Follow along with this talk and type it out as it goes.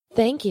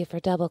Thank you for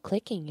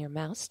double-clicking your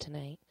mouse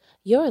tonight.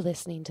 You're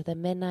listening to the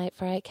Midnight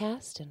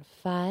Frightcast in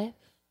 5,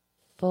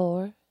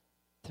 4,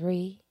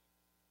 3,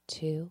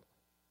 2,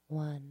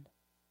 1.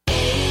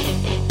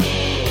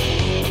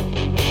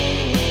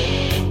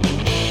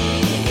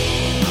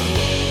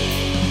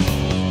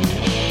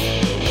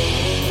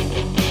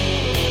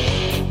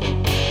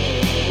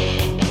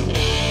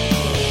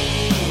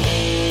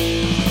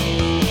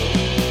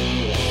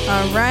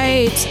 All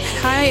right.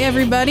 Hi,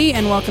 everybody,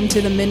 and welcome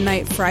to the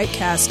Midnight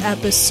Frightcast,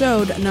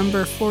 episode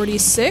number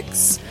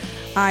 46.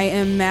 I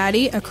am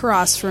Maddie.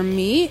 Across from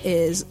me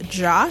is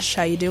Josh.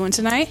 How you doing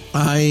tonight?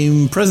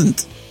 I'm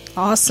present.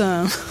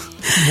 Awesome.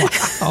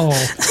 Wow.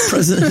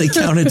 Present and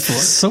accounted for.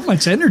 So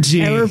much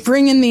energy. And we're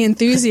bringing the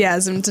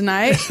enthusiasm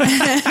tonight.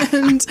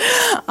 And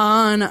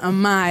on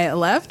my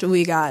left,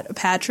 we got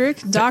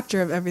Patrick,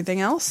 doctor of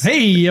everything else.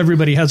 Hey,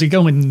 everybody. How's it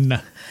going?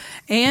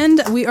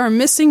 And we are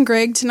missing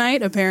Greg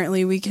tonight.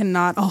 Apparently, we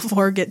cannot all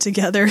four get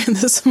together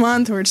this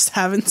month. We're just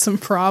having some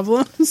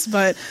problems,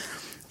 but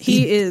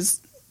he is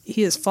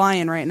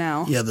flying right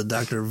now. Yeah, the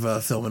doctor of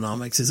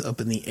Filmonomics is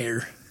up in the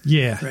air.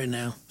 Yeah. Right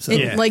now. So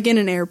Like in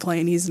an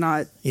airplane, he's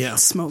not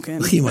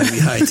smoking. He might be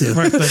high too.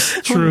 Right,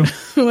 that's true.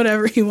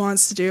 Whatever he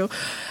wants to do.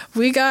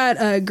 We got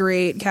a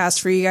great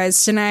cast for you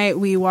guys tonight.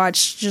 We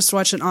just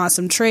watched an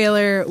awesome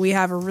trailer. We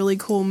have a really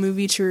cool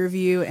movie to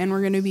review, and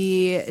we're going to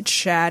be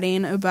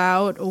chatting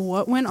about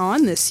what went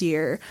on this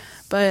year.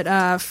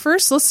 But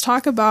first, let's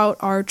talk about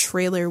our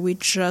trailer. We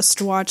just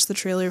watched the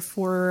trailer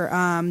for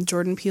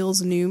Jordan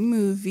Peele's new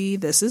movie,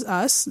 This Is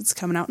Us. It's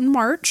coming out in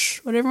March.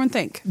 What did everyone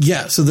think?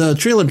 Yeah, so the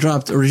trailer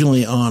dropped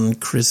originally on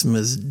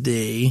Christmas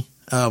Day.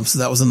 So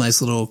that was a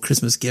nice little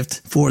Christmas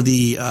gift for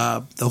the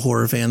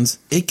horror fans.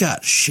 It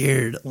got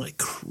shared like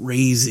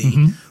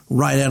crazy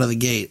right out of the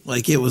gate.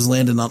 Like it was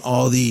landing on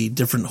all the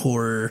different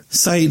horror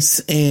sites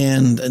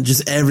and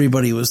just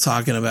everybody was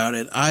talking about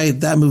it.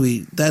 That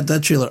movie,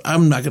 that trailer,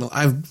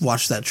 I've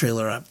watched that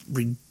trailer a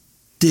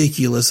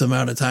ridiculous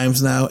amount of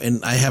times now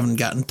and I haven't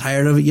gotten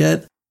tired of it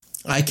yet.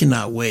 I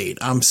cannot wait.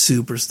 I'm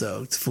super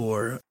stoked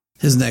for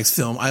his next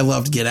film. I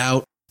loved Get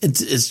Out.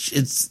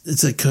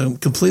 It's a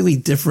completely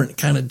different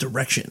kind of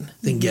direction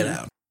than Get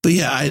Out. But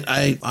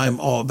yeah, I'm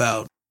all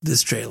about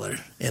this trailer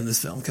and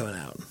this film coming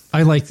out.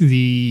 I like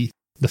the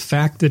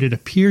fact that it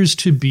appears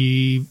to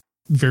be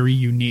very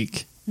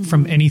unique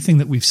from anything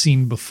that we've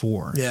seen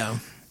before. Yeah.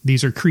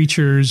 These are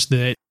creatures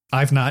that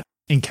I've not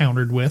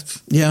encountered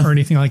with or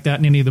anything like that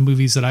in any of the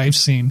movies that I've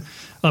seen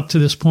up to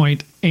this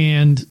point.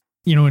 And,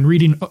 you know, in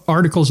reading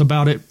articles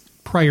about it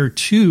prior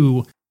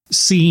to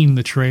seeing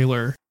the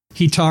trailer,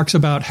 he talks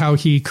about how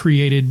he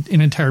created an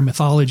entire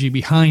mythology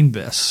behind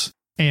this.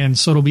 And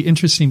so it'll be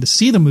interesting to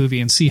see the movie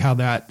and see how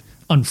that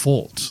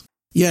unfolds.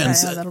 Yeah,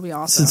 that'll be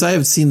awesome. Since I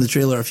have seen the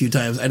trailer a few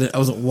times, I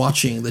wasn't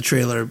watching the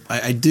trailer.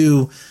 I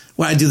do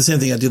the same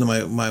thing I do to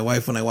my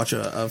wife when I watch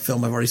a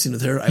film I've already seen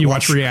with her. I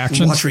watch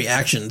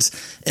reactions.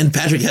 And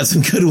Patrick has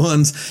some good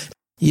ones.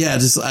 Yeah,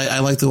 I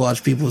like to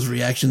watch people's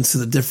reactions to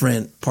the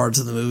different parts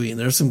of the movie. And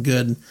there's some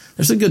good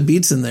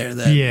beats in there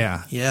that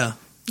Yeah,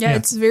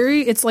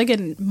 it's like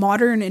a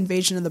modern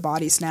Invasion of the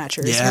Body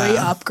Snatchers. It's very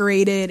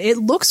upgraded. It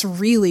looks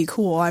really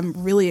cool.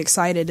 I'm really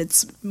excited.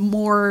 It's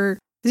more,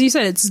 as you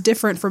said, it's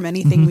different from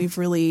anything we've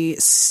really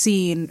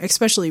seen,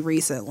 especially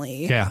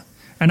recently. Yeah.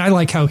 And I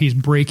like how he's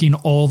breaking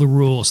all the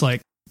rules,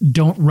 like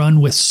don't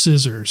run with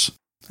scissors.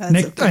 I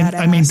mean,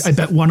 I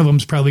bet one of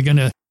them's probably going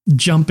to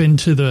jump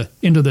into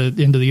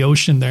the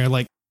ocean there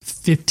like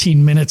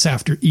 15 minutes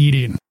after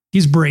eating.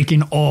 He's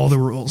breaking all the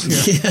rules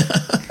here. Yeah.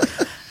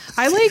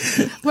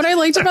 What I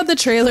liked about the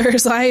trailer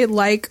is I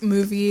like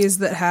movies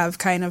that have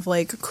kind of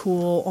like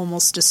cool,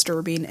 almost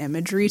disturbing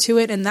imagery to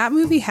it. And that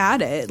movie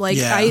had it.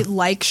 I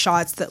like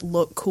shots that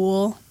look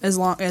cool as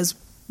long as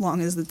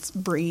it's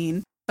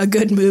bringing a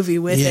good movie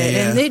with it.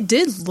 And it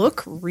did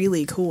look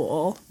really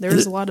cool.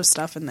 There's a lot of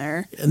stuff in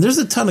there. And there's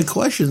a ton of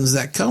questions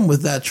that come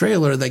with that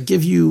trailer that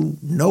give you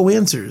no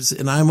answers.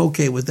 And I'm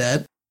okay with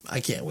that. I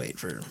can't wait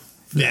for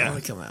that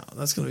one to come out.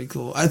 That's going to be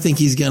cool. I think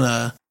he's going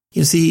to,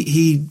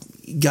 he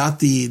got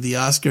the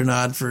Oscar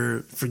nod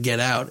for Get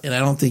Out, and I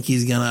don't think he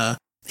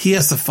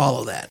has to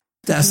follow that.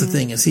 That's the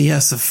thing, is he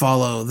has to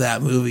follow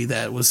that movie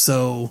that was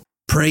so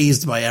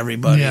praised by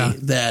everybody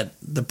that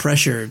the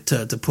pressure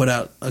to put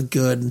out a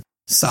good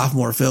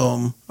sophomore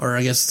film, or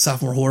I guess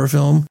sophomore horror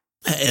film,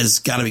 has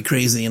got to be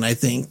crazy. And I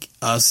think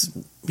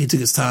he took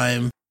his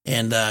time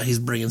and he's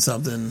bringing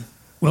something.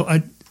 Well,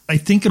 I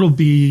think it'll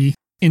be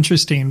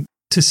interesting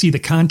to see the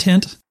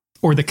content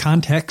or the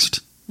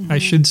context, I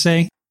should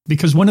say.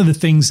 Because one of the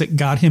things that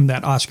got him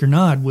that Oscar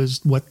nod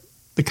was what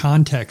the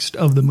context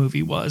of the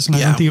movie was. And I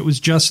don't think it was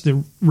just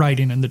the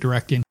writing and the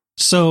directing.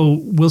 So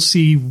we'll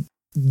see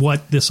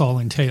what this all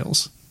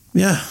entails.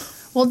 Yeah.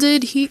 Well,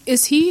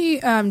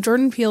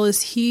 Jordan Peele,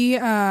 is he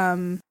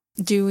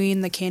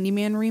doing the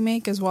Candyman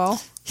remake as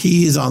well?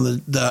 He is on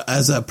the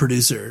as a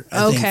producer,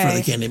 I think,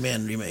 for the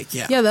Candyman remake.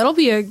 Yeah. Yeah, that'll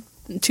be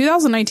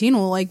 2019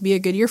 will be a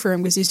good year for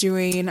him because he's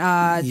doing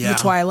the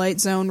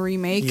Twilight Zone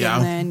remake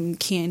and then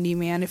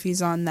Candyman if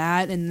he's on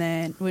that, and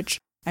then which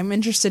I'm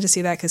interested to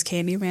see that because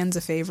Candyman's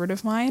a favorite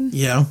of mine.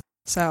 Yeah.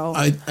 So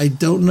I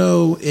don't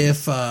know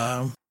if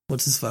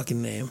what's his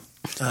fucking name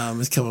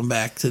is coming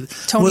back to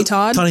Tony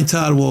Todd. Tony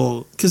Todd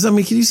will, because can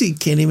you see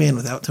Candyman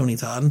without Tony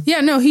Todd?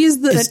 Yeah, no,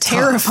 he's a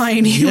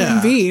terrifying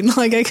human being.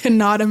 Like I could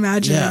not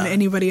imagine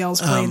anybody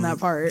else playing that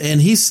part. And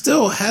he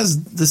still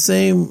has the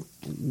same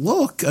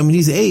look. I mean,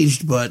 he's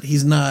aged, but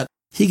he's not.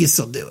 He can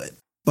still do it.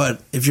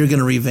 But if you're going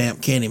to revamp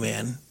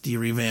Candyman, do you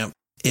revamp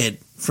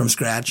it from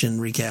scratch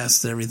and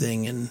recast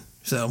everything? And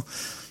so,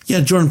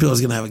 yeah, Jordan Peele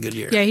is going to have a good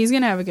year. Yeah, he's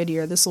going to have a good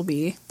year. This will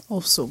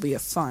also be a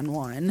fun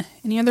one.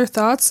 Any other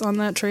thoughts on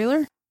that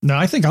trailer? No,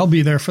 I think I'll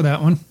be there for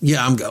that one.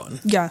 Yeah, I'm going.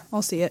 Yeah,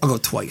 I'll see it. I'll go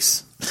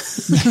twice.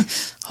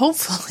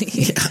 Hopefully.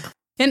 Yeah.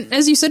 And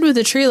as you said with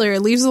the trailer,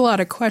 it leaves a lot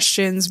of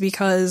questions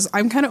because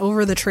I'm kind of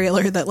over the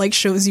trailer that like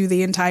shows you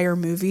the entire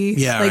movie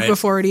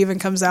before it even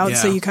comes out. Yeah.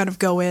 So you kind of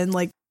go in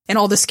like, and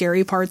all the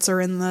scary parts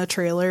are in the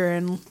trailer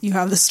and you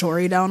have the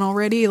story down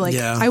already. Like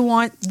I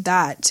want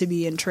that to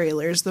be in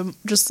trailers.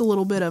 Just a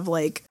little bit of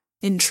like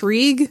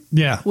intrigue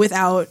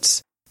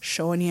without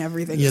showing you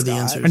everything. Yeah, the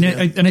answers.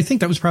 And I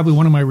think that was probably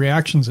one of my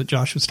reactions that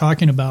Josh was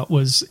talking about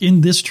was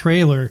in this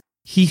trailer,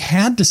 he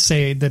had to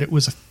say that it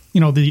was,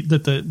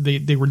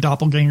 they were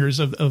doppelgangers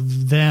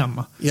of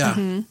them. Yeah.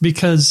 Mm-hmm.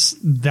 Because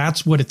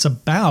that's what it's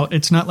about.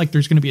 It's not like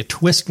there's going to be a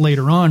twist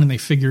later on and they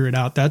figure it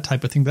out, that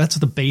type of thing. That's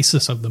the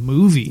basis of the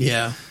movie.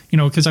 Yeah.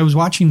 Because I was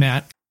watching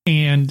that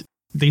and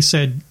they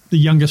said, the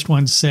youngest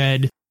one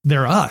said,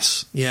 they're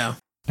us. Yeah.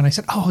 And I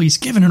said, oh, he's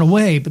giving it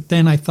away. But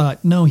then I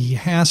thought, no, he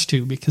has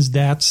to because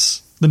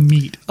that's the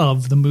meat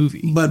of the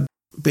movie. But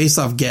based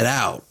off Get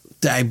Out,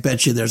 I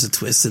bet you there's a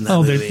twist in that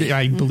movie.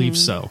 I believe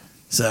so.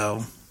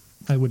 So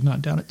I would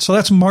not doubt it. So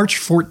that's March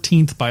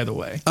 14th, by the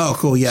way. Oh,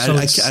 cool. Yeah, so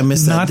I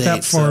missed that date. Not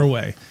that far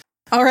away.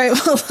 All right.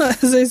 Well,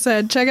 as I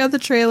said, check out the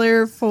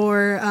trailer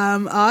for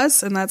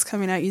Us, and that's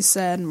coming out, you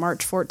said,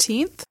 March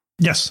 14th?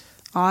 Yes.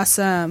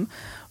 Awesome.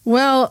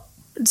 Well,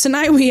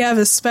 tonight we have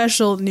a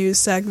special news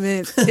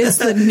segment. It's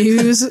the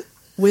news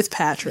with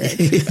Patrick.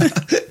 Yeah.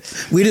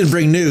 We didn't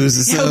bring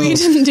news. So, we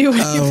didn't do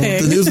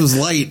anything. The news was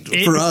light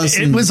for us.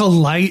 It was a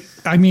light.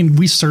 I mean,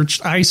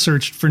 I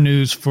searched for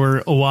news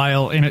for a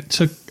while and it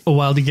took a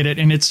while to get it.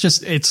 And it's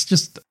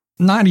just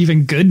not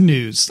even good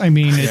news. I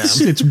mean,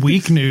 it's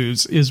weak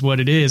news is what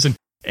it is.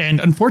 And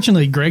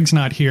unfortunately, Greg's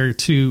not here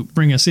to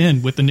bring us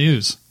in with the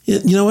news.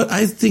 You know what?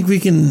 I think we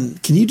can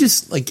you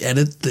just like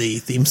edit the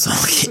theme song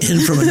in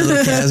from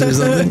another cast or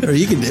something? Or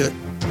you can do it.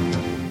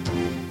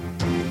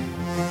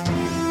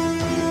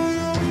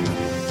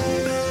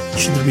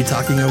 Should there be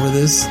talking over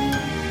this?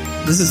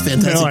 This is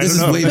fantastic. This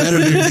is way better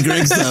than the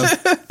Greg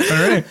stuff.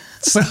 All right.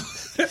 So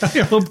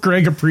I hope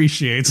Greg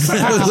appreciates that.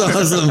 That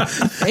was awesome.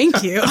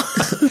 Thank you.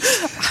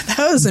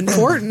 That was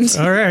important.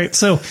 All right.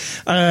 So,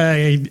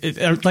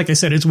 like I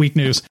said, it's weak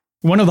news.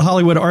 One of the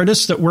Hollywood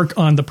artists that work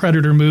on the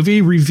Predator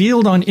movie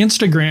revealed on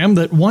Instagram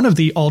that one of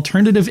the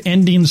alternative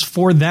endings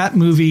for that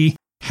movie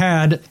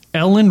had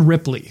Ellen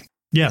Ripley.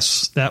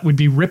 Yes, that would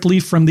be Ripley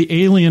from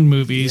the Alien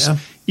movies,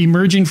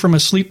 emerging from a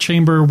sleep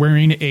chamber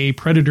wearing a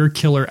Predator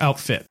killer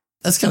outfit.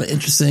 That's kind of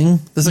interesting.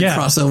 That's a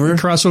crossover.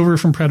 Crossover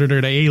from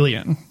Predator to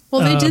Alien.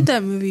 Well, they did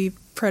that movie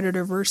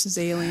Predator versus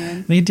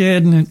Alien. They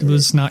did, and it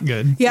was not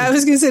good. Yeah, I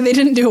was going to say they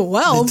didn't do it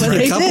well, but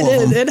they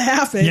did. It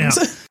happened. Yeah.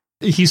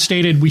 He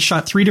stated, we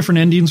shot 3 different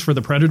endings for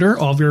the Predator,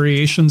 all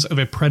variations of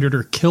a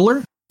Predator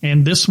killer.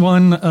 And this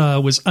one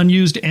was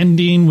unused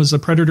ending, was the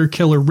Predator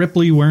killer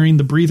Ripley wearing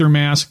the breather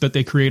mask that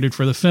they created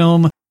for the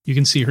film. You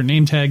can see her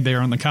name tag there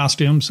on the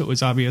costume, so it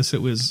was obvious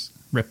it was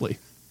Ripley.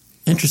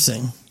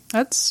 Interesting.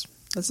 That's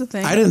the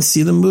thing. I didn't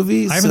see the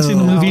movie. I haven't seen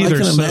the movie either. I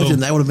can imagine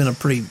that would have been a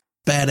pretty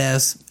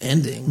badass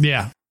ending.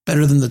 Yeah.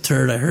 Better than the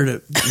turd I heard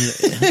it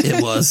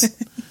was.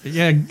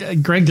 Yeah,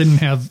 Greg didn't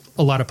have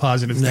a lot of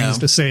positive things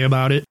to say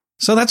about it.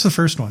 So that's the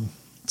first one.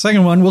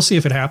 Second one, we'll see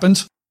if it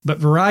happens. But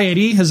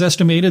Variety has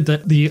estimated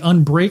that the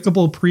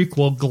Unbreakable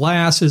prequel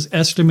Glass is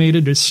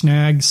estimated to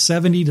snag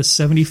 $70 to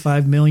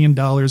 $75 million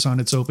on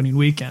its opening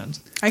weekend.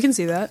 I can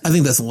see that. I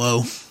think that's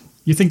low.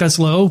 You think that's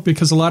low?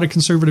 Because a lot of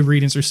conservative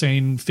readings are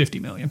saying $50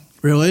 million.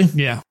 Really?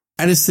 Yeah.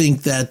 I just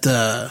think that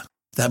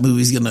that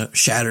movie's going to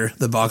shatter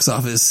the box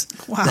office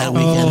that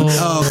weekend.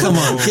 Oh, come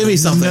on. Give me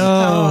something.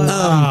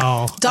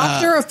 No.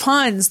 Doctor of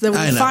puns that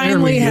we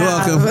finally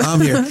have. You're welcome. I'm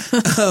here.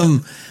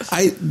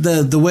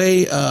 The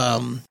way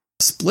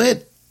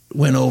Split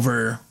went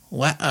over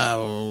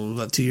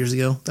 2 years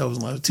ago. That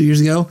was 2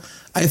 years ago.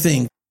 I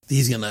think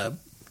he's going to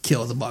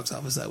kill the box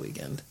office that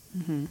weekend.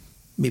 Mm-hmm.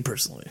 Me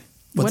personally.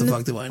 What the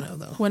fuck do I know,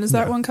 though? When is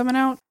that one coming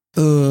out? I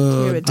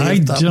don't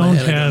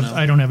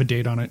have a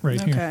date on it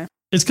here.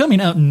 It's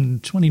coming out in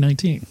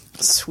 2019.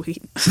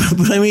 Sweet.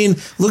 But I mean,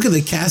 look at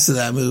the cast of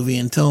that movie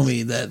and tell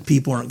me that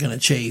people aren't going to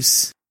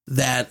chase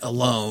that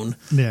alone.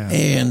 Yeah.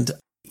 And,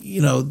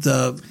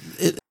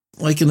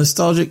 like a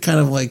nostalgic kind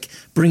of like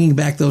bringing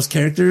back those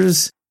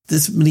characters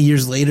this many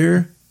years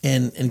later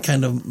and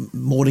kind of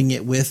molding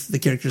it with the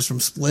characters from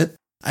Split.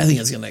 I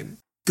think it's going to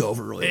go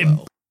over really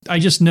well. I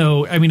just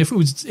know, I mean, if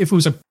it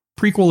was a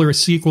prequel or a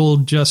sequel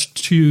just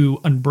to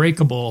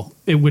Unbreakable,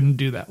 it wouldn't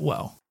do that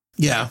well.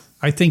 Yeah.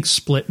 I think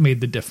Split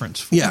made the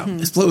difference.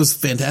 Split was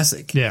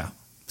fantastic. Yeah.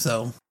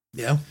 So,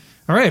 yeah.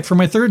 All right. For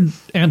my third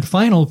and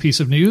final piece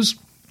of news,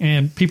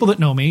 and people that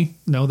know me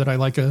know that I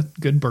like a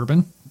good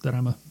bourbon, that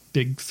I'm a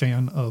big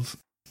fan of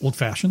old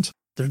fashions.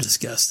 They're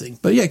disgusting.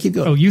 But yeah, keep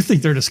going. Oh, you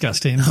think they're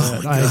disgusting.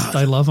 Oh, my God.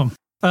 I love them.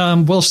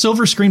 Well,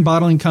 Silver Screen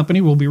Bottling Company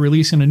will be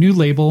releasing a new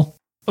label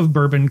of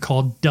bourbon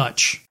called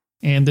Dutch.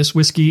 And this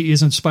whiskey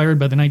is inspired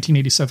by the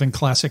 1987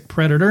 classic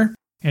Predator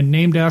and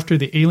named after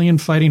the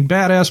alien-fighting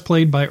badass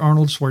played by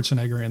Arnold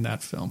Schwarzenegger in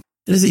that film.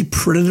 It is a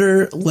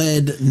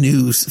Predator-led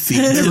news feed.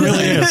 It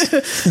really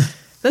is.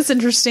 That's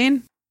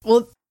interesting.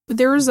 Well,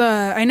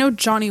 I know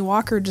Johnny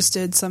Walker just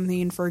did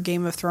something for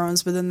Game of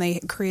Thrones, but then they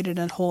created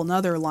a whole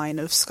nother line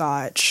of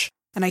scotch.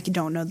 And I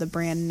don't know the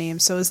brand name.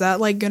 So is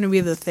that like going to be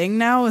the thing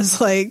now? Is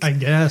like, I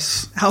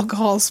guess,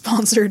 alcohol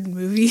sponsored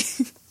movie?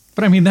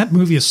 But I mean, that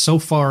movie is so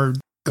far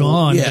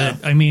gone. Yeah.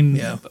 That, I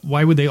mean,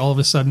 why would they all of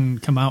a sudden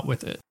come out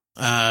with it?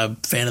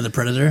 Fan of the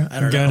Predator?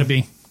 I don't know. Gotta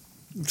be.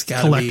 It's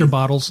gotta Collector be.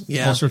 bottles,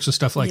 Yeah. all sorts of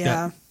stuff like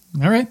that.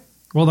 All right.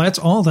 Well, that's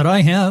all that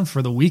I have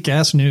for the weak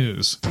ass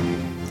news.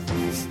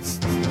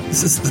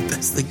 This is the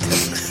best thing ever.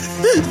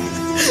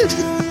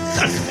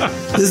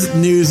 This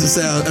news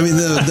sound. I mean,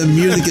 the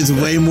music is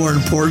way more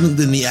important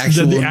than the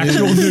actual The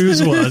actual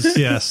news was,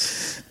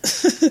 yes.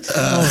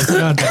 Oh,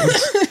 God.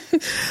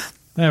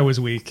 That was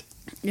weak.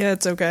 Yeah,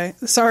 it's okay.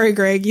 Sorry,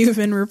 Greg, you've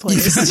been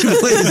replaced.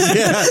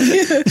 Yeah.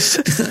 I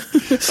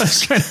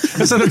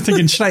was sort of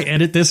thinking, should I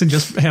edit this and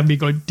just have me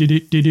go No,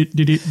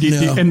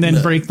 and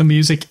then break the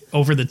music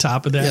over the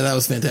top of that? Yeah, that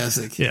was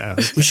fantastic. Yeah.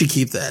 We should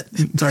keep that.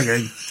 Sorry,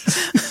 Greg.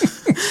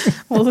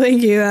 Well,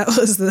 thank you. That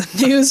was the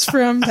news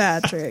from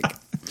Patrick.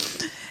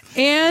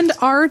 And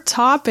our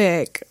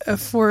topic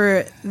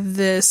for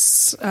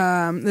this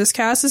this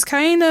cast is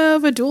kind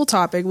of a dual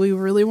topic. We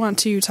really want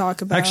to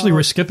talk about... Actually,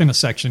 we're skipping a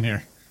section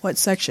here. What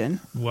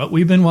section? What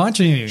we've been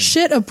watching.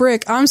 Shit, a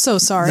brick. I'm so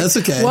sorry. That's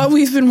okay. What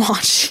we've been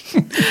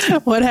watching.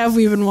 What have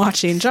we been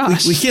watching,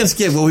 Josh? We can't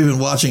skip what we've been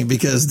watching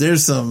because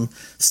there's some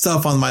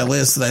stuff on my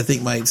list that I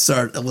think might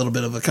start a little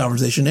bit of a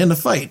conversation and a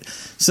fight.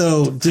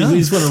 So, did we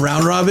just want to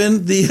round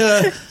robin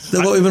the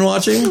what we've been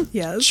watching?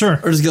 Yes. Sure.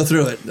 Or just go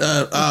through it.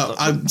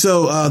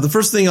 The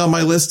first thing on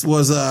my list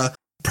was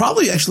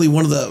probably actually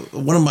one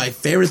of my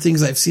favorite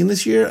things I've seen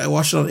this year. I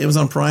watched it on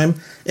Amazon Prime.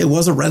 It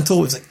was a rental.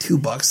 It was like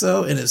 $2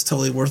 though, and it's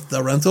totally worth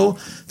the rental.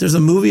 There's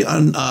a movie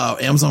on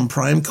Amazon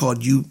Prime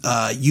called You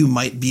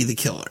Might Be the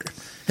Killer.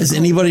 Has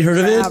anybody heard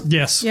of it?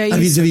 Yes. Yeah,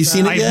 Have you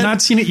seen it yet? I've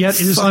not seen it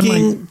yet. It is on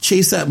my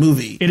chase that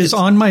movie. It is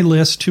on my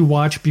list to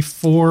watch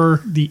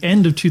before the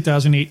end of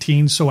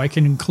 2018, so I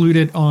can include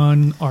it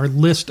on our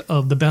list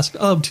of the best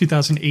of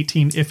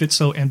 2018 if it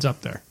so ends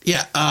up there.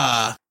 Yeah.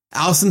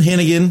 Allison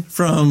Hannigan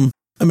from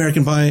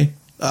American Pie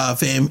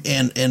fame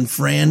and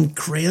Fran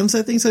Kranz,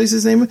 I think is how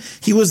his name.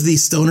 He was the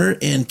stoner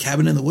in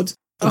Cabin in the Woods.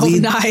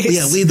 Nice.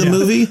 Yeah, lead the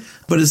movie.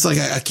 But it's like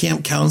a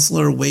camp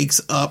counselor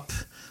wakes up.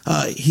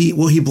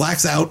 He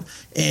blacks out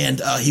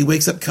and he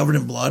wakes up covered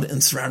in blood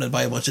and surrounded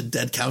by a bunch of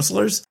dead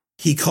counselors.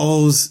 He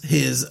calls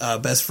his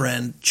best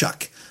friend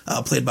Chuck,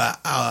 played by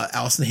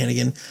Allison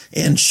Hannigan,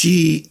 and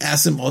she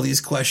asks him all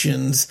these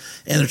questions,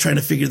 and they're trying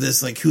to figure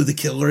this, like, who the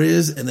killer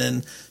is, and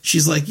then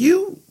she's like,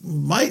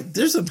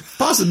 there's a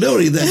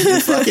possibility that you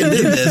fucking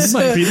did this.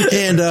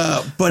 And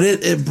but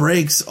it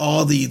breaks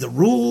all the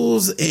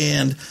rules,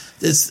 and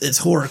it's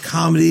horror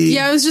comedy.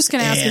 Yeah, I was just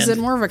going to ask, is it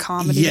more of a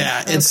comedy?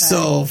 Yeah, it's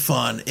so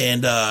fun.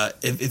 And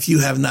if you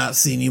have not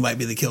seen You Might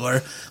Be the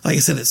Killer, like I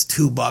said, it's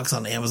 $2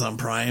 on Amazon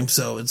Prime,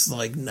 so it's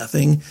like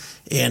nothing.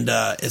 And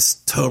it's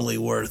totally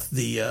worth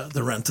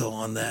the rental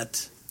on that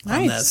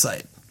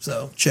site.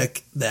 So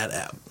check that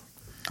out.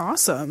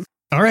 Awesome.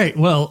 All right.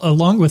 Well,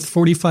 along with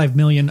 45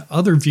 million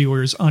other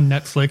viewers on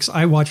Netflix,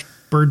 I watched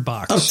Bird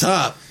Box. Up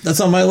top.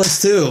 That's on my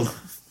list too.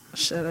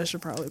 Shit, I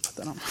should probably put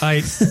that on.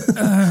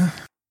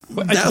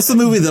 That's the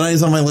movie that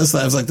is on my list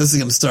that I was like, this is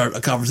going to start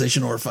a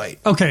conversation or a fight.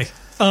 Okay.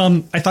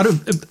 I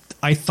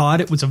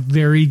thought it was a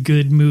very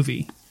good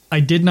movie. I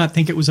did not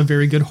think it was a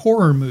very good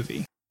horror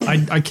movie.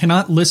 I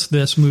cannot list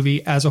this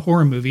movie as a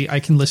horror movie. I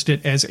can list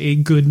it as a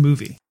good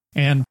movie.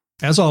 And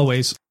as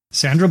always,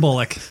 Sandra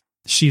Bullock,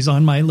 she's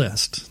on my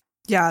list.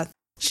 Yeah,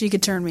 she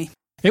could turn me.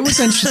 It was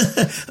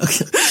interesting.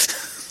 Okay.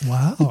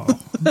 Wow.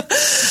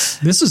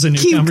 This is a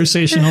new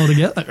conversation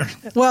altogether.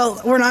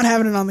 Well, we're not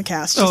having it on the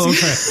cast. Oh,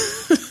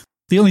 okay.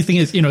 The only thing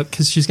is,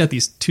 because she's got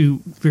these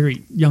two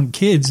very young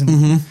kids,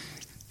 and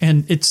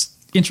it's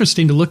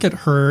interesting to look at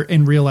her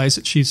and realize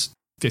that she's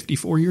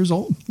 54 years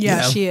old.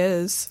 Yeah, she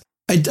is.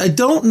 I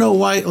don't know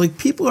why, like,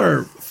 people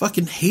are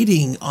fucking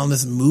hating on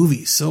this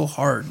movie so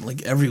hard,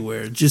 like,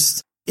 everywhere. And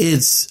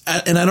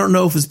I don't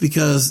know if it's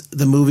because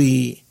the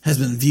movie has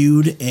been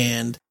viewed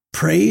and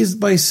praised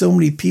by so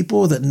many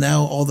people that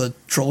now all the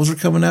trolls are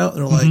coming out.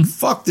 They're like,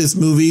 fuck this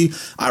movie.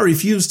 I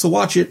refuse to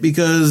watch it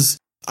because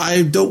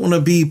I don't want to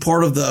be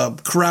part of the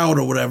crowd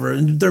or whatever.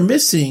 And they're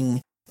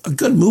missing a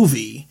good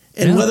movie.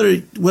 And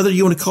whether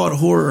you want to call it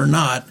horror or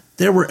not,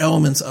 there were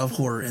elements of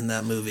horror in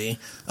that movie.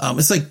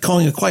 It's like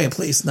calling A Quiet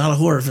Place not a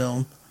horror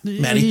film.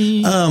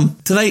 Maddie,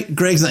 tonight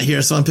Greg's not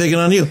here, so I'm picking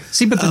on you.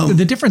 See, but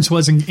the difference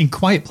was in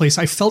Quiet Place,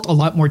 I felt a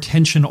lot more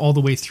tension all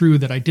the way through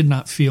that I did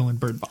not feel in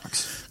Bird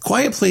Box.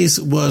 Quiet Place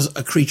was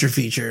a creature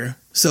feature,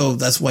 so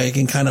that's why it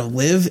can kind of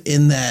live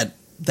in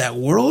that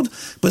world.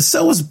 But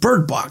so was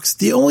Bird Box.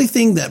 The only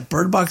thing that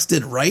Bird Box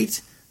did right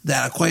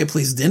that A Quiet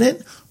Place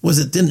didn't was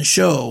it didn't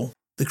show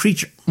the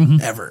creature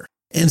ever.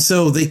 And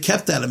so they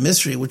kept that a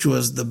mystery, which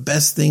was the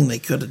best thing they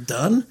could have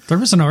done. There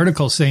was an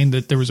article saying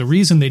that there was a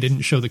reason they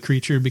didn't show the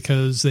creature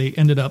because they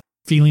ended up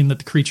feeling that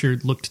the creature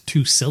looked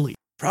too silly.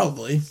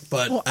 Probably,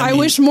 but well, I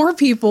wish more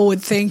people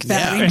would think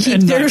that and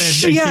keep their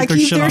shit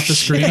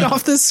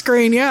off the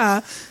screen.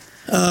 Yeah.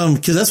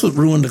 Because that's what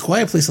ruined A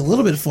Quiet Place a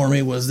little bit for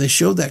me was they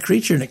showed that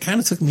creature and it kind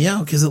of took me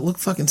out because it looked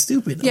fucking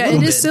stupid. Yeah,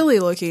 it is silly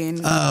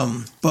looking.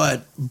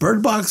 But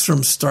Bird Box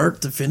from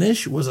start to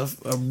finish was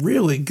a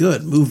really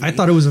good movie. I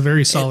thought it was a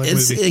very solid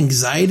movie. It's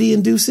anxiety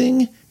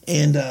inducing,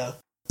 and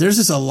there's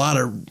just a lot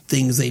of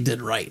things they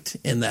did right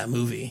in that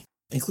movie,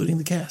 including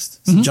the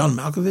cast. So John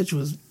Malkovich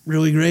was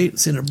really great.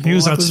 Sandra Bullock he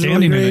was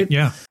outstanding really in it.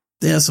 Yeah.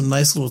 They had some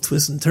nice little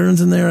twists and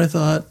turns in there, I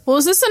thought. Well,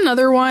 is this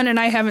another one, and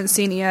I haven't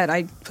seen it yet,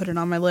 I put it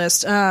on my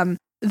list,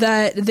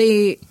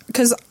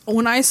 because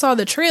when I saw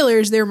the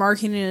trailers, they were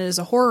marketing it as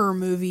a horror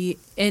movie,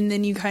 and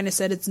then you kind of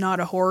said it's not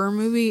a horror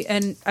movie,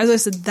 and as I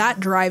said, that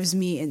drives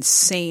me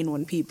insane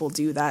when people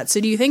do that. So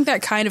do you think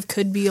that kind of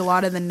could be a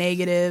lot of the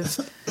negative,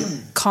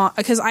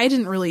 because I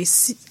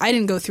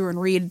didn't go through and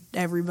read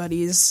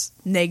everybody's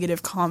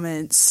negative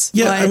comments.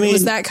 Yeah, but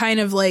was that kind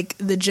of like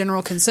the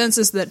general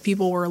consensus that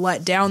people were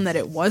let down that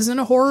it wasn't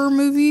a horror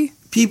movie?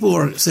 People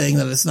are saying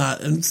that it's not,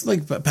 and it's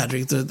like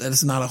Patrick, that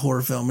it's not a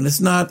horror film, and it's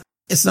not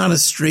a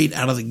straight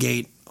out of the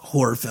gate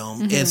horror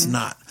film. It's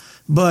not.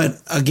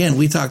 But again,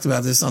 we talked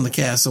about this on the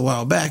cast a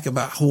while back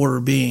about horror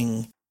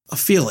being a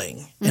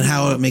feeling and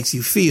how it makes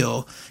you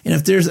feel. And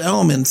if there's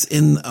elements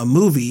in a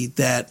movie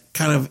that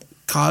kind of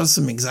cause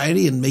some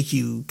anxiety and make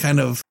you kind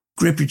of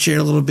grip your chair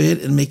a little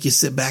bit and make you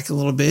sit back a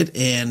little bit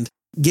and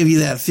give you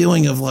that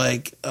feeling of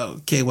like,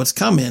 okay, what's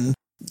coming?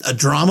 A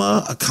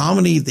drama, a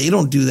comedy, they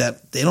don't do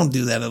that. They don't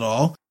do that at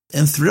all.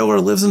 And thriller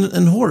lives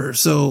in horror.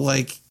 So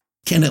like,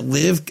 can it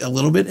live a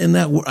little bit in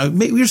that world?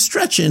 Maybe you're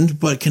stretching,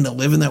 but can it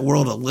live in that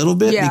world a little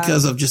bit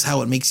because of just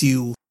how it makes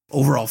you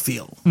overall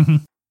feel?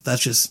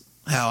 That's just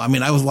how, I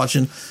mean, I watched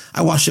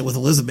it with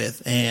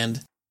Elizabeth,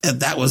 and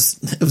it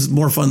was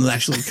more fun than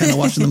actually kind of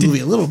watching the movie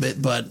a little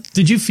bit. But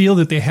did you feel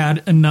that they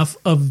had enough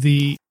of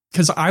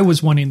because I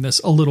was wanting this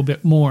a little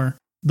bit more,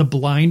 the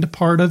blind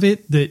part of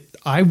it, that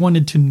I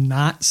wanted to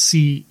not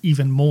see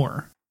even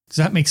more. Does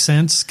that make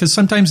sense? Because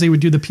sometimes they would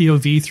do the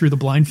POV through the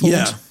blindfold.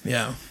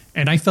 Yeah.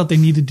 And I felt they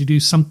needed to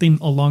do something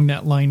along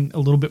that line a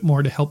little bit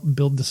more to help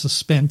build the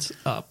suspense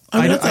up.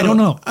 I don't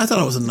know. I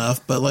thought it was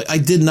enough, but like I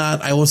did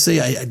not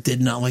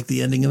like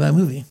the ending of that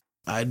movie.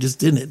 I just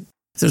didn't.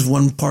 If there's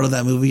one part of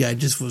that movie I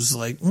just was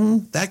like,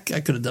 that I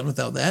could have done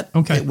without that.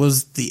 Okay. It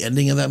was the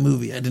ending of that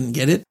movie. I didn't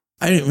get it.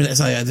 I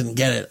didn't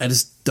get it. I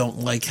just don't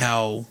like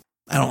how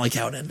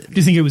it ended. Do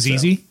you think it was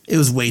easy? It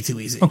was way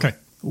too easy. Okay.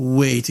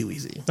 Way too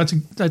easy. That's a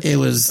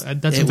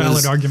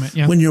valid argument.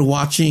 Yeah. When you're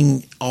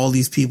watching all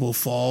these people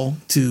fall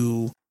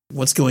to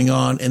what's going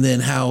on, and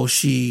then how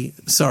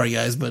sorry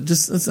guys, but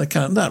just it's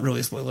kind of not really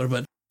a spoiler,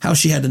 but how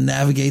she had to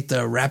navigate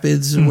the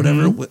rapids or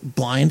whatever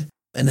blind,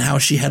 and how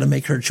she had to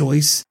make her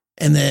choice,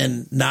 and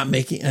then not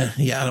making. I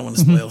don't want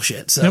to spoil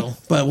shit. So,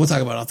 but we'll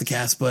talk about it off the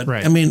cast. But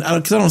right. I mean,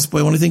 because I don't want to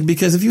spoil anything,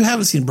 because if you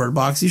haven't seen Bird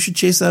Box, you should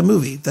chase that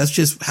movie. That's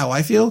just how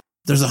I feel.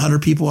 There's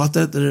 100 people out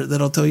there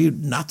that'll tell you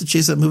not to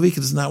chase that movie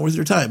because it's not worth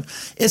your time.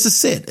 It's a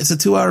sit. It's a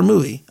 2-hour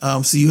movie.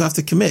 So you have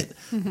to commit.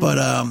 But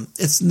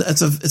it's a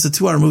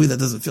 2-hour movie that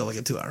doesn't feel like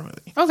a 2-hour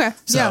movie. Okay.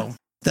 So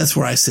that's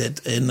where I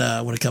sit in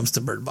when it comes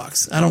to Bird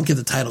Box. I don't get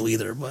the title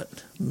either, but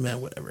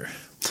man, whatever.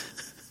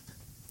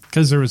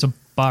 Because there was a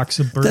box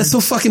of birds. That's so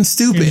fucking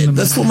stupid.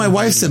 That's what my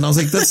wife said. And I was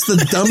like, that's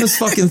the dumbest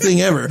fucking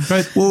thing ever.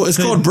 Well, it's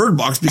called Bird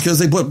Box because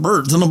they put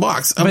birds in a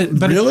box.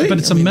 Really? But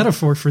it's a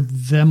metaphor for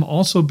them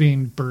also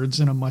being birds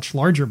in a much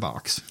larger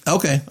box.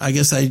 Okay. I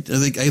guess they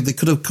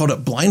could have called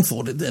it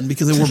Blindfolded then,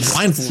 because they wore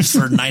blindfolds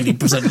for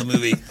 90% of the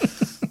movie.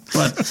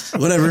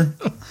 But whatever.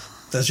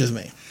 That's just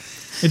me.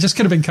 It just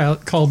could have been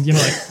called,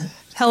 like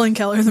Helen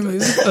Keller the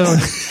movie.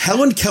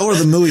 Helen Keller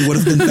the movie would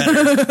have been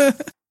better.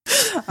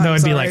 No,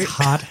 it'd be like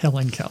Hot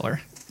Helen Keller.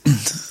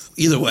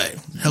 Either way,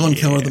 Helen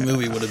Keller the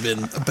movie would have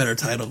been a better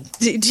title.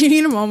 Do you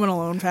need a moment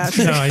alone,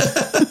 Patrick?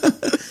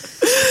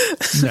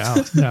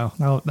 No,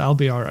 I'll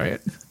be all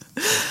right.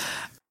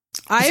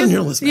 What's on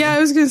your list, man? I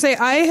was going to say,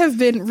 I have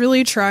been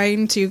really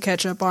trying to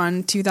catch up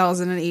on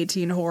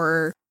 2018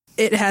 horror.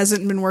 It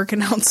hasn't been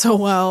working out so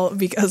well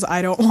because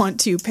I don't want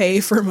to pay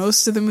for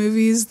most of the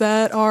movies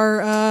that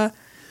are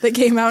that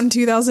came out in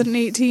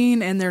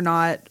 2018, and they're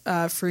not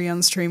free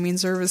on streaming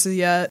services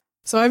yet.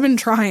 So I've been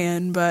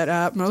trying,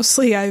 but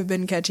mostly I've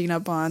been catching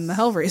up on the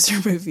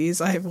Hellraiser movies.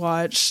 I've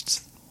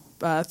watched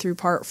through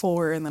part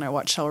 4, and then I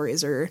watched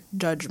Hellraiser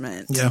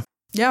Judgment. Yeah.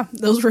 Yeah,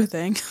 those were a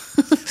thing.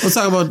 Let's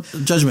talk about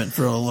Judgment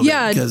for a little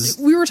bit. Because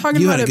we were talking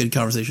about you had a good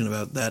conversation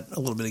about that a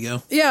little bit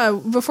ago. Yeah,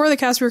 before the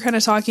cast, we were kind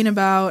of talking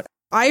about.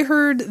 I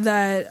heard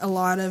that a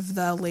lot of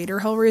the later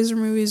Hellraiser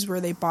movies where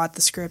they bought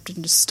the script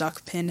and just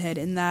stuck Pinhead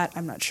in that.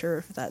 I'm not sure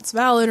if that's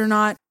valid or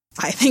not.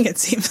 I think it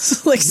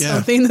seems like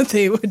something that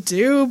they would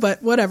do,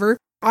 but whatever.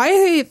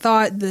 I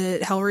thought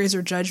that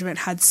Hellraiser Judgment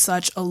had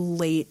such a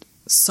late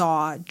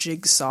Saw,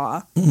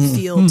 Jigsaw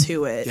feel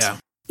to it. Yeah.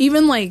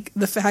 Even like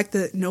the fact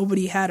that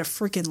nobody had a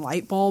freaking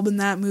light bulb in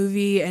that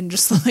movie, and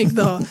just like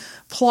the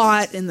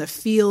plot and the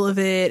feel of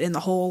it and the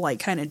whole like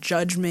kind of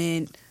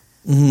judgment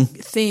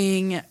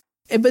thing.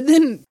 But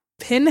then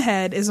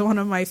Pinhead is one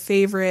of my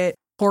favorite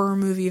horror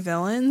movie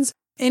villains,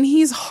 and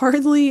he's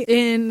hardly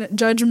in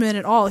Judgment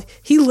at all.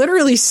 He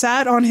literally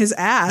sat on his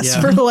ass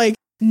for like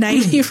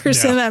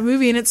 90% of that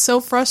movie, and it's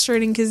so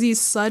frustrating because he's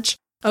such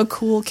a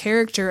cool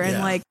character, and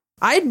like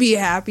I'd be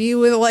happy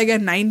with like a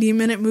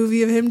 90-minute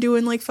movie of him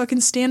doing like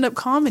fucking stand-up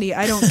comedy.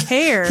 I don't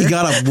care. He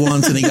got up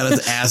once and he got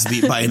his ass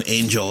beat by an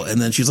angel, and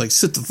then she's like,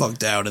 sit the fuck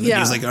down, and then he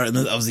was like, all right, and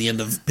then that was the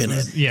end of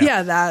Pinhead.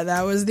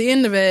 That was the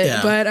end of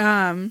it. But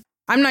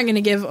I'm not going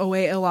to give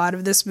away a lot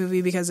of this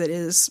movie because it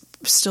is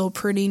still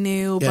pretty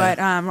new, but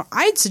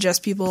I'd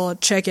suggest people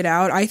check it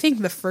out. I think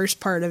the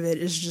first part of it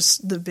is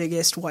just the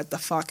biggest what the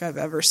fuck I've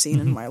ever seen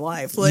in my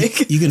life.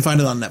 Like you can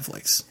find it on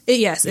Netflix.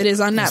 It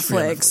is on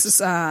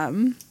Netflix.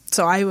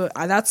 So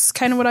that's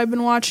kind of what I've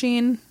been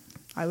watching.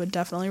 I would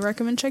definitely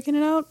recommend checking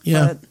it out.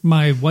 Yeah.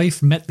 My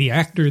wife met the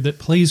actor that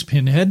plays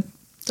Pinhead.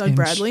 Doug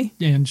Bradley.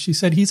 And she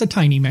said he's a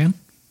tiny man.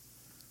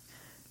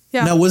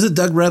 Yeah. Now, was it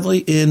Doug Bradley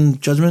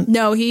in Judgment?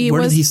 No,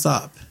 Where did he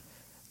stop?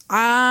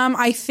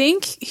 I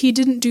think he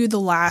didn't do the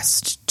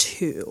last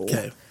two.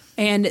 Okay.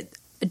 And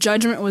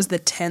Judgment was the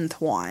 10th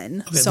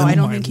one. Okay, so I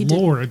don't think he did.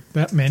 Lord,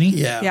 that many?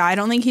 Yeah, I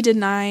don't think he did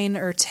 9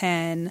 or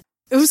 10.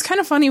 It was kind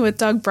of funny with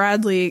Doug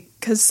Bradley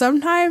because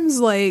sometimes,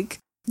 like,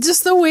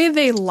 just the way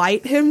they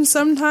light him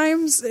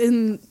sometimes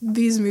in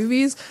these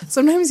movies,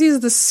 sometimes he's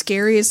the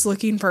scariest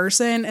looking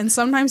person, and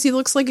sometimes he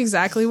looks like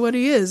exactly what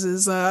he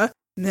is a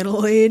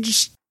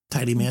middle-aged...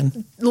 Tidy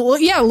man?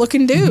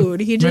 Looking dude.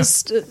 He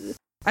just...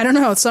 I don't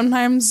know.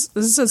 Sometimes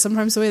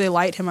the way they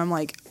light him, I'm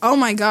like, oh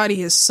my god,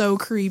 he is so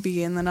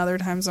creepy, and then other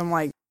times I'm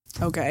like,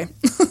 okay.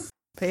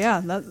 But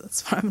yeah,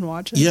 that's what I've been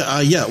watching.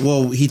 Yeah.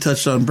 Well, he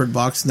touched on Bird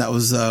Box, and that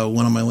was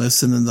one on my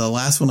list. And then the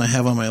last one I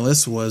have on my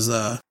list was,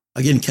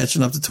 again,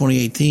 catching up to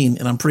 2018.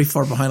 And I'm pretty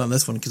far behind on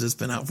this one because it's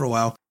been out for a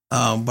while.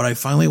 But I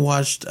finally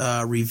watched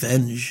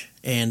Revenge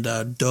and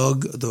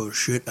dug the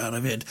shit out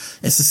of it.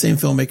 It's the same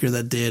filmmaker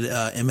that did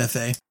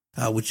MFA,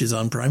 which is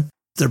on Prime.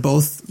 They're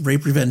both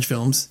rape revenge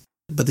films,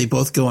 but they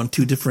both go on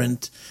two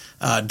different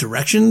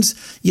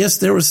directions. Yes,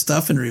 there was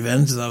stuff in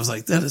Revenge that I was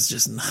like, that is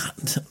just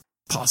not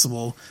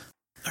possible.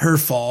 Her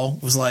fall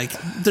was like,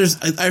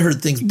 I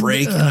heard things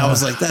break, and I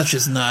was like, that's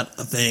just not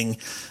a thing.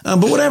 But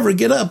whatever,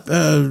 get up.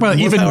 Well,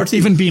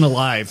 even being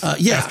alive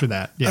after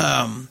that.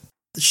 Yeah.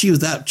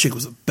 That chick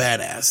was a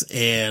badass.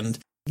 And,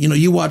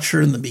 you watch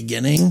her in the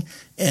beginning,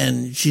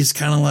 and she's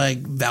kind of like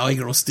Valley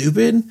Girl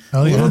stupid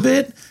a little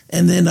bit.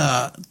 And then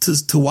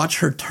to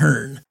watch her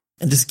turn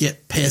and just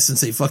get pissed and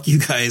say, fuck you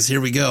guys,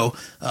 here we go.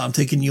 I'm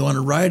taking you on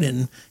a ride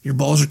and your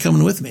balls are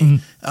coming with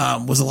me,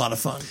 was a lot of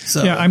fun.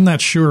 So yeah, I'm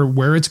not sure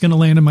where it's going to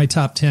land in my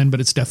top 10,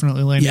 but it's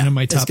definitely landing in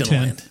my top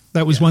 10. Land.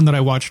 That was one that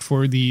I watched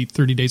for the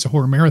 30 Days of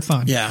Horror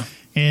Marathon. Yeah.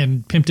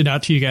 And pimped it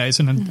out to you guys,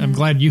 and I'm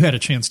glad you had a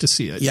chance to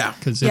see it. Yeah.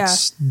 Because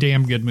it's a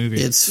damn good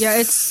movie.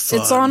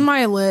 It's on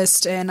my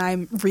list, and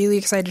I'm really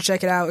excited to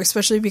check it out,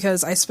 especially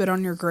because I Spit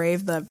on Your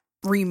Grave, the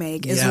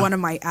remake, is one of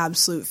my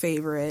absolute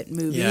favorite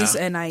movies,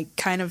 and I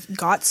kind of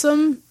got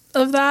some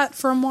of that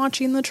from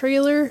watching the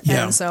trailer,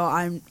 and so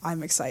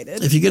I'm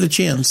excited. If you get a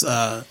chance,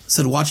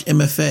 said watch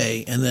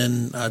MFA and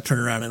then turn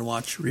around and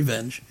watch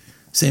Revenge.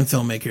 Same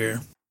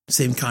filmmaker,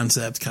 same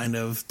concept, kind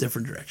of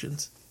different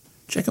directions.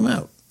 Check them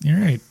out. All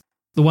right.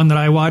 The one that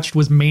I watched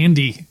was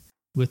Mandy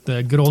with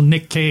the good old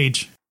Nick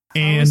Cage.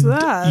 And,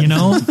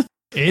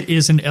 it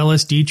is an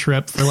LSD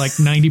trip for like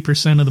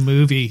 90% of the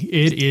movie.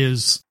 It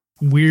is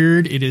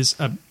weird. It is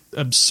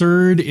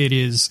absurd.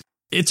 It's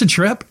a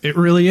trip. It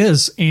really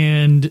is.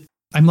 And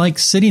I'm like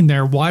sitting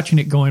there watching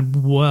it going,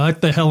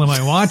 what the hell am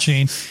I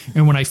watching?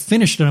 And when I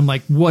finished it, I'm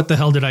like, what the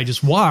hell did I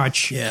just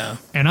watch? Yeah.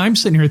 And I'm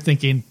sitting here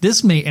thinking,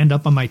 this may end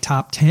up on my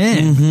top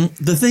 10.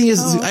 Mm-hmm. The thing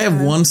is, I have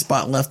one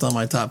spot left on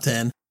my top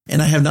 10. And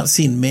I have not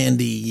seen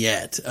Mandy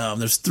yet.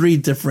 There's 3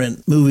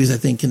 different movies I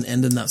think can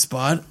end in that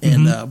spot,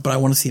 and but I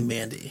want to see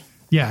Mandy.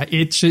 Yeah,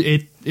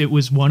 it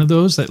was one of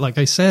those that, like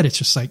I said, it's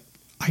just like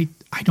I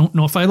don't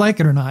know if I like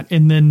it or not.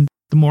 And then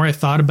the more I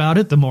thought about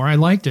it, the more I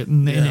liked it,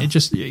 and it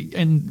just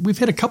and we've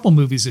hit a couple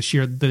movies this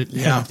year that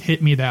have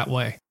hit me that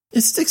way.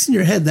 It sticks in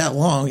your head that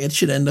long. It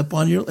should end up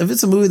on your. If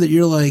it's a movie that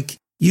you're like,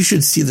 you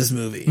should see this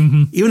movie,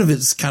 even if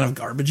it's kind of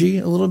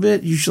garbagey a little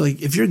bit. You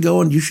should if you're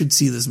going, you should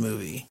see this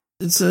movie.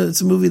 It's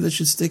a movie that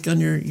should stick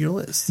on your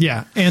list.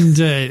 Yeah, and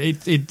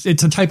it's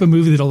a type of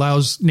movie that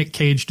allows Nick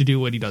Cage to do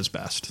what he does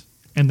best,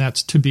 and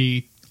that's to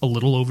be a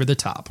little over the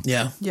top.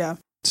 Yeah. Yeah.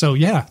 So,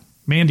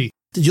 Mandy.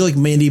 Did you like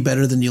Mandy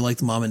better than you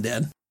liked Mom and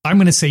Dad? I'm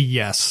going to say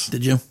yes.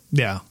 Did you?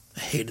 Yeah. I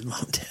hated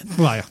Mom and Dad.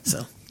 Well, yeah.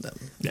 So,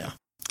 yeah.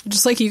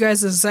 Just like you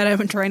guys have said, I've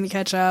been trying to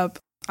catch up.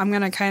 I'm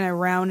going to kind of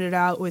round it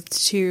out with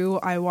 2.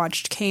 I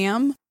watched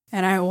Cam,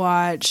 and I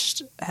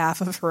watched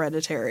half of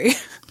Hereditary.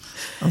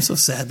 I'm so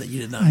sad that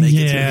you did not make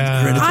it through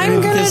Hereditary.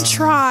 I'm going to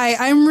try.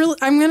 I'm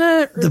going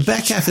to... The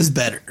back half is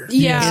better.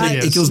 Yeah.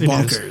 And it goes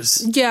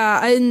bonkers.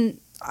 Yeah, and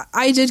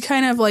I did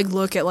kind of like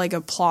look at like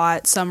a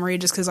plot summary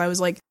just because I was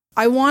like,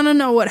 I want to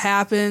know what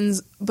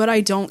happens, but I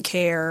don't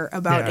care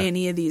about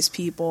any of these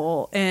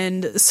people.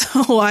 And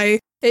so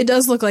it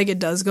does look like it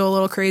does go a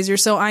little crazier.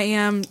 So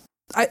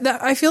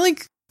I feel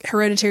like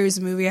Hereditary is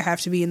a movie I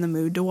have to be in the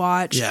mood to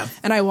watch. Yeah.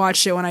 And I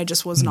watched it when I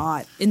just was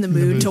not in the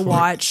mood to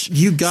watch.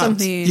 You got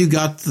something. You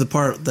got the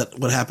part that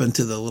what happened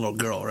to the little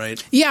girl,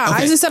 right? Yeah,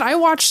 okay. As I said, I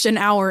watched an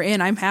hour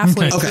in. I'm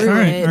halfway through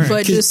it, all right.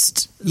 but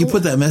just you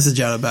put that message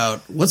out about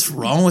what's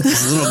wrong with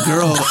this little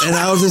girl, and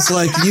I was just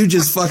like, you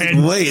just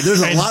fucking wait.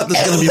 There's a lot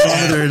that's going to be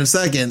wrong with her in a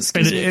second.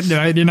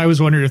 And I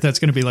was wondering if that's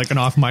going to be like an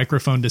off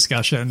microphone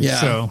discussion. Yeah.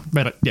 So,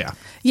 but yeah.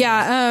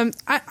 I'm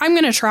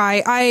going to try.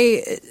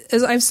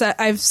 As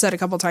I've said a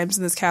couple times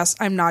in this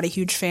cast, I'm not a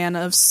huge fan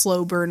of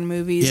slow burn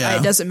movies. Yeah.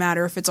 It doesn't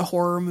matter if it's a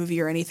horror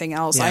movie or anything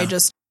else. Yeah.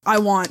 I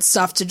want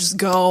stuff to just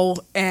go,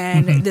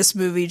 and this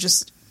movie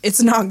just,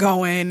 it's not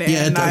going.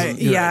 Yeah, and it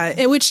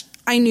doesn't. which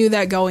I knew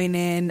that going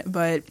in,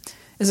 but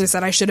as I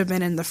said, I should have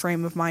been in the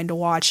frame of mind to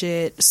watch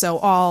it, so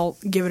I'll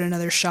give it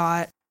another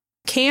shot.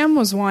 Cam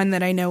was one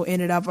that I know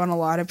ended up on a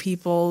lot of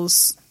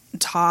people's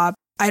top.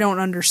 I don't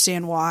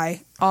understand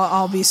why.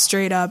 I'll be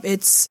straight up.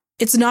 It's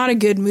not a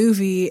good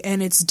movie,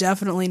 and it's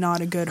definitely not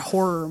a good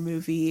horror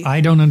movie.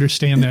 I don't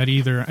understand that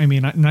either. I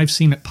mean, and I've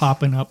seen it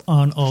popping up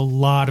on a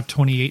lot of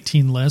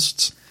 2018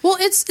 lists. Well,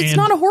 it's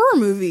not a horror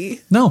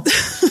movie. No.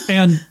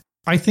 And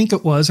I think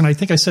it was, and I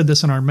think I said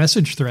this in our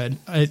message thread,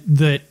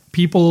 that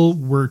people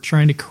were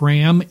trying to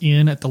cram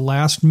in at the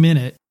last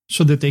minute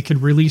so that they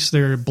could release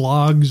their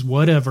blogs,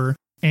 whatever.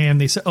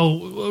 And they said,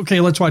 oh,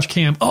 okay, let's watch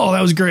Cam. Oh,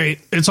 that was great.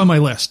 It's on my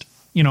list.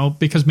 You know,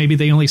 because maybe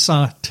they only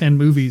saw 10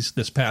 movies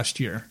this past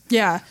year.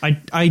 Yeah.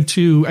 I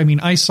too, I mean,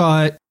 I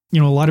saw it,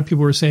 you know, a lot of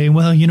people were saying,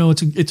 well, you know,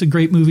 it's a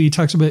great movie. It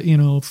talks about, you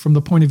know, from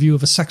the point of view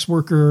of a sex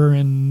worker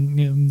and,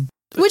 you know,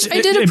 which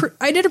I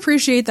did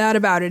appreciate that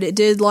about it. It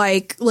did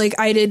like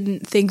I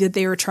didn't think that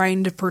they were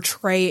trying to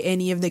portray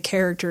any of the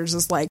characters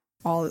as like,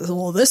 oh,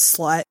 well, this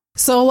slut.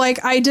 So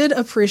like I did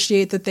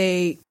appreciate that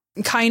they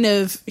kind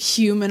of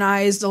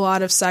humanized a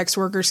lot of sex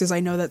workers, because I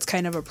know that's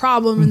kind of a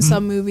problem in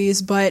some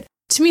movies, but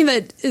to me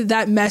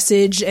that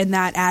message and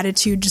that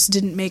attitude just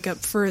didn't make up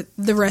for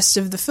the rest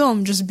of the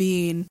film just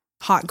being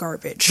hot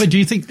garbage. But do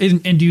you think,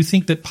 and do you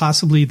think that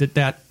possibly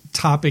that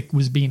topic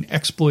was being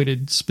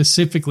exploited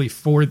specifically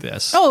for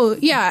this? Oh,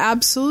 yeah,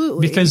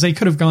 absolutely. Because they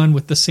could have gone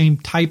with the same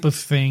type of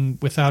thing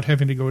without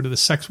having to go to the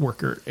sex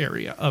worker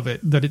area of it.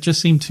 That it just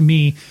seemed to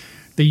me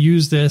they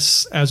used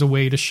this as a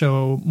way to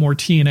show more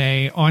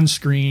TNA on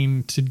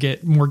screen to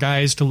get more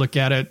guys to look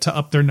at it, to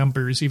up their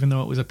numbers, even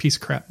though it was a piece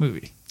of crap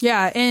movie.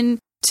 Yeah, and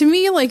to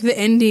me, like the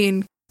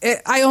ending,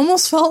 I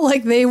almost felt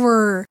like they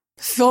were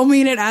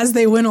filming it as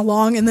they went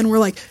along, and then we're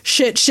like,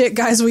 shit,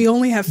 guys, we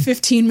only have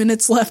 15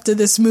 minutes left of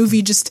this movie.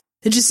 It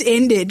just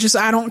ended. Just,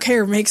 I don't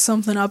care. Make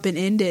something up and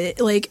end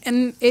it. Like,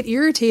 and it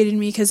irritated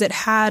me because it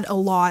had a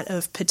lot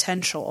of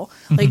potential.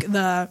 Like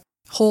the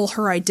whole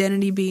her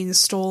identity being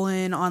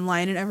stolen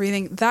online and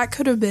everything, that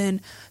could have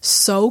been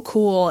so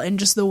cool. And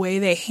just the way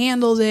they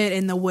handled it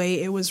and the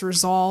way it was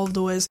resolved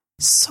was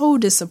so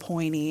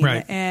disappointing.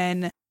 Right.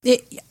 And the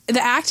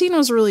acting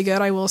was really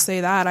good. I will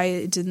say that.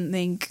 I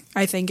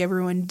think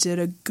everyone did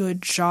a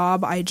good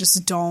job. I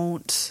just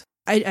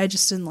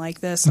didn't like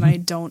this, and I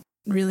don't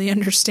really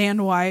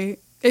understand why,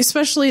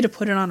 especially to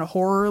put it on a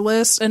horror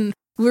list. And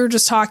we were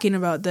just talking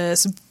about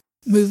this.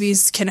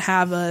 Movies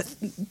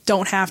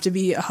don't have to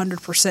be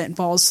 100%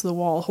 balls to the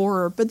wall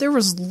horror, but there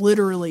was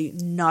literally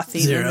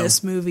nothing in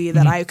this movie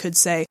that I could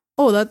say,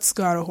 oh, that's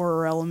got a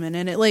horror element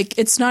in it. Like,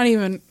 it's not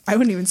even, I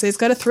wouldn't even say it's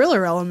got a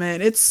thriller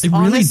element. It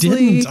honestly,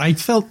 really didn't. I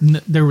felt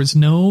there was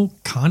no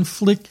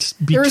conflict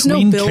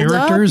between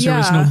characters. There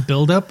was no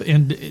buildup,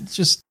 and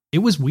it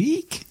was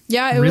weak.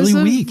 Yeah, it was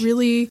a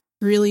really,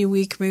 really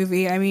weak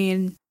movie. I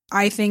mean,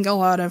 I think a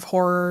lot of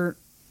horror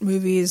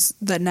movies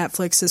that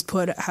Netflix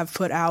have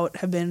put out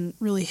have been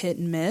really hit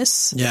and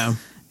miss. Yeah.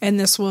 And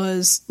this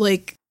was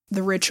like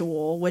The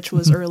Ritual, which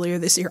was earlier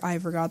this year. I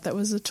forgot that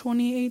was a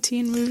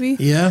 2018 movie.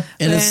 Yeah,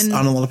 and it's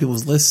on a lot of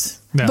people's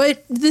list. Yeah.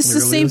 But this is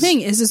the same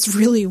thing, is it's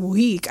really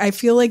weak. I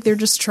feel like they're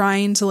just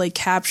trying to like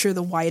capture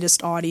the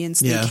widest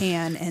audience they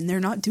can, and they're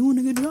not doing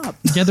a good job.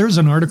 Yeah, there was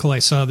an article I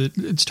saw that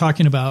it's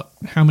talking about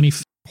how many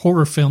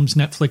horror films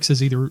Netflix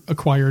has either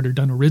acquired or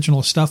done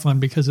original stuff on,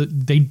 because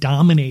they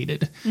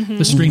dominated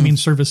the streaming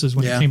services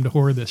when it came to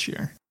horror this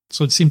year.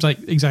 So it seems like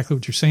exactly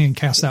what you're saying,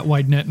 cast that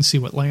wide net and see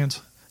what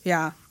lands.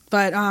 Yeah,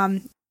 but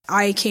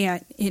I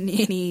can't in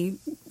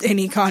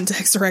any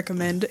context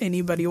recommend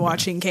anybody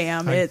watching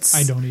Cam. I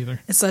don't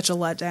either. It's such a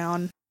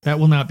letdown. That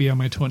will not be on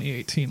my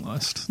 2018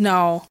 list.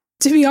 No.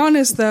 To be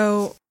honest,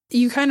 though,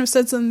 you kind of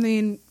said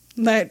something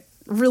that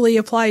really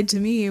applied to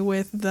me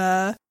with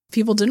the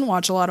people didn't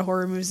watch a lot of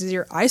horror movies this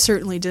year. I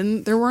certainly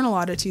didn't. There weren't a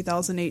lot of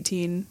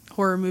 2018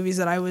 horror movies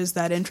that I was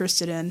that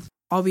interested in.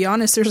 I'll be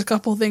honest, there's a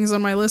couple things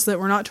on my list that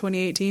were not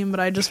 2018, but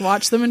I just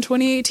watched them in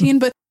 2018.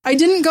 But I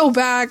didn't go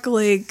back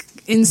like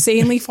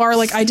insanely far.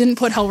 Like I didn't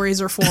put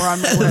Hellraiser 4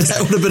 on my list.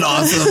 That would have been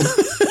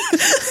awesome.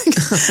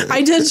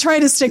 I did try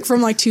to stick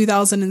from like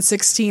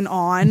 2016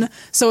 on,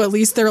 so at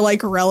least they're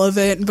like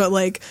relevant. But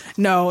like,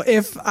 no,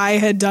 if I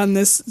had done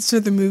this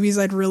to the movies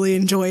I'd really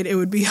enjoyed, it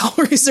would be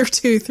Hellraiser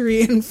 2,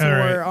 3, and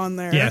 4 on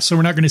there. Yeah, so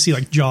we're not going to see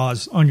like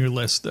Jaws on your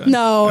list then.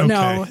 No,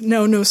 okay.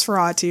 no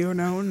Nosferatu,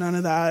 no, none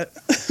of that.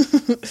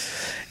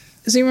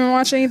 Does anyone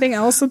watch anything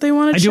else that they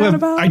want to chat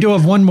about? I do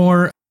have one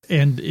more,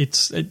 and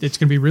it's going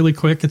to be really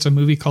quick. It's a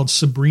movie called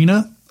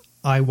Sabrina.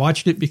 I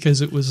watched it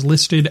because it was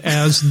listed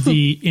as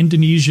the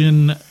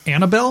Indonesian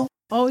Annabelle.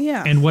 Oh,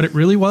 yeah. And what it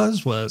really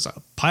was a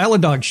pile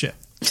of dog shit.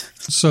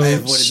 So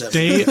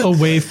stay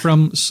away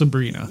from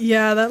Sabrina.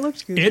 Yeah, that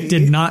looked goofy. It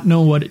did not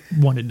know what it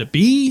wanted to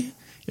be.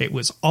 It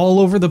was all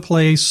over the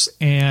place,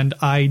 and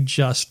I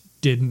just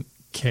didn't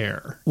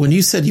care. When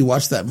you said you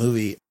watched that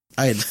movie,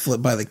 I had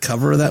flipped by the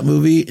cover of that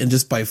movie, and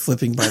just by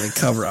flipping by the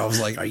cover, I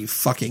was like, are you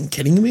fucking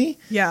kidding me?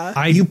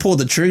 Yeah. You pulled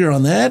the trigger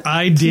on that?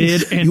 I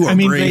did. And I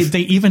mean,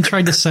 they even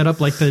tried to set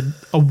up like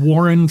a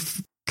Warren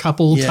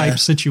couple type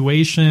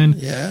situation.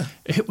 Yeah.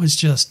 It was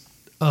just,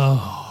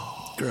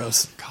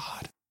 gross.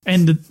 God.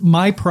 And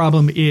my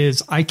problem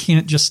is I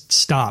can't just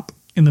stop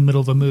in the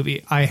middle of a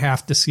movie. I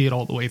have to see it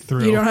all the way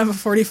through. You don't have a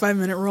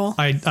 45-minute rule?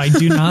 I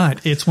do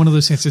not. It's one of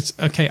those things. It's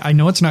okay. I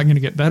know it's not going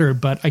to get better,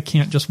 but I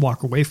can't just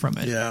walk away from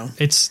it. Yeah.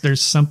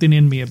 There's something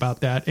in me about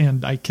that,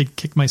 and I could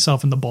kick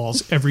myself in the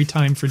balls every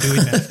time for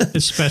doing that,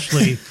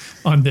 especially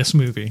on this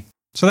movie.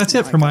 So that's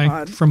it for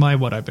my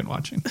what I've been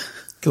watching.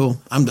 Cool.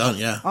 I'm done.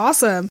 Yeah.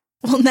 Awesome.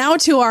 Well, now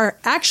to our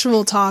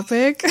actual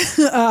topic.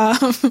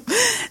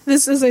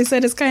 This, as I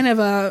said, is kind of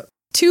a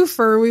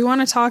twofer. We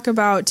want to talk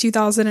about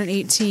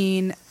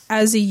 2018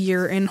 as a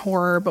year in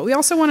horror, but we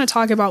also want to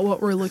talk about what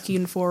we're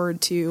looking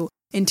forward to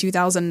in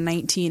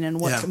 2019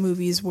 and what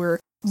movies we're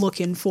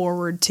looking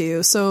forward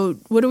to. So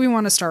what do we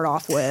want to start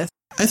off with?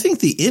 I think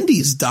the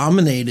indies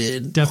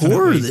dominated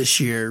horror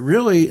this year,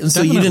 really. And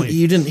so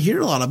you didn't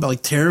hear a lot about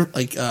like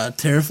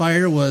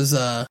Terrifier was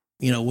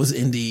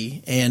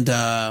indie,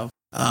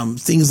 and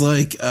things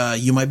like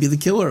You Might Be the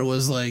Killer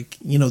was like,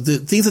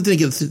 the things that didn't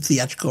get a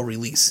theatrical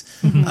release.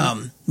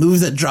 Mm-hmm.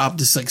 Movies that dropped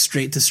just like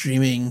straight to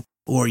streaming,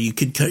 or you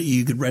could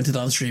rent it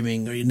on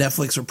streaming, or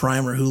Netflix or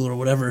Prime or Hulu or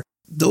whatever.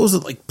 Those are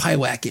like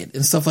Pyewacket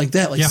and stuff like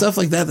that. Stuff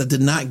like that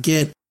did not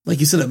get, like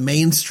you said, a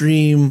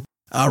mainstream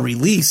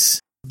release.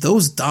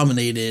 Those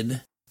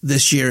dominated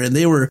this year, and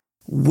they were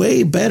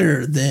way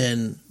better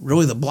than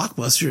really the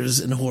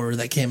blockbusters in horror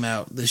that came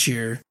out this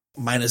year,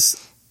 minus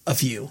a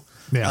few.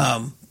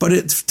 Yeah.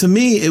 But to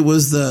me, it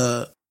was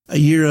a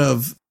year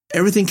of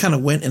everything kind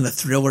of went in a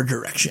thriller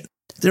direction.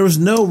 There was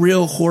no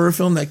real horror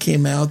film that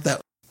came out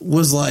that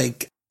was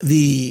like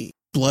the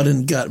blood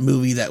and gut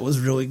movie that was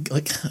really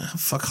like,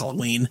 fuck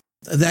Halloween.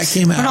 That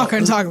came out. We're not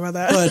going to talk about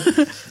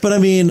that. But I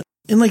mean,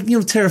 and like,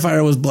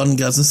 Terrifier was blood and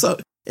guts and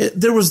stuff.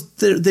 They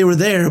were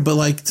there, but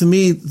like to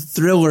me,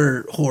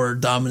 thriller horror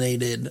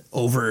dominated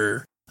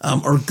over,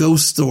 or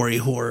ghost story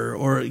horror,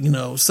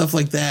 or stuff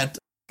like that,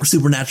 or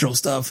supernatural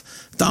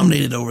stuff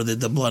dominated over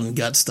the blood and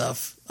gut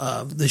stuff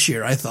this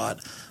year. I thought,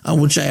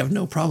 which I have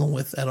no problem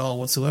with at all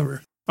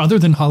whatsoever. Other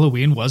than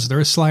Halloween, was there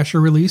a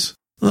slasher release?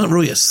 Well, not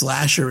really a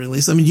slasher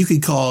release. I mean, you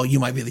could call You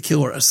Might Be the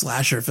Killer a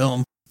slasher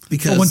film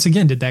because. Well, once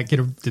again, did that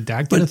get a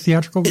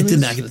theatrical release? It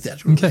did not get a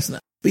theatrical release. No.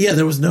 But yeah,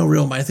 there was no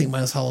real, I think,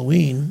 minus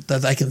Halloween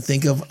that I can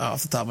think of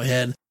off the top of my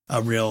head,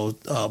 a real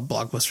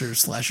blockbuster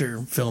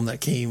slasher film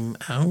that came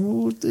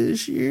out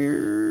this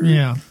year.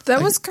 Yeah.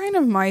 That was kind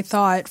of my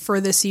thought for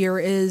this year,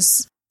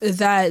 is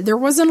that there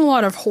wasn't a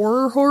lot of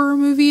horror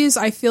movies.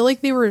 I feel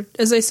like they were,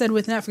 as I said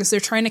with Netflix, they're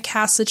trying to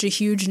cast such a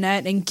huge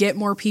net and get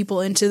more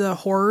people into the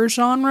horror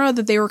genre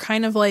that they were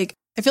kind of like,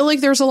 I feel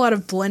like there's a lot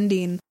of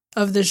blending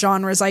of the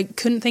genres. I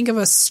couldn't think of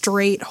a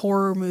straight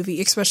horror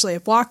movie, especially a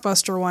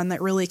blockbuster one that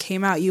really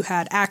came out. You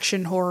had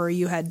action horror,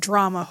 you had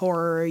drama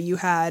horror, you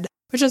had,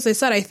 which, as I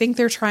said, I think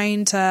they're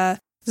trying to,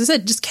 as I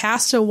said, just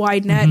cast a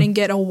wide net and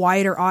get a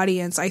wider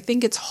audience. I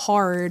think it's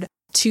hard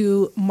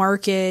to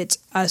market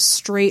a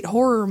straight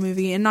horror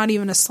movie, and not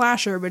even a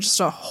slasher, but just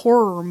a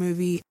horror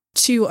movie,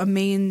 to a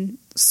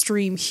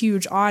mainstream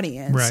huge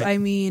audience. Right. I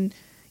mean,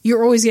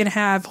 you're always going to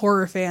have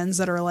horror fans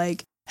that are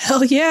like,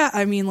 hell yeah.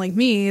 I mean, like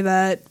me,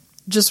 that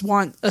just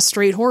want a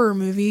straight horror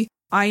movie.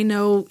 I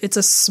know it's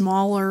a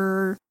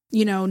smaller,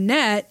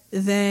 net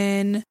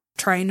than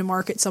trying to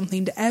market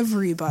something to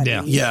everybody.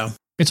 Yeah.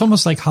 It's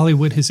almost like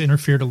Hollywood has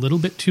interfered a little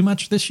bit too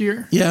much this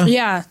year. Yeah.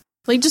 Yeah.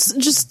 Like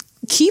just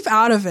keep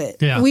out of it.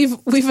 Yeah.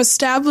 We've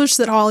established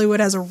that Hollywood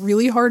has a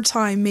really hard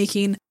time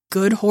making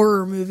good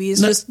horror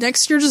movies. Just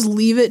next year, just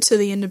leave it to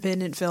the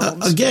independent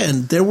films.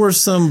 Again, there were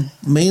some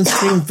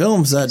mainstream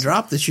films that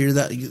dropped this year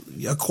that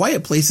A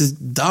Quiet Place has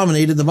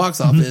dominated the box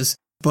office.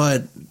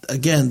 But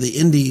again, the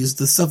indies,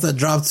 the stuff that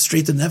dropped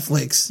straight to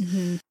Netflix,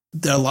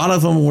 a lot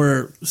of them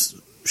were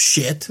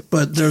shit,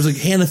 but there's a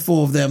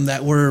handful of them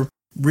that were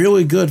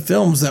really good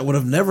films that would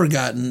have never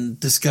gotten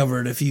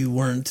discovered if you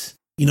weren't,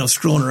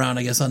 scrolling around,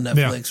 I guess, on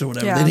Netflix or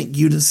whatever. Yeah.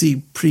 You didn't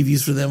see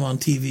previews for them on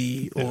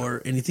TV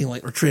or anything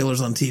or trailers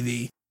on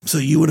TV. So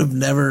you would have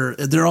never,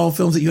 they're all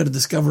films that you had to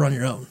discover on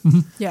your own. Mm-hmm.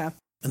 Yeah.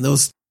 And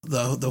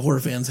the horror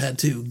fans had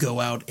to go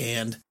out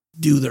and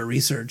do their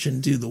research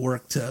and do the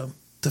work to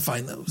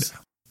find those.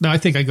 Now, I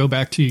think I go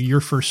back to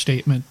your first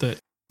statement that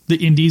the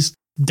indies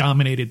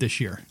dominated this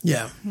year.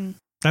 Yeah. Mm-hmm.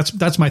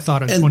 That's my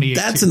thought on 2018.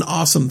 That's an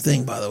awesome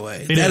thing, by the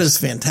way. That is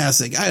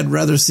fantastic. I'd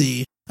rather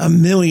see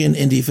 1 million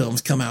indie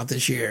films come out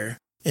this year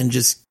and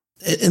just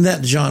in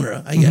that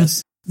genre, I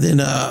guess, than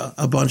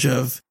a bunch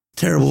of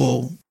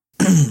terrible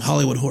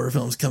Hollywood horror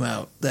films come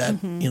out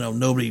that,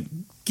 nobody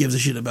gives a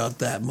shit about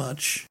that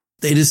much.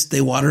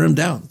 They water them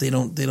down. They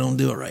don't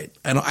do it right.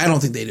 I don't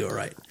think they do it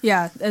right.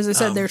 Yeah. As I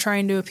said, they're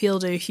trying to appeal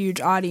to a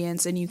huge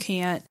audience, and you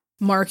can't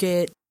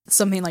market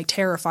something like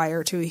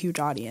Terrifier to a huge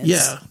audience.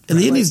 Yeah. And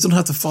the indies don't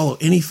have to follow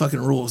any fucking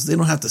rules. They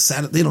don't have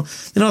to they don't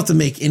have to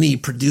make any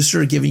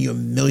producer giving you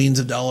millions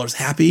of dollars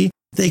happy.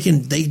 They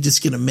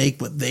just get to make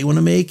what they want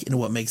to make and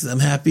what makes them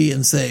happy,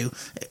 and say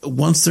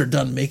once they're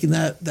done making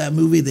that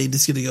movie, they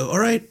just get to go, all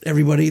right,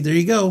 everybody, there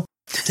you go.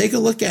 Take a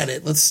look at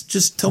it. Let's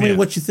just tell me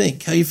what you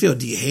think, how you feel.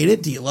 Do you hate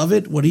it? Do you love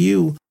it? What do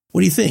you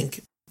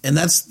think? And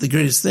that's the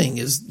greatest thing,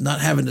 is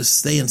not having to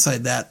stay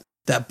inside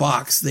that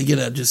box. They get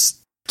to just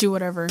do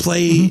whatever,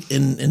 play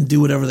and do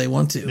whatever they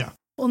want to. Yeah.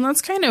 Well, and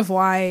that's kind of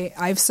why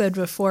I've said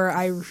before,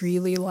 I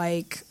really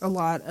like a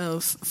lot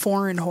of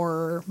foreign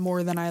horror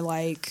more than I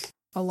like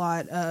a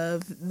lot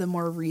of the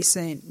more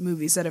recent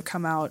movies that have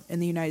come out in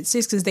the United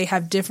States, because they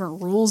have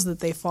different rules that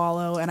they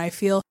follow. And I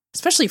feel,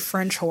 especially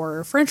French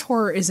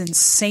horror is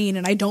insane,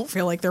 and I don't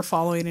feel like they're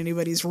following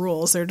anybody's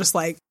rules. They're just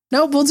like,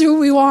 nope, we'll do what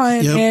we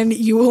want, and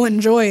you will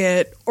enjoy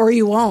it, or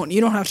you won't.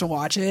 You don't have to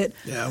watch it.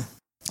 Yeah.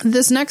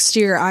 This next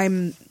year,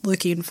 I'm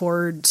looking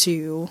forward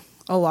to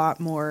a lot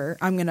more.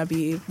 I'm going to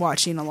be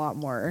watching a lot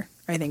more,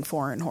 I think,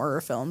 foreign horror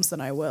films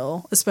than I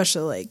will,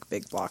 especially like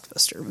big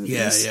blockbuster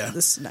movies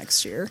this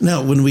next year.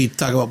 Now, when we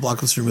talk about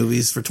blockbuster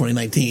movies for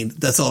 2019,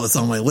 that's all that's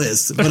on my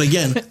list. But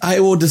again,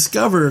 I will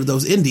discover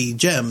those indie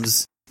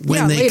gems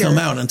when they come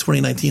out in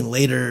 2019,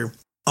 later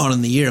on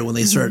in the year, when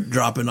they start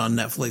dropping on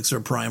Netflix or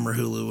Prime or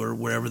Hulu or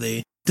wherever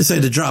they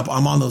decide to drop.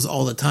 I'm on those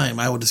all the time.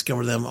 I will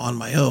discover them on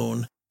my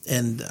own,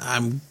 and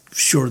I'm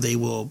sure they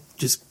will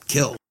just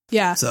kill.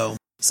 Yeah. So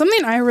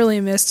something I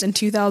really missed in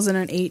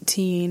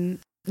 2018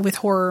 with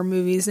horror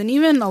movies, and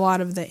even a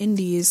lot of the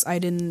indies I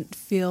didn't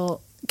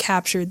feel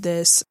captured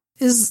this,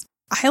 is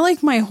I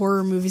like my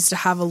horror movies to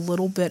have a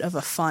little bit of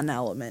a fun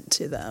element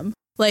to them.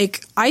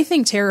 Like, I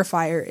think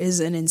Terrifier is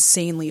an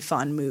insanely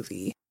fun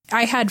movie.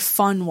 I had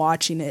fun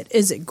watching it.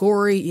 Is it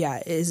gory?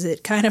 Yeah. Is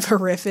it kind of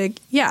horrific?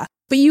 Yeah.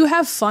 But you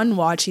have fun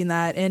watching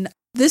that. And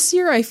this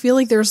year, I feel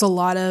like there's a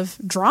lot of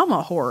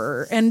drama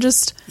horror, and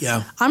just,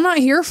 I'm not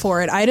here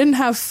for it. I didn't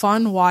have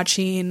fun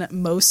watching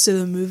most of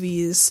the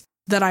movies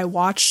that I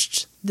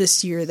watched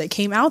this year that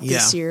came out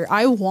this year.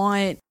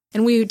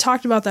 And we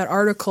talked about that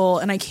article,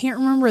 and I can't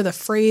remember the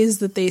phrase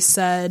that they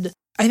said.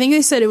 I think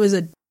they said it was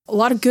a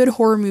lot of good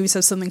horror movies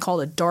have something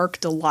called a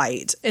dark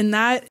delight. And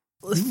that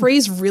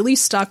phrase really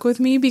stuck with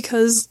me,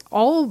 because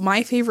all of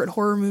my favorite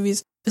horror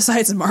movies,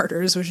 besides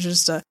Martyrs, which is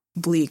just a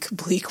bleak,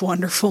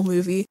 wonderful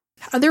movie,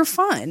 they're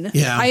fun.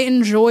 Yeah. I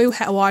enjoy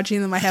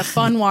watching them. I have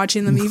fun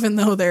watching them, even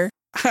though they're,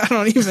 I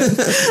don't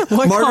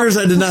even. Martyrs,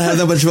 I did not have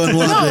that much fun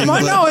watching.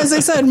 No, as I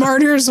said,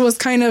 Martyrs was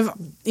kind of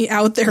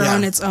out there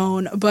on its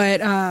own.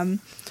 But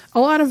a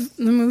lot of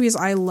the movies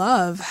I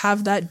love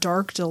have that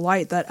dark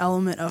delight, that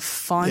element of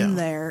fun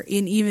there.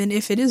 And even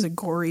if it is a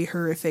gory,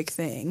 horrific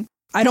thing,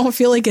 I don't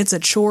feel like it's a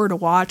chore to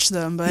watch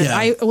them. But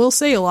I will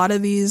say, a lot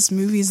of these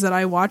movies that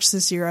I watched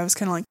this year, I was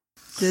kind of like,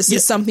 this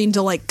is something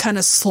to like kind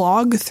of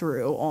slog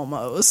through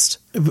almost.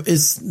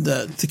 It's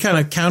to kind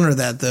of counter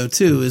that, though,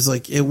 too, is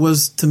like, it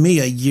was to me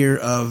a year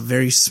of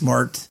very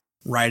smart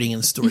writing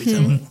and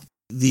storytelling.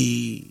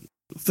 The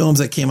films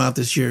that came out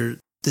this year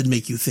did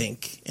make you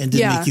think, and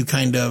did make you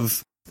kind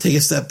of take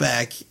a step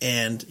back.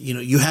 And,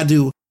 you had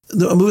to,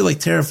 a movie like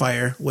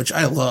Terrifier, which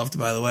I loved,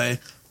 by the way,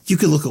 you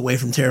could look away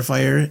from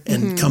Terrifier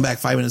and come back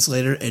 5 minutes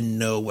later and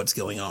know what's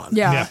going on.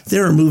 Yeah.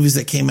 There are movies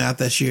that came out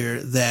this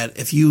year that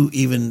if you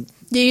even...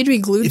 Yeah, you'd be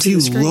glued to the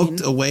screen. If you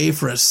looked away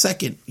for a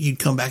second, you'd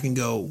come back and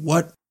go,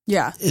 what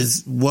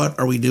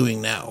are we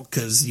doing now?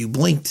 Because you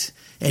blinked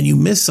and you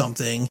missed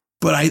something.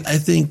 But I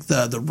think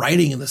the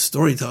writing and the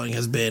storytelling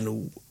has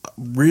been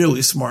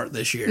really smart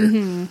this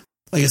year.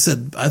 Like I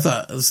said, I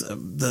thought it was,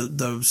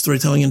 the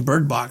storytelling in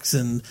Bird Box,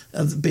 and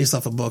based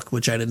off a book,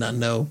 which I did not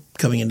know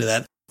coming into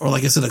that. Or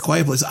like I said, A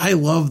Quiet Place. I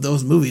love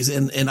those movies.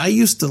 And I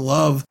used to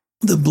love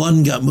the blood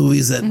and gut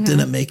movies that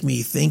didn't make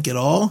me think at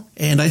all.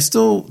 And I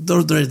still,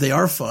 they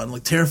are fun.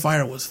 Like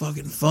Terrifier was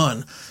fucking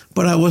fun.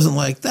 But I wasn't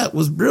like, that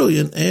was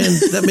brilliant. And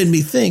that made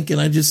me think.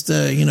 And I just,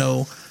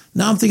 now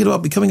I'm thinking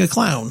about becoming a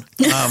clown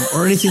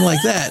or anything like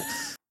that.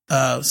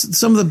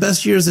 Some of the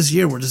best years this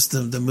year were just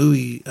the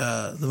movies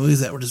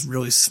that were just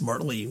really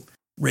smartly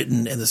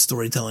written and the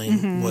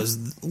storytelling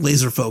was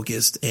laser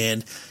focused,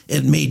 and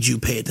it made you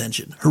pay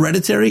attention.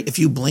 Hereditary, if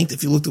you blinked,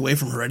 if you looked away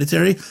from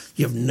Hereditary,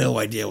 you have no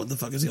idea what the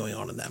fuck is going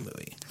on in that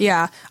movie.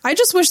 Yeah. I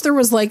just wish there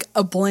was like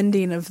a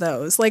blending of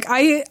those. Like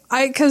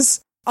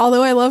because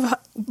although I love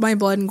my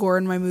blood and gore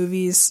in my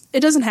movies, it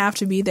doesn't have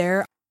to be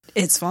there.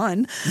 It's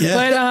fun. Yeah.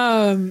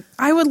 But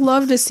I would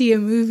love to see a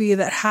movie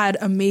that had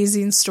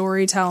amazing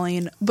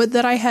storytelling, but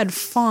that I had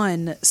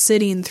fun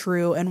sitting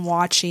through and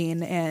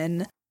watching.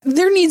 And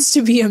there needs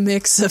to be a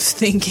mix of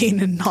thinking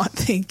and not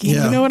thinking.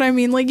 Yeah. You know what I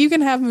mean? Like, you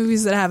can have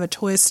movies that have a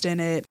twist in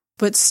it,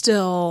 but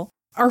still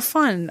are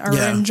fun, are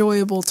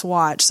enjoyable to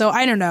watch. So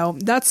I don't know.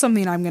 That's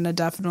something I'm going to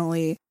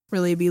definitely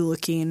really be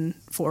looking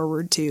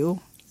forward to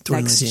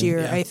next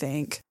year, I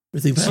think.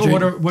 So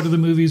what are the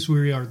movies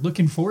we are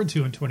looking forward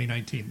to in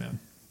 2019 then?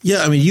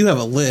 Yeah, I mean, you have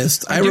a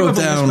list. I wrote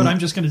down, but I'm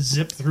just going to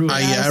zip through it.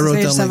 I wrote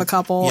down. Just have a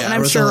couple, and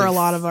I'm sure a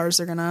lot of ours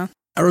are gonna.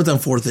 I wrote down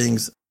 4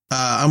 things.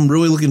 I'm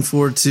really looking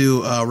forward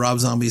to Rob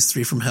Zombie's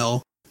 3 from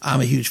Hell.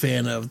 I'm a huge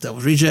fan of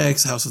Devil's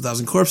Rejects, House of a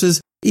Thousand Corpses,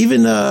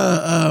 even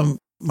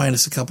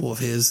minus a couple of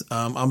his.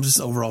 I'm just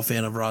an overall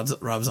fan of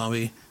Rob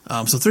Zombie.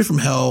 So 3 from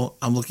Hell,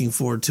 I'm looking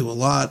forward to a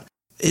lot.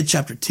 It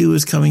Chapter 2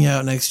 is coming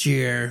out next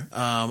year.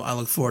 I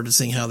look forward to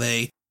seeing how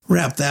they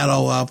wrap that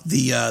all up.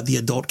 The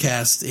adult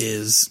cast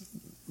is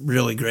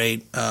really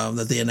great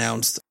that they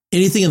announced.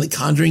 Anything in the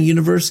Conjuring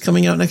universe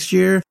coming out next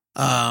year.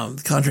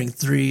 The Conjuring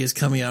 3 is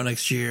coming out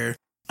next year.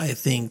 I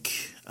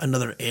think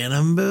another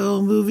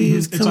Annabelle movie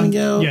is coming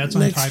out it's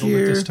next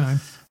year. At this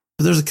time.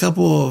 But there's a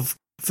couple of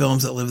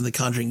films that live in the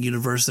Conjuring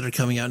universe that are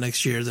coming out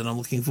next year that I'm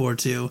looking forward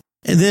to.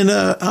 And then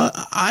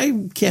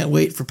I can't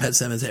wait for Pet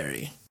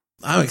Sematary.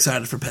 I'm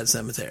excited for Pet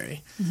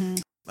Sematary. Mm-hmm.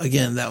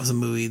 Again, that was a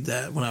movie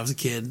that when I was a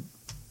kid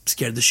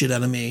scared the shit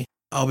out of me.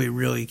 I'll be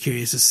really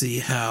curious to see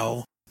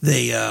how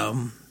they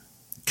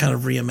kind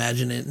of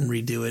reimagine it and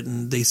redo it,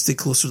 and they stick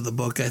closer to the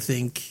book, I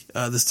think,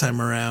 this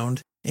time around.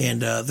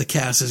 And the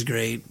cast is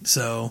great,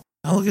 so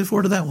I'm looking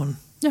forward to that one.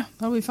 Yeah,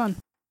 that'll be fun.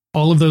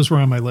 All of those were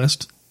on my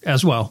list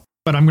as well,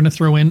 but I'm going to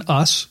throw in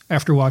Us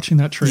after watching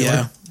that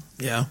trailer.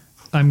 Yeah.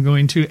 I'm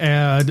going to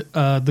add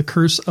The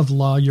Curse of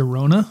La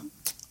Llorona.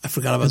 I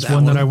forgot about that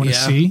one. That I want to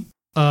see.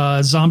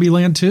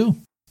 Zombieland 2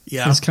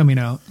 is coming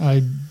out.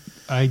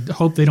 I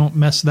hope they don't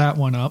mess that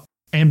one up.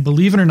 And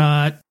believe it or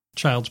not,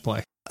 Child's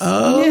Play.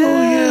 Oh,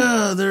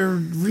 yeah. They're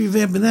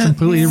revamping that.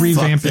 Completely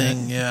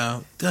revamping it.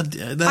 Yeah.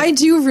 God, I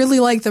do really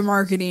like the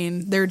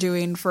marketing they're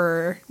doing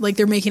for, like,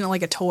 they're making it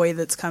like a toy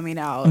that's coming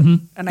out.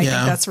 Mm-hmm. And I think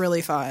that's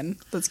really fun.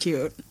 That's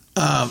cute.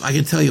 I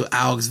can tell you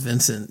Alex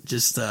Vincent,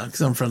 just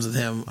because I'm friends with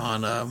him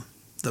on on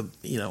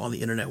the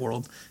internet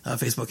world,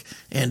 Facebook.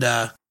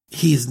 And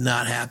he's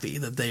not happy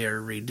that they are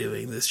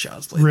redoing this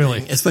Child's Play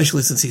thing,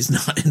 especially since he's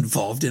not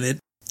involved in it.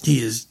 He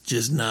is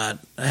just not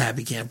a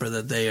happy camper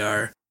that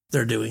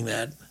they're doing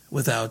that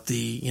without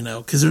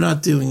because they're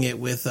not doing it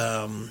with,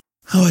 I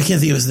can't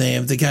think of his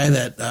name. The guy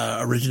that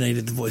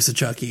originated the voice of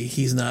Chucky.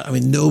 He's not,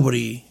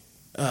 nobody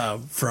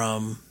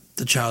from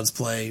the Child's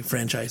Play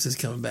franchise is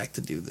coming back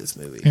to do this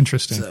movie.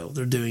 Interesting. So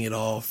they're doing it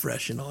all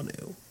fresh and all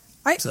new.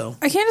 I can't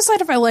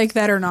decide if I like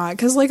that or not.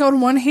 Because, like, on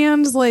one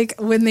hand, like,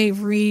 when they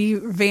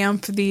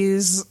revamp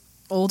these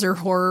older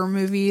horror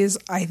movies,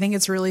 I think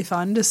it's really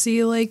fun to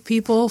see, like,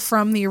 people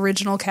from the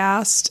original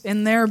cast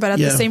in there. But at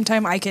the same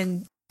time, I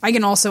can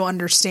also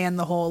understand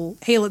the whole,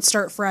 hey, let's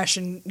start fresh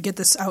and get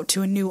this out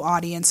to a new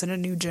audience and a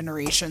new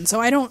generation. So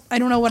I don't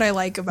know what I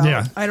like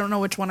about it. I don't know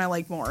which one I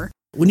like more.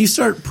 When you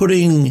start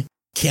putting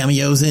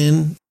cameos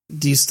in,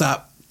 do you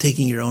stop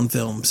taking your own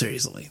film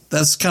seriously?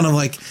 That's kind of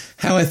like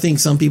how I think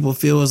some people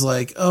feel is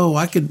like, oh,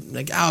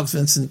 Alex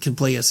Vincent can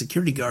play a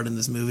security guard in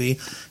this movie.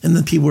 And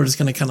then people are just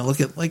going to kind of look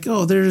at like,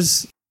 oh,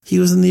 he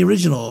was in the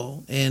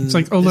original. And it's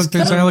like, oh, look,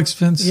 there's Alex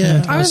Vincent.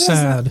 Yeah. How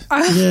sad.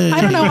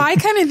 I don't know. I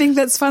kind of think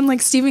that's fun.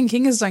 Like, Stephen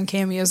King has done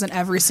cameos in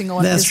every single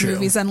one of his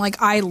movies. And,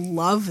 like, I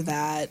love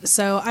that.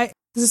 So, as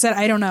I said,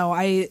 I don't know.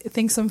 I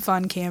think some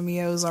fun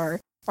cameos are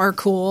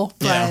cool.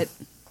 But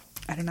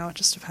I don't know. It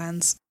just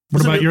depends.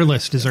 What about your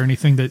list? Is there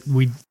anything that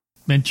we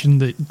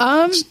mentioned that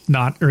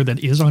that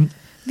is on?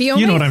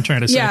 You know what I'm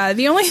trying to say. Yeah,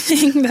 the only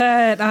thing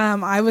that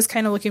I was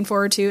kind of looking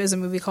forward to is a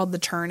movie called The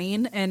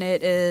Turning, and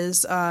it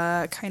is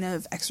a kind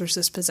of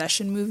exorcist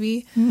possession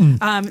movie.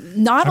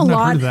 Not a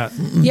lot. Heard of that.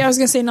 Yeah, I was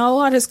gonna say not a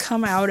lot has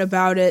come out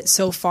about it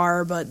so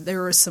far, but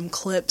there were some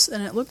clips,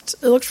 and it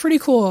looked pretty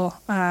cool.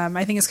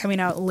 I think it's coming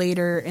out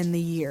later in the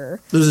year.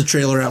 There's a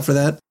trailer out for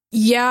that.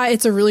 Yeah,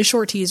 it's a really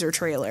short teaser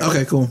trailer.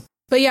 Okay, cool.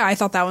 But yeah, I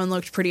thought that one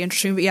looked pretty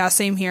interesting. But yeah,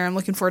 same here. I'm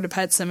looking forward to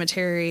Pet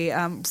Sematary.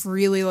 I'm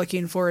really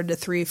looking forward to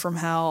 3 from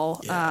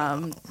Hell.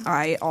 Yeah.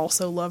 I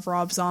also love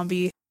Rob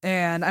Zombie,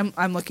 and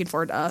I'm looking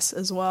forward to Us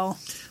as well.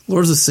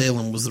 Lords of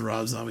Salem was the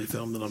Rob Zombie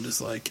film that I'm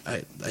just like,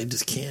 I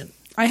just can't.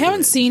 I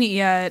haven't seen it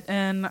yet,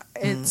 and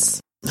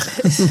it's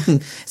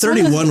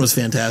 31 was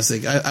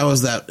fantastic. I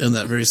was in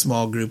that very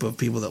small group of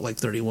people that like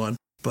 31,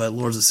 but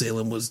Lords of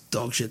Salem was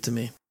dog shit to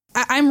me.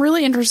 I'm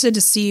really interested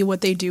to see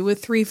what they do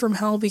with 3 from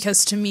Hell,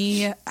 because to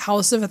me,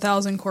 House of a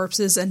Thousand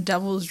Corpses and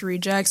Devil's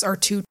Rejects are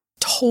two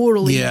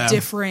totally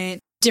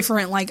different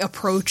different like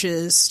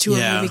approaches to a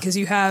movie, because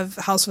you have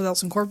House of a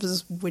Thousand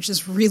Corpses, which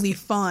is really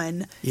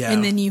fun,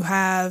 and then you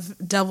have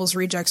Devil's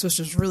Rejects, which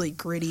is really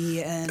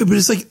gritty. And but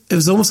it's like it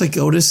was almost like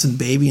Otis and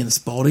Baby and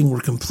Spaulding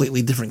were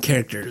completely different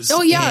characters.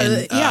 Oh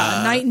yeah,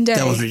 night and day.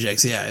 Devil's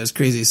Rejects, it was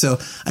crazy. So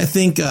I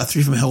think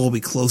Three from Hell will be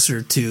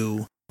closer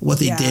to what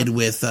they did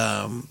with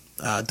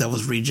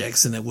Devil's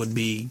Rejects than it would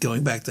be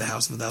going back to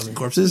House of a Thousand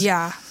Corpses.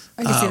 Yeah,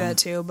 I can see that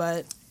too,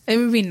 but. It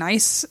would be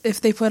nice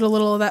if they put a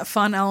little of that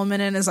fun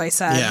element in, as I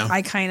said.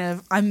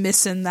 I'm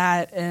missing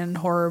that in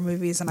horror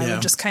movies, and I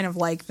would just kind of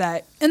like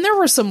that. And there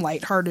were some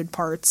lighthearted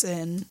parts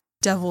in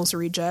Devil's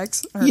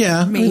Rejects.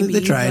 Maybe. They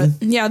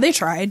tried. They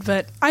tried,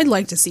 but I'd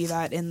like to see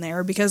that in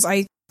there, because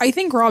I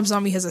think Rob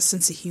Zombie has a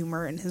sense of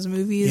humor in his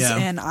movies,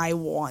 and I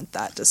want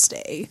that to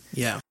stay.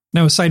 Yeah.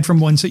 Now, aside from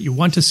ones that you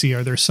want to see,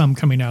 are there some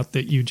coming out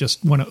that you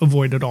just want to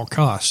avoid at all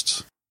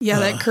costs? Yeah,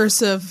 that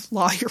Curse of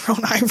La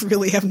Llorona, I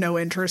really have no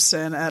interest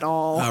in at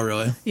all. Oh,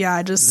 really?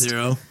 Yeah, just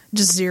zero.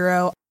 Just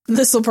zero.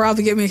 This will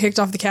probably get me kicked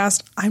off the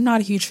cast. I'm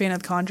not a huge fan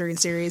of the Conjuring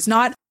series.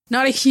 Not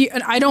a huge.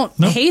 I don't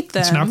hate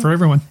them. It's not for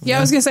everyone. Yeah,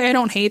 I was gonna say I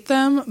don't hate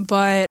them,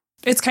 but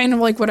it's kind of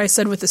like what I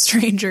said with The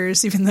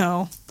Strangers. Even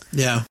though,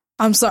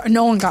 I'm sorry,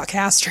 no one got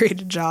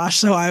castrated, Josh.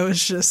 So I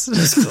was just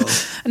That's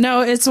cool.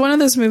 No. It's one of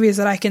those movies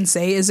that I can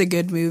say is a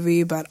good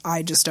movie, but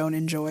I just don't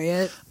enjoy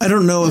it. I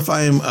don't know if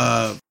I'm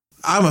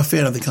a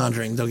fan of The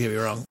Conjuring, don't get me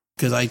wrong,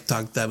 because I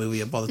talk that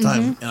movie up all the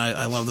time, and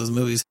I love those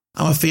movies.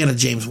 I'm a fan of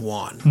James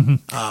Wan.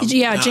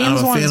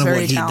 James Wan is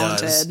very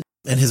talented.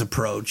 And his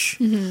approach,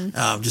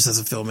 just as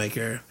a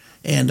filmmaker.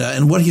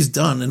 And what he's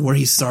done and where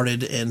he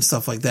started and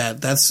stuff like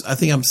that. I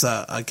think I'm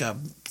like a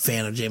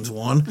fan of James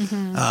Wan,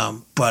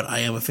 but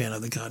I am a fan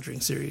of the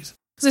Conjuring series.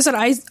 As I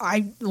said,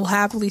 I will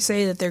happily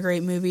say that they're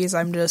great movies.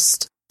 I've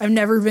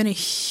never been a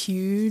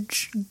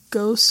huge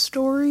ghost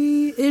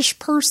story-ish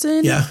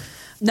person. Yeah.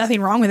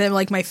 Nothing wrong with it.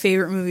 Like, my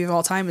favorite movie of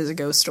all time is A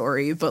Ghost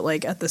Story, but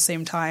like at the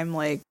same time,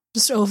 like,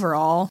 just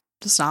overall,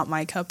 just not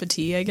my cup of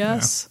tea, I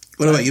guess. Yeah.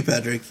 What about you,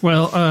 Patrick?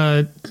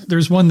 Well,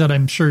 there's one that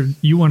I'm sure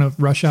you want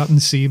to rush out and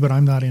see, but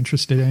I'm not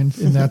interested in,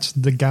 and that's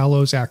The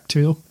Gallows Act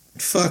 2.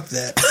 Fuck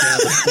that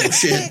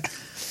bullshit.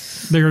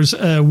 There's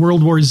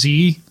World War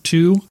Z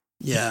 2.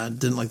 Yeah,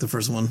 didn't like the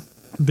first one.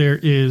 There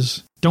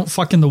is Don't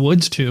Fuck in the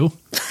Woods 2.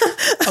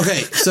 Okay,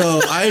 so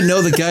I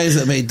know the guys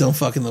that made Don't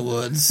Fuck in the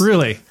Woods.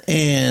 Really?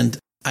 And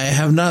I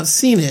have not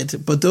seen it,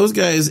 but those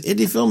guys, indie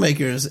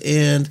filmmakers,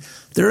 and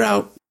they're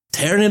out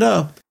tearing it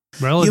up.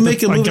 Well, you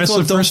make a movie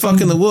called Don't Fuck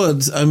in the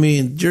Woods. I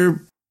mean,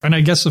 And I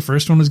guess the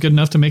first one was good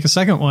enough to make a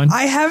second one.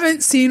 I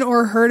haven't seen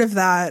or heard of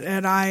that,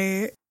 and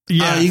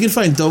you can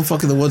find Don't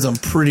Fuck in the Woods, I'm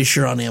pretty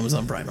sure, on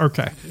Amazon Prime.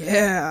 Okay.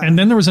 Yeah. And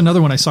then there was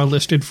another one I saw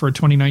listed for a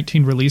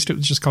 2019 release. It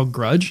was just called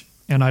Grudge,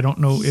 and I don't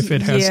know if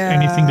it has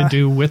anything to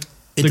do with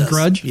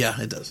Grudge. Yeah,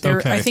 it does.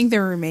 Okay. I think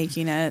they're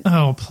remaking it.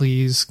 Oh,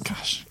 please.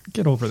 Gosh,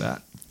 get over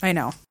that. I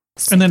know.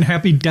 And then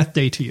Happy Death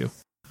Day to You.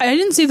 I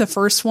didn't see the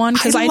first one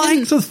because I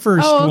liked the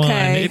first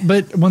one.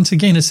 But once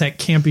again, it's that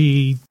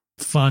campy,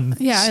 fun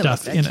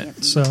stuff in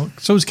it. So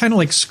it's kind of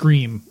like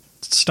Scream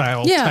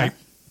style type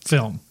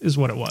film is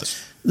what it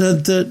was.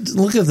 The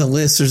look at the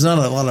list. There's not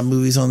a lot of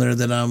movies on there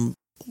that I'm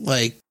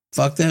like,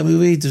 fuck that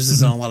movie. There's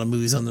just not a lot of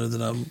movies on there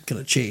that I'm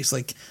gonna chase.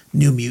 Like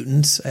New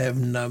Mutants. I have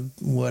no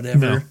whatever.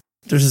 No.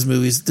 There's just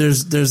movies.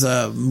 There's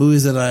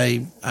movies that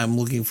I'm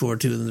looking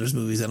forward to, and there's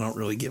movies I don't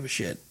really give a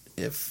shit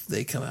if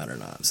they come out or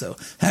not. So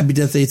Happy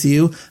Death Day to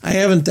You. I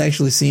haven't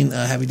actually seen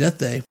Happy Death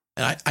Day,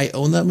 and I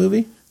own that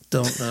movie.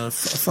 Don't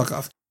fuck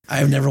off. I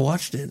have never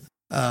watched it.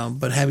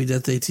 But Happy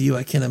Death Day to You,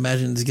 I can't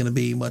imagine is going to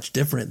be much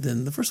different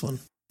than the first one.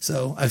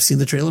 So I've seen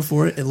the trailer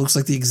for it. It looks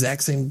like the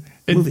exact same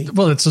movie.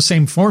 It's the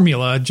same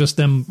formula, just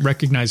them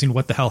recognizing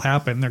what the hell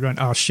happened. They're going,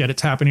 oh shit,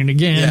 it's happening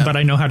again, but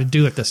I know how to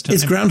do it this time.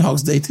 It's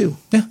Groundhog's Day too.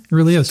 Yeah, it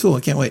really is. Cool, I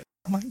can't wait.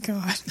 Oh my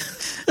God.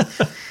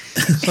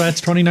 So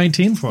that's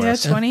 2019 for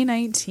us. Yeah,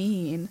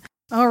 2019.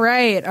 All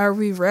right, are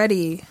we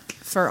ready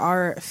for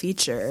our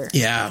feature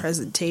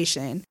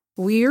presentation?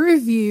 We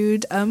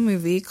reviewed a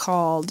movie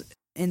called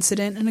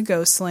Incident in a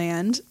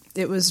Ghostland.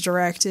 It was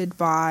directed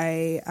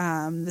by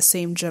the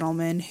same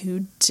gentleman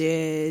who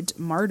did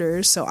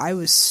Martyrs, so I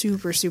was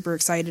super, super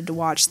excited to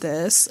watch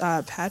this.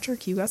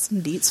 Patrick, you got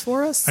some deets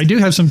for us? I do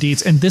have some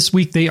deets, and this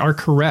week they are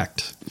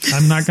correct.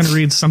 I'm not going to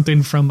read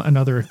something from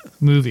another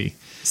movie.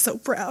 So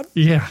proud.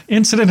 Yeah,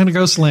 Incident in a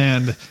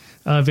Ghostland.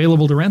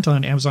 Available to rent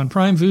on Amazon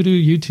Prime,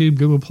 Vudu, YouTube,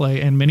 Google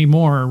Play, and many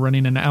more,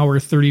 running an hour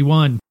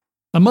 31.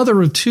 A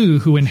mother of two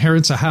who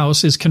inherits a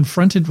house is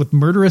confronted with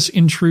murderous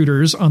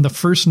intruders on the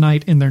first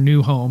night in their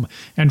new home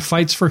and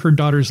fights for her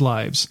daughter's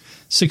lives.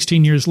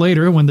 16 years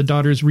later, when the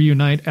daughters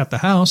reunite at the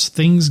house,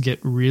 things get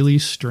really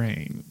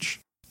strange.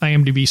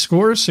 IMDb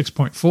score,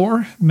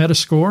 6.4.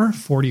 Metascore,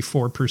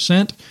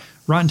 44%.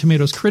 Rotten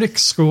Tomatoes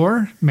critics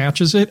score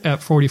matches it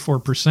at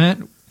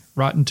 44%.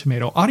 Rotten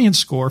Tomato audience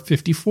score,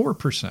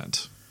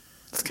 54%.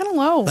 It's kind of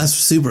low. That's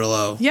super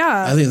low.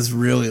 Yeah. I think it's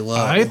really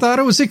low. I thought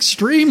it was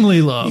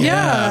extremely low.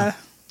 Yeah.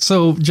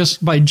 So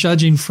just by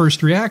judging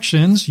first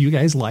reactions, you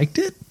guys liked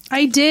it?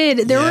 I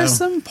did. There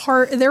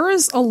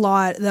was a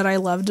lot that I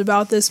loved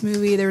about this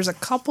movie. There's a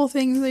couple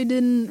things I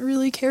didn't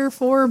really care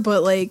for,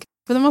 but like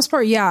for the most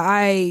part, yeah,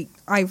 I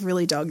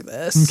really dug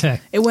this. Okay.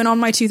 It went on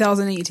my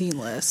 2018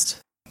 list.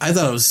 I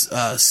thought it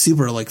was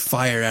super like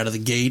fire out of the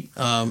gate.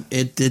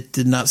 It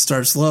did not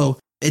start slow.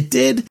 It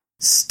did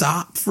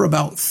stop for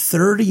about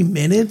 30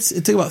 minutes.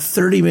 It took about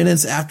 30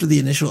 minutes after the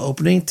initial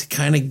opening to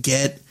kind of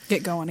get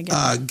going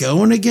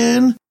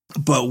again.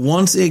 But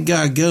once it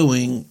got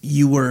going,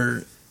 you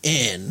were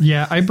in.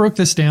 Yeah, I broke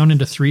this down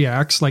into 3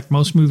 acts like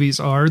most movies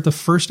are. The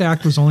first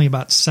act was only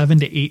about 7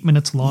 to 8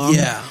 minutes long.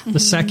 Yeah. The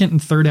second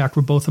and third act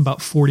were both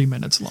about 40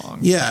 minutes long.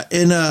 Yeah,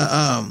 and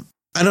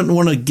I don't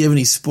want to give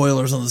any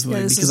spoilers on this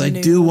movie because I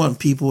do want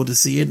people to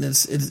see it, and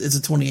it's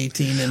a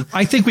 2018. And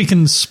I think we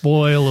can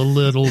spoil a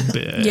little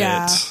bit.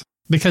 Yeah.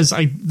 Because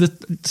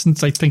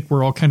since I think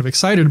we're all kind of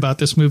excited about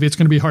this movie, it's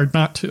going to be hard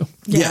not to.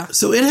 Yeah.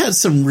 So it had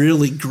some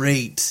really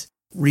great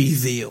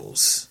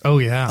reveals. Oh,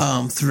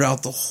 yeah.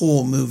 Throughout the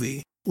whole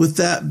movie. With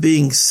that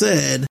being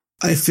said,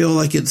 I feel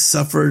like it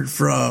suffered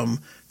from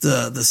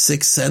the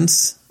Sixth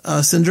Sense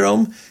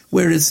syndrome,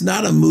 where it's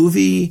not a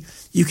movie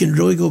you can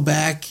really go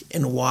back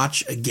and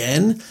watch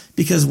again,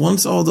 because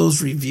once all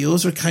those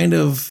reveals are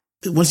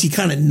once you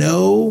kind of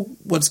know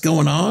what's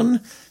going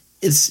on,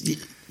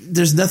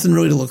 there's nothing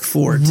really to look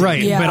forward to.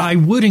 Right. Yeah. But I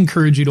would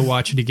encourage you to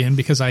watch it again,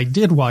 because I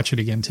did watch it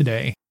again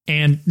today.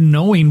 And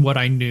knowing what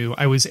I knew,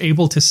 I was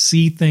able to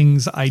see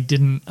things I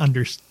didn't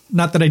understand.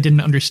 Not that I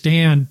didn't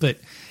understand, but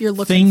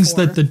things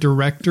that the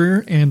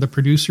director and the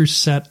producer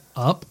set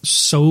up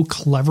so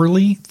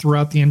cleverly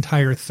throughout the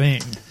entire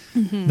thing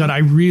that I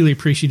really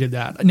appreciated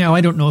that. Now,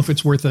 I don't know if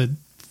it's worth a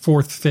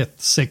 4th, 5th,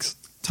 6th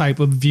type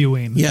of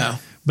viewing. Yeah.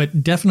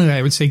 But definitely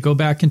I would say go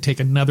back and take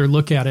another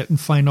look at it and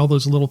find all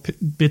those little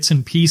bits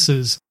and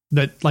pieces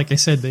that, like I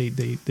said, they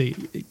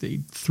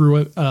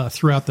threw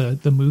throughout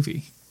the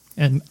movie.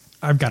 And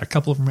I've got a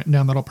couple of them written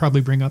down that I'll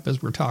probably bring up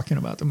as we're talking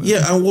about the movie.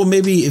 Yeah, well,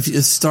 maybe if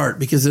you start,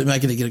 because it might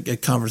get a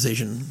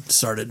conversation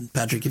started,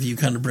 Patrick, if you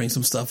kind of bring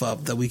some stuff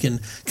up that we can,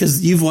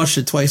 because you've watched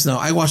it twice now.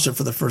 I watched it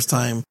for the first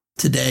time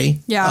today.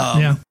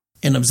 Yeah.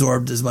 And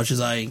absorbed as much as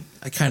I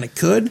kind of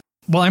could.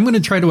 Well, I'm going to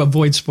try to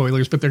avoid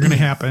spoilers, but they're going to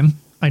happen.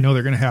 I know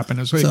they're going to happen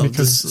as well. So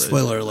because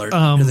spoiler alert,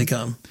 here they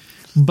come.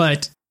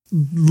 But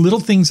little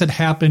things that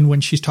happen when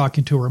she's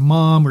talking to her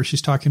mom or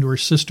she's talking to her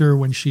sister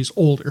when she's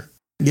older.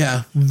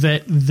 Yeah.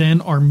 That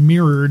then are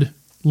mirrored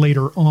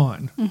later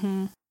on.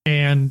 Mm-hmm.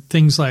 And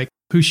things like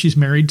who she's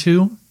married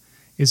to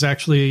is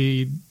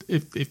actually,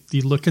 if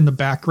you look in the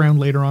background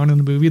later on in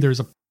the movie, there's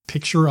a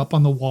picture up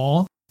on the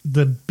wall.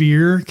 The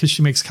beer, because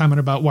she makes a comment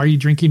about, why are you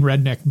drinking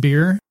redneck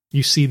beer?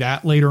 You see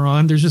that later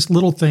on. There's just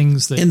little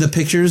things that... In the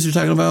pictures you're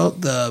talking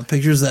about? The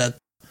pictures that...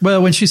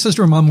 Well, when she says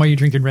to her mom, why are you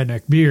drinking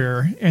redneck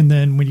beer? And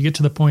then when you get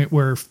to the point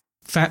where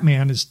Fat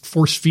Man is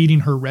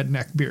force-feeding her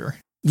redneck beer.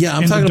 Yeah,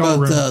 I'm talking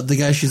about the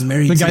guy she's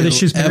married to. The guy that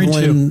she's married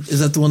Evelyn, to.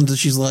 Is that the one that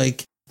she's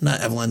like...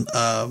 Not Evelyn.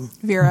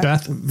 Vera.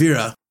 Beth.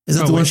 Vera. Is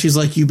that the one she's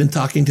like, you've been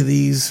talking to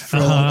these for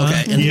a long...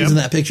 Okay, and he's in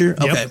that picture?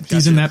 Yep. Okay, gotcha.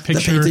 He's in that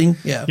picture. The painting?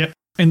 Yeah. Yep.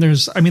 And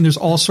there's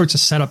all sorts of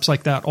setups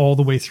like that all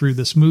the way through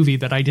this movie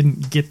that I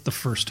didn't get the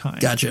first time.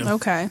 Gotcha.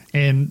 Okay.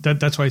 And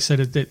that's why I said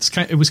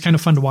it was kind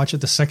of fun to watch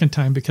it the second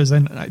time, because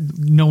then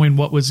knowing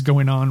what was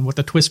going on, what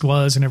the twist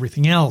was and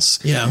everything else,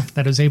 that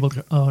I was able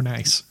to, oh,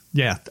 nice.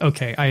 Yeah.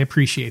 Okay. I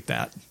appreciate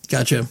that.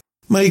 Gotcha.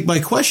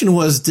 My question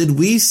was, did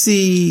we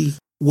see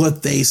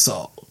what they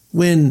saw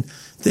when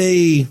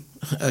they,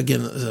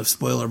 again, a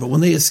spoiler, but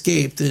when they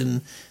escaped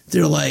and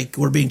they're like,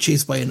 we're being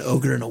chased by an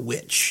ogre and a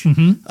witch.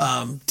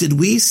 Mm-hmm. Did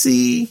we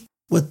see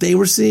what they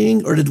were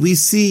seeing, or did we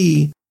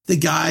see the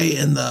guy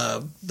and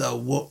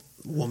the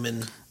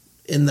woman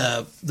in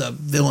the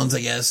villains,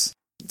 I guess?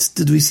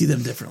 Did we see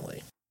them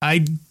differently?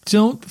 I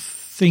don't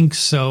think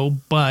so,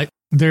 but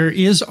there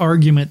is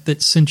argument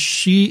that since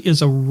she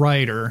is a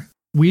writer,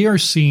 we are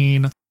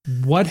seeing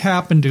what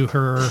happened to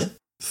her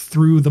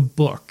through the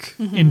book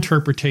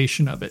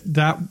interpretation of it.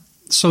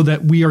 So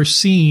that we are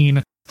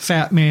seeing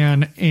Fat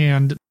Man,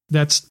 and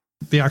that's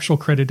the actual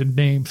credited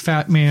name,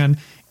 Fat Man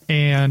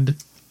and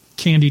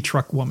Candy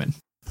Truck Woman.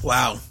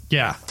 Wow.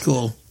 Yeah.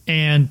 Cool.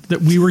 And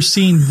that we were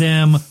seeing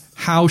them,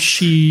 how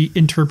she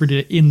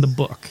interpreted it in the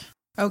book.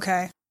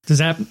 Okay. Does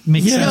that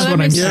make sense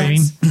what I'm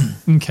saying?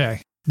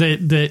 Okay.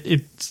 That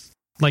it's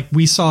like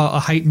we saw a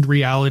heightened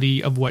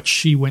reality of what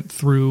she went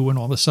through and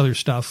all this other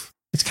stuff.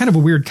 It's kind of a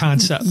weird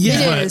concept.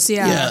 Yeah. It is,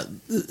 yeah. Yeah.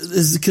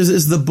 Because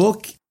is the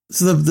book...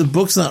 So the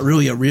book's not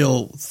really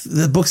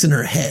the book's in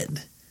her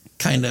head,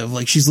 kind of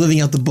like she's living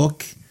out the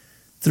book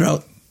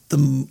throughout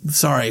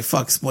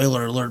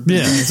spoiler alert.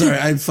 Yeah. Sorry,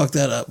 I fucked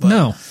that up. But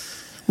no.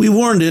 We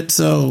warned it,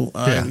 so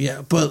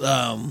but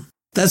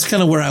that's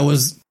kind of where I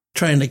was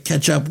trying to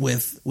catch up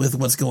with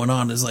what's going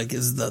on is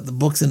the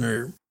book's in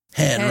her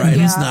head, right?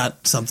 Yeah. It's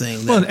not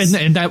something that's...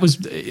 Well,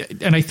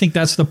 and I think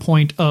that's the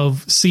point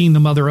of seeing the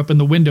mother up in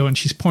the window and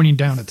she's pointing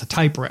down at the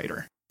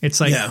typewriter. It's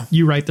like,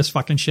 you write this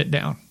fucking shit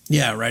down.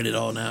 Yeah, write it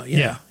all now.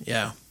 Yeah.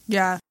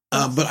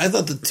 But I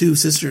thought the two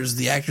sisters,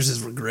 the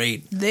actresses, were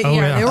great. They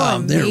were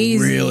amazing. They're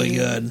really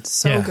good.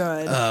 So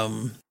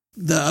good.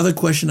 The other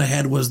question I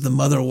had was the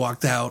mother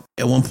walked out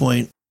at one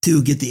point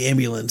to get the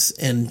ambulance,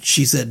 and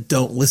she said,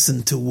 "Don't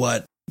listen to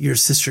what your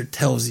sister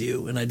tells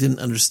you," and I didn't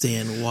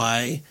understand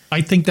why.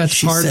 I think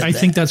that's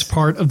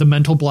part of the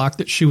mental block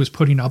that she was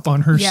putting up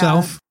on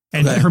herself,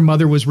 and her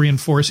mother was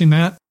reinforcing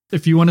that.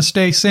 If you want to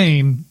stay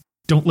sane,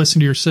 don't listen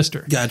to your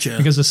sister. Gotcha.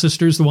 Because the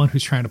sister's the one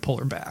who's trying to pull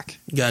her back.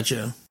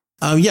 Gotcha.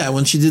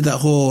 When she did that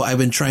whole, I've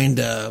been trying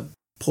to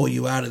pull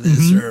you out of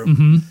this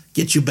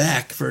get you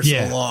back for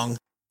so long.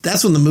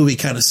 That's when the movie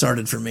kind of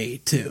started for me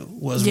too.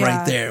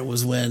 Right there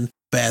was when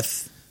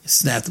Beth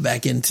snapped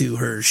back into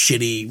her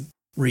shitty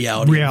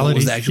reality of what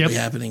was actually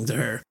happening to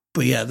her.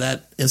 But yeah,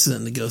 that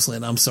incident in the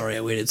Ghostland, I'm sorry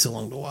I waited so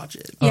long to watch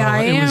it. Yeah,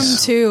 I am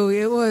too.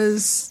 It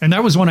was... And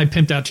that was one I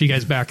pimped out to you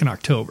guys back in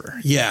October.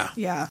 Yeah.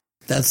 Yeah.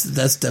 That's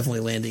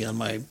definitely landing on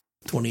my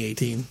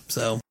 2018.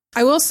 So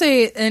I will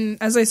say, and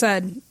as I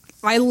said,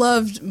 I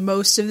loved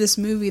most of this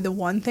movie. The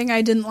one thing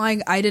I did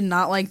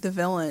not like the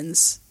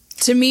villains.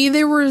 To me,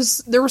 there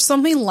was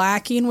something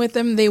lacking with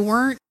them. They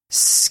weren't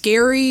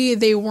scary.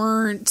 They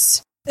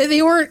weren't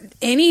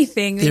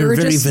anything. They were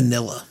very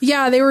vanilla.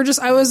 Yeah, they were just,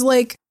 I was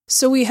like,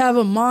 so we have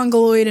a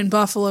Mongoloid and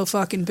Buffalo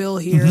fucking Bill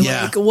here.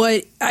 Yeah. Like,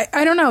 what?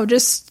 I don't know.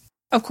 Just,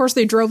 of course,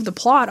 they drove the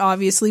plot,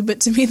 obviously,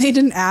 but to me, they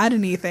didn't add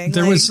anything.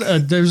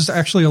 There's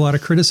actually a lot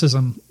of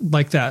criticism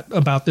like that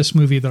about this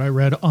movie that I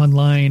read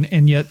online,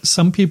 and yet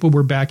some people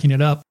were backing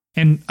it up.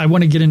 And I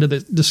want to get into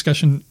the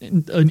discussion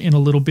in a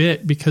little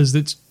bit, because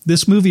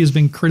this movie has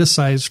been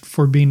criticized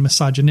for being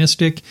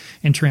misogynistic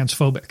and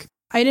transphobic.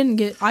 I didn't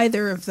get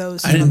either of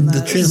those. The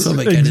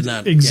transphobic I did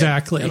not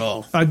exactly get at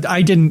all.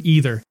 I didn't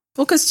either.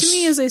 Well, because to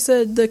me, as I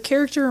said, the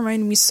character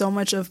reminded me so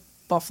much of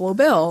Buffalo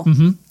Bill.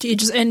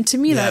 And to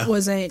me, that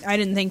wasn't... I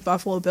didn't think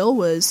Buffalo Bill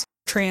was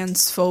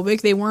transphobic.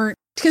 They weren't...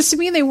 Because to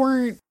me, they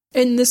weren't...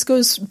 And this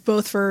goes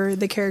both for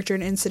the character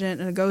in Incident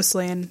in a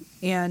Ghostland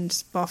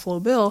and Buffalo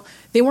Bill.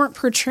 They weren't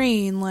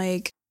portraying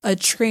like a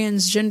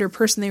transgender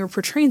person. They were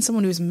portraying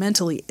someone who's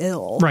mentally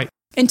ill. Right.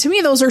 And to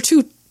me, those are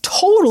two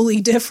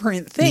totally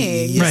different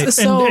things. Right.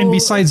 So, and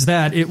besides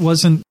that, it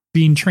wasn't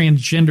being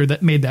transgender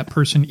that made that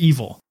person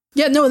evil.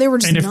 Yeah, no, they were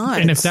just nuts.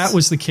 And if that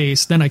was the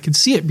case, then I could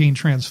see it being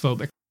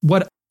transphobic.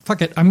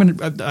 Fuck it. I'm going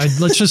to,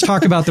 let's just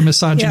talk about the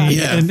misogyny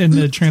and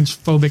the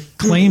transphobic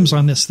claims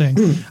on this thing.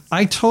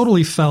 I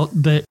totally felt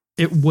that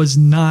it was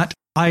not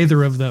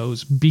either of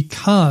those,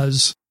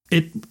 because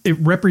it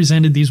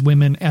represented these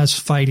women as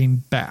fighting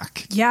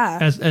back. Yeah.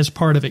 As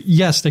part of it.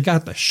 Yes, they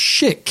got the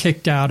shit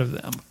kicked out of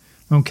them.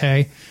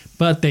 Okay.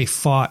 But they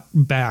fought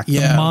back.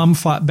 Yeah. The mom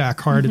fought back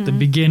hard at the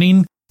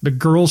beginning. The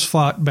girls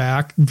fought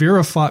back.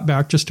 Vera fought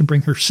back just to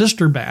bring her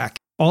sister back.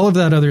 All of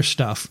that other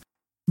stuff.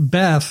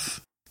 Beth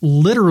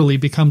literally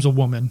becomes a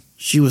woman.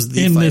 She was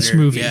the in fighter. This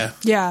movie.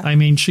 Yeah. I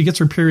mean, she gets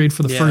her period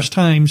for the first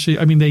time.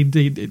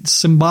 They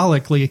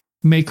symbolically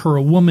make her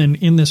a woman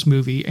in this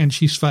movie, and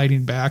she's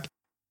fighting back.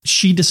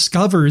 She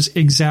discovers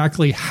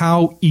exactly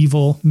how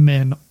evil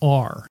men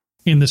are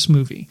in this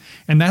movie.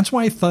 And that's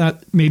why I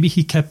thought maybe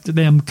he kept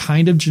them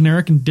kind of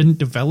generic and didn't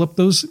develop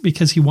those,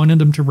 because he wanted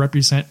them to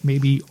represent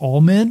maybe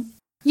all men.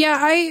 Yeah,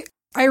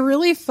 I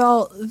really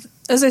felt,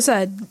 as I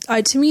said,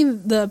 to me,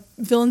 the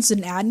villains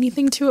didn't add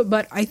anything to it,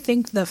 but I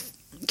think the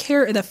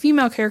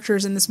female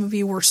characters in this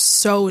movie were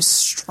so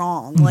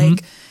strong.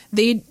 Like,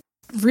 they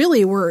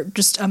really were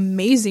just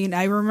amazing.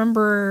 I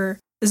remember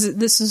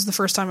this is the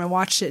first time I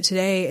watched it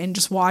today, and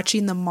just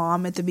watching the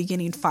mom at the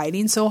beginning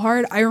fighting so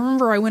hard. I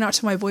remember I went out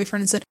to my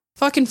boyfriend and said,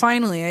 fucking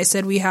finally. I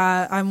said,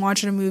 I'm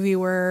watching a movie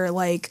where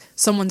like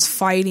someone's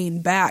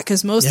fighting back.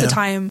 Because most of the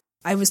time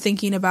I was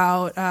thinking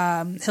about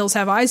Hills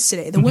Have Eyes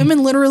today. The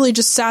women literally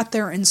just sat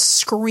there and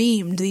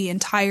screamed the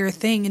entire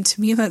thing. And to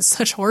me, that's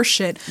such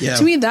horseshit. Yeah.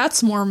 To me,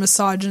 that's more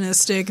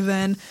misogynistic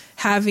than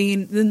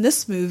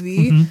this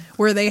movie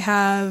where they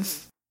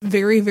have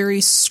very,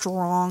 very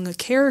strong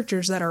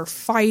characters that are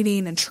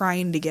fighting and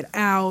trying to get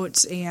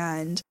out,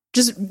 and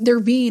just they're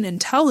being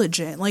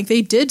intelligent. Like,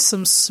 they did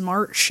some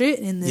smart shit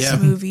in this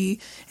movie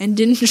and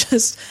didn't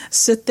just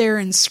sit there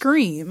and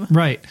scream.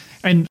 Right.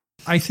 And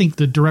I think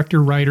the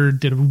director-writer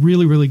did a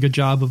really, really good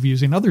job of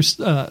using other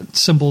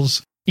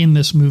symbols in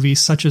this movie,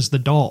 such as the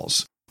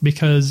dolls,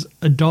 because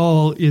a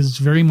doll is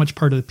very much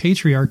part of the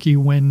patriarchy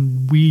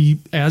when we,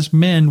 as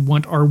men,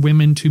 want our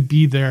women to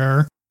be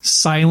there,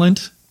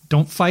 silent,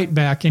 don't fight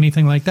back,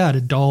 anything like that.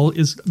 A doll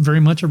is very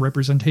much a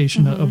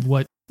representation of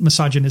what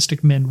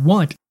misogynistic men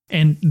want.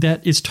 And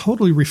that is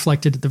totally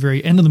reflected at the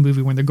very end of the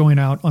movie when they're going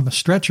out on the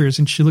stretchers,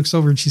 and she looks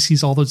over and she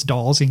sees all those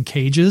dolls in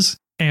cages.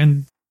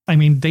 And I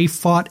mean, they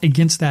fought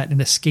against that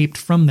and escaped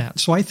from that.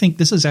 So I think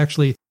this is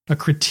actually a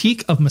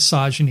critique of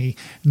misogyny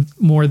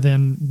more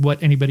than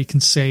what anybody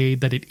can say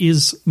that it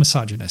is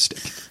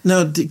misogynistic.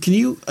 Now,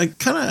 I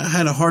kind of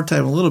had a hard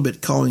time a little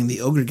bit calling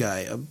the ogre guy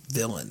a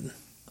villain.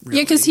 Really.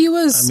 Yeah, because he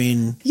was... I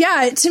mean...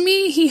 Yeah, to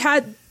me,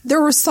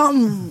 there was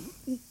something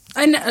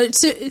And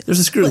there's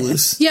a screw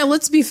loose. Yeah,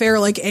 let's be fair.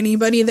 Like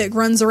anybody that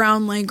runs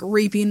around like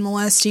raping,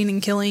 molesting,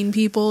 and killing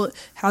people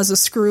has a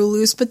screw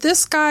loose. But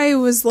this guy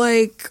was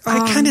like,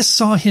 I kind of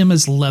saw him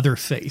as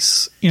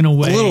Leatherface in a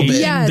way. A little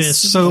bit. Yes.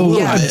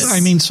 So I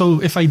mean, so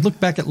if I look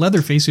back at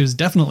Leatherface, he was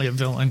definitely a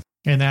villain,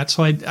 and that's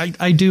so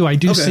I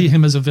do see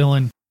him as a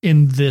villain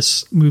in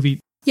this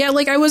movie. Yeah,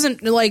 like I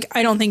wasn't like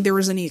I don't think there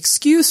was any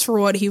excuse for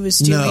what he was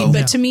doing,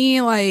 but to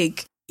me,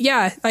 like.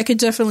 Yeah, I could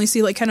definitely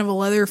see like kind of a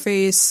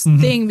Leatherface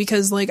thing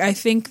because like I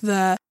think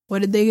what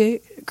did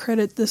they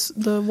credit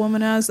the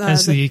woman as?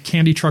 The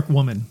Candy Truck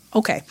Woman.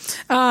 Okay.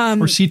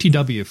 Or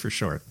CTW for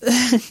short.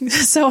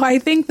 So I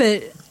think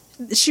that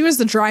she was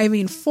the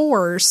driving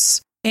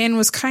force and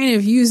was kind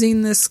of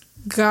using this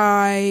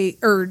guy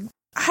or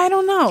I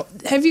don't know.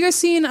 Have you guys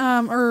seen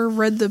or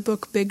read the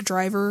book Big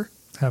Driver?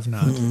 Have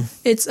not.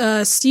 It's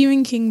a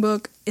Stephen King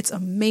book. It's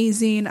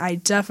amazing.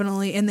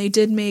 And they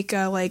did make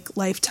a like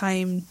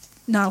Lifetime.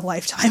 Not a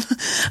Lifetime,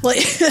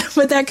 like,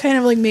 but that kind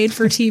of like made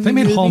for TV. They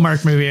made a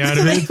Hallmark movie out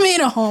of it. They made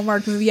a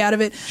Hallmark movie out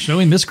of it.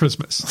 Showing this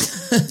Christmas.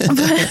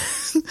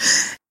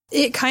 But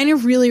it kind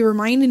of really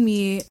reminded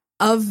me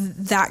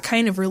of that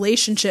kind of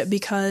relationship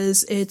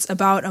because it's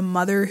about a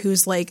mother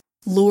who's like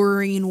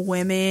luring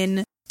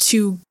women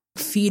to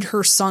feed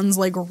her son's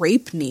like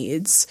rape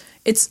needs.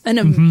 But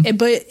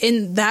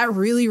that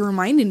really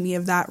reminded me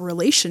of that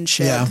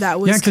relationship that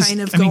was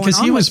kind of going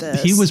on with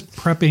this. He was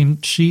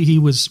prepping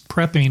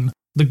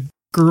the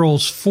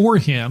girls for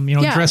him,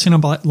 dressing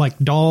them like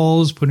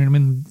dolls, putting them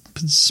in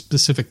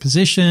specific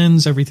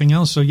positions, everything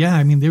else. So yeah,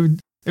 I mean,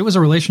 it was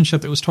a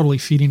relationship that was totally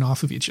feeding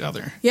off of each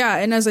other. Yeah,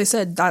 and as I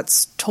said,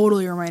 that's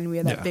totally reminded me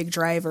of that Big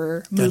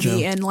Driver movie.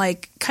 Gotcha. And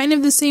like kind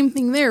of the same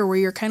thing there where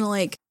you're kind of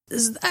like,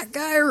 is that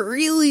guy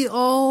really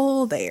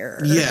all there?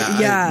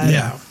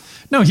 Yeah.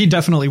 No, he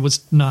definitely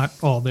was not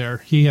all there.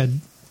 He had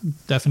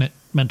definite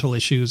mental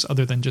issues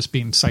other than just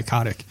being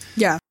psychotic.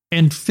 Yeah.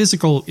 And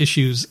physical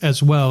issues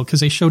as well, because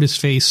they showed his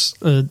face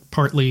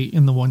partly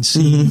in the one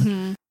scene.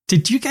 Mm-hmm.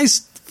 Did you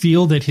guys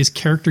feel that his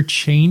character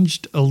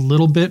changed a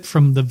little bit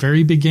from the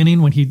very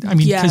beginning when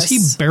because he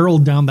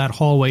barreled down that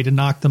hallway to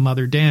knock the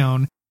mother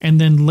down, and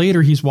then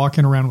later he's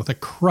walking around with a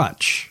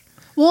crutch.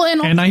 Well,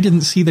 and I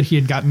didn't see that he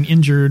had gotten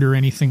injured or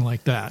anything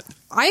like that.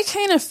 I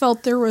kind of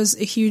felt there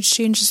was a huge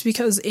change just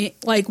because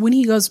when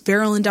he goes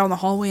barreling down the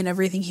hallway and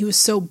everything, he was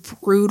so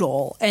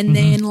brutal. And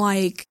then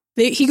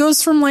he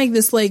goes from like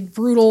this like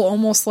brutal,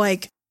 almost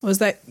like, what was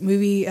that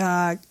movie,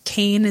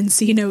 Cain and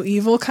See No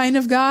Evil kind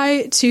of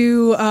guy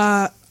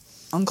to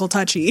Uncle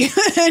Touchy.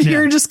 And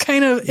you're just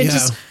kind of,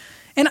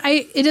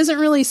 it doesn't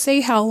really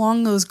say how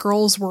long those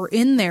girls were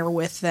in there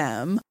with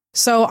them.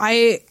 So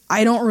I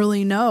don't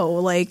really know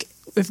like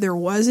if there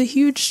was a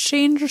huge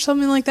change or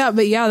something like that.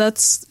 But yeah,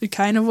 that's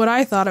kind of what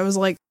I thought. I was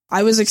like,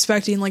 I was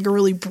expecting like a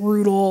really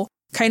brutal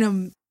kind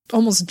of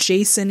almost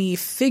Jason-y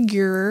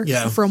figure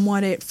from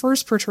what it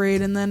first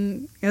portrayed. And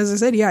then, as I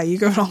said, you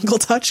go to Uncle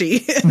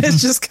Touchy. And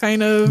it's just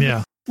kind of...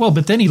 Yeah. Well,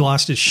 but then he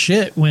lost his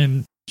shit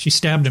when she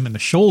stabbed him in the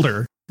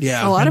shoulder.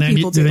 Yeah. A lot of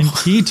people do.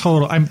 He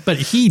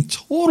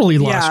totally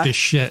lost his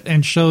shit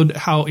and showed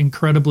how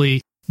incredibly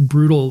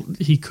brutal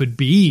he could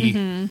be.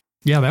 Mm-hmm.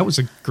 Yeah, that was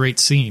a great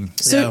scene.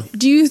 So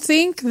do you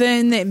think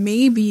then that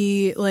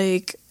maybe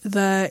like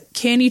the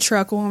Candy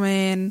Truck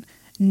Woman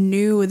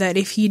knew that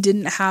if he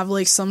didn't have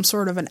like some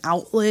sort of an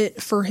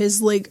outlet for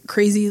his like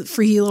crazy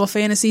freaky little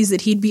fantasies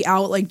that he'd be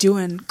out like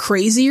doing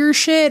crazier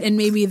shit, and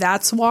maybe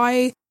that's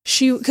why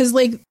because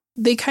like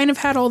they kind of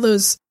had all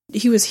those,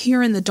 he was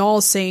hearing the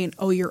dolls saying,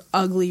 oh, you're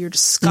ugly, you're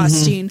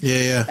disgusting,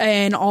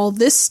 and all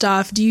this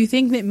stuff. Do you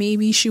think that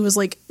maybe she was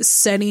like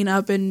setting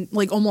up and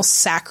like almost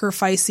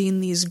sacrificing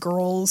these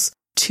girls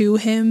to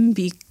him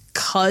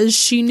because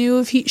she knew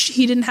if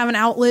he didn't have an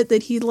outlet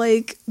that he'd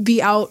like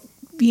be out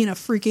being a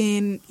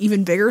freaking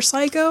even bigger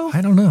psycho?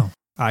 I don't know.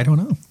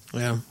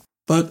 Yeah.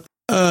 But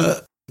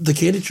the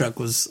candy truck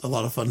was a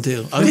lot of fun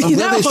too. I'm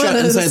glad they shot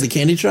inside the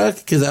candy truck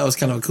because that was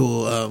kind of a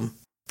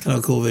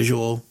cool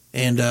visual.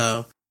 And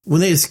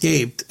when they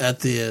escaped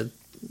at the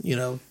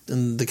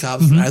in the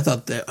cops, I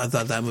thought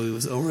that movie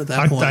was over at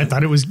that point. I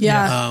thought it was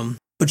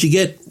but you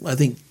get, I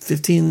think,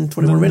 15,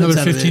 20 more minutes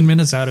out of it. 15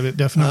 minutes out of it,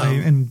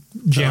 definitely, and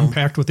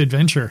jam-packed with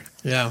adventure.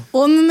 Yeah.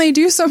 Well, and then they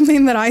do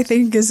something that I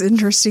think is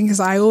interesting, because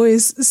I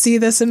always see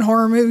this in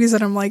horror movies,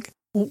 and I'm like,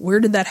 well, where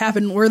did that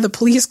happen? Where the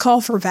police call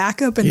for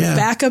backup, and the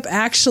backup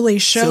actually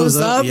shows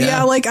up?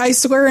 Yeah, like, I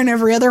swear in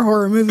every other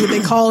horror movie,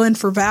 they call in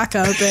for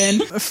backup,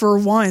 and for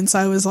once,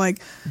 I was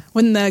like,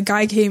 when the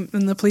guy came,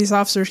 and the police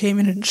officer came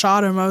in and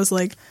shot him, I was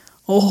like,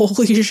 oh,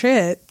 holy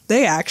shit,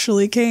 they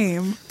actually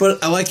came.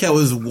 But I like how it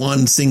was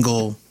one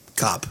single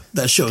cop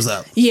that shows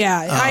up.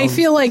 Yeah, I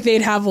feel like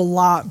they'd have a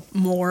lot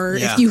more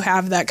if you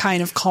have that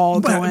kind of call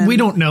going. We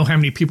don't know how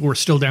many people were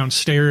still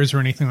downstairs or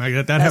anything like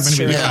that. That happened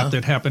to be the cop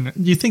that happened.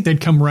 You think they'd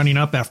come running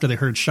up after they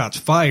heard shots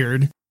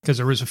fired, because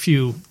there was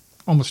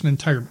almost an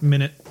entire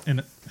minute and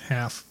a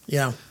half.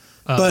 Yeah.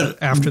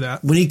 but after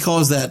that. When he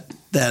calls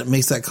that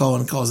makes that call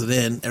and calls it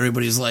in,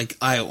 everybody's like,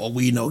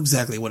 we know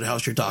exactly what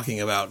house you're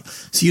talking about.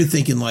 So you're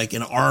thinking like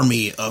an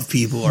army of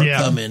people are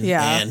coming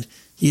and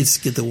you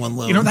just get the one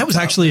loan. That was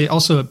actually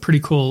also a pretty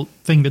cool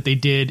thing that they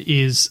did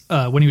is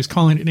when he was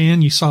calling it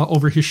in, you saw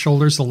over his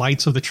shoulders the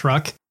lights of the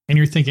truck. And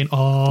you're thinking,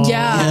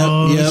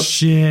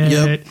 shit.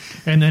 Yep.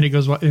 And then it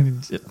goes,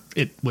 and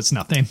it was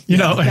nothing.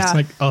 It's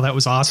like, that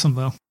was awesome,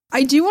 though.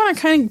 I do want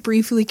to kind of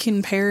briefly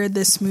compare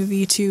this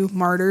movie to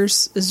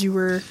Martyrs, as you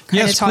were kind of talking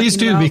about. Yes, please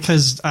do,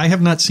 because I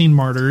have not seen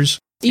Martyrs.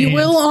 You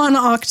will on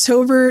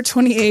October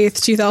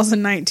 28th,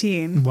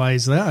 2019. Why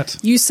is that?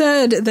 You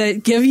said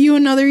that give you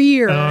another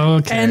year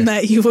and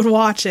that you would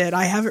watch it.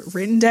 I have it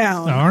written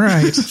down. All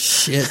right.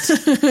 Shit.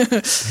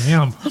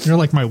 Damn, you're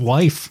like my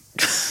wife.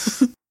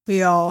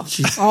 We all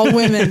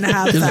women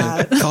have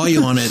that. Call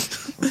you on it.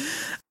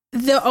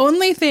 The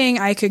only thing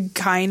I could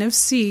kind of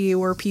see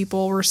where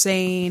people were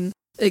saying,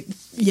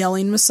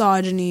 yelling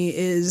misogyny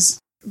is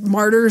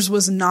Martyrs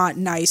was not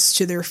nice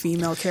to their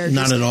female characters.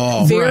 Not at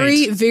all.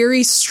 Very,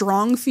 very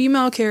strong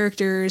female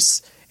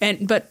characters.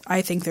 But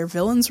I think their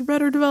villains were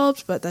better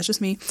developed, but that's just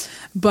me.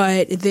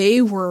 But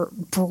they were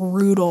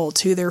brutal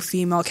to their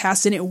female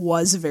cast, and it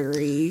was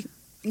very...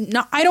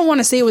 No, I don't want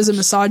to say it was a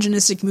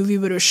misogynistic movie,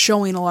 but it was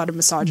showing a lot of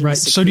misogynistic. Right.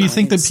 So, do you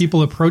think that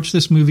people approach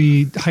this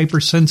movie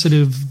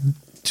hypersensitive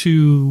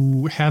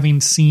to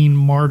having seen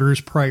Martyrs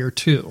prior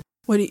to?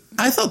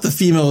 I thought the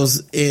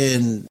females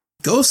in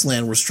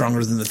Ghostland were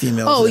stronger than the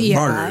females in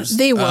Martyrs.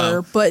 They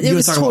were, but it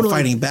was talking totally about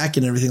fighting back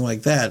and everything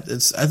like that.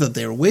 I thought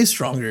they were way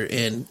stronger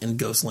in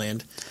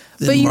Ghostland.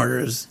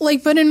 Martyrs.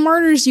 But in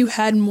Martyrs, you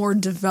had more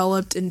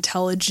developed,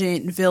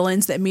 intelligent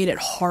villains that made it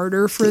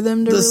harder for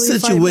them to really fight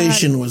back. The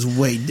situation was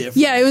way different.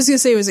 Yeah, I was going to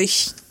say it was a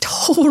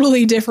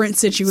totally different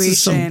situation.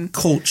 Some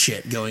cult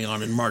shit going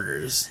on in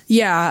Martyrs.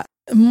 Yeah.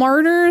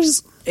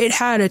 Martyrs, it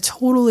had a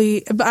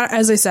totally... But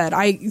as I said,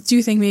 I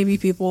do think maybe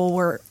people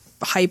were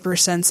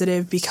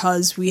hypersensitive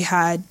because we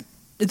had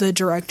the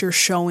director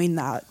showing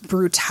that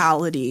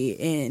brutality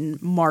in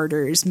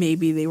Martyrs.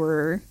 Maybe they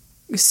were...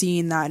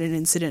 seeing that an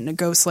incident in a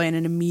Ghostland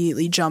and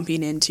immediately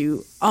jumping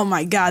into, oh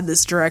my god,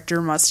 this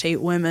director must hate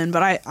women.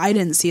 But I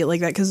didn't see it like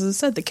that because, as I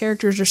said, the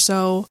characters are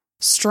so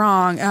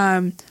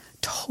strong.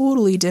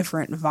 Totally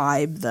different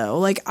vibe,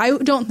 though. I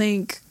don't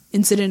think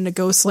Incident in a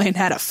Ghostland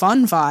had a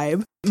fun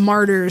vibe.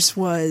 Martyrs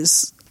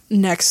was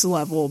next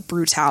level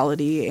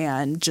brutality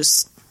and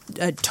just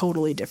a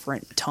totally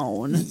different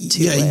tone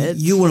to it.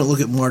 You wouldn't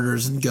look at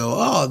Martyrs and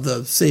go,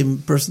 the same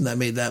person that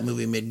made that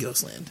movie made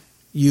Ghostland.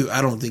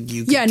 I don't think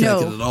you can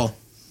connect it at all.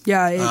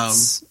 Yeah,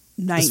 it's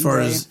night as far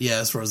as the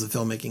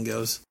filmmaking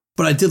goes.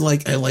 But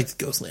I liked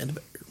Ghostland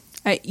better.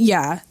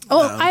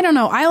 I don't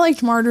know. I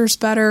liked Martyrs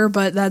better,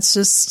 but that's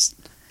just...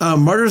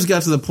 Martyrs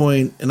got to the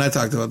point, and I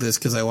talked about this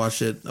because I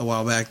watched it a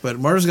while back, but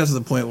Martyrs got to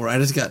the point where I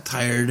just got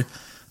tired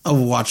of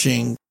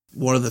watching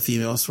one of the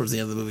females towards the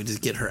end of the movie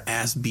just get her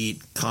ass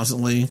beat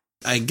constantly.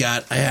 I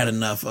had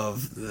enough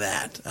of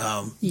that.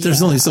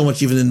 There's only so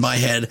much even in my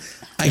head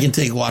I can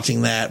take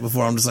watching that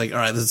before I'm just like, all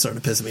right, this is starting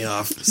to piss me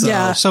off.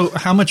 So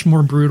how much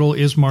more brutal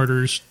is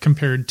Martyrs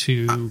compared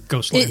to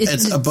Ghostland?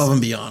 It's above and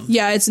beyond.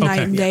 Yeah, it's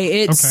night and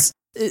day. It's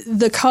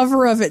the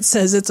cover of it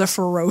says it's a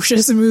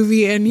ferocious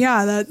movie, and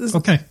that's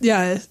okay.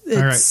 Yeah,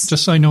 all right.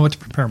 Just so I know what to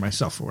prepare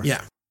myself for.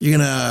 Yeah, you're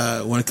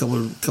gonna want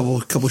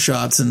a couple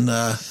shots and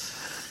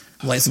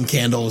light some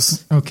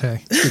candles.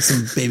 Okay, get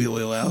some baby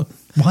oil out.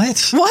 What?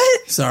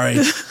 Sorry.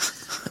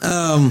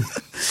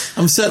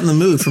 I'm setting the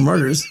mood for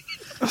Martyrs.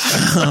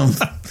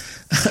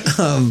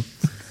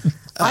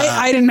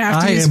 I didn't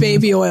have to use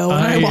baby oil when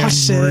I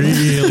watched it. I'm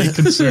really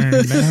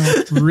concerned now.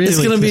 It's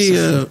going to be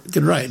a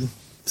good ride.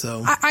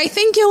 So I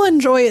think you'll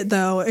enjoy it,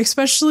 though.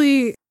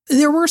 Especially,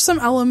 there were some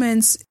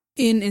elements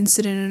in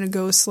Incident in a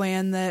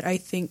Ghostland that I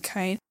think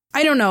I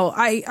don't know.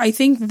 I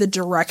think the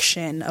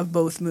direction of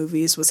both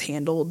movies was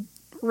handled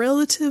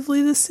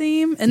relatively the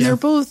same. And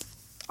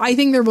I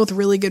think they're both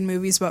really good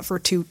movies, but for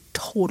two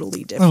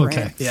totally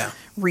different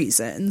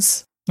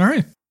reasons. All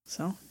right.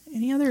 So,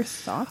 any other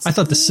thoughts? I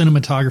thought the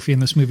cinematography in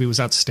this movie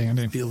was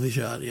outstanding. Beautifully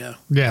shot, yeah.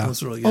 Yeah. That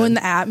was really good. And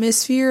the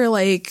atmosphere,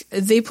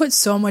 they put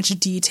so much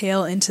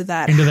detail into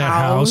that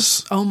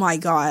house. Oh my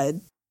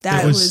god.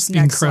 That was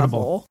next incredible.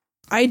 Level.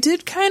 I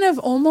did kind of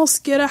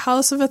almost get a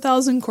House of a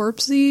Thousand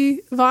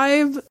Corpsey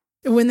vibe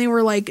when they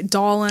were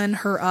dolling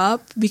her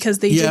up, because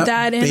they did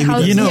that in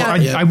House.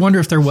 I wonder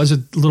if there was a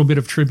little bit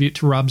of tribute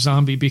to Rob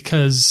Zombie,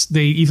 because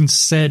they even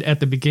said at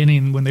the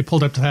beginning when they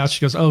pulled up to the house,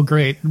 she goes, "Oh,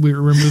 great, we're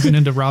moving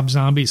into Rob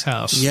Zombie's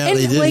house." Yeah, and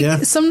they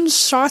did. Some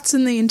shots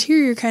in the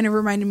interior kind of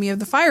reminded me of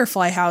the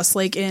Firefly house,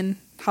 in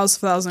House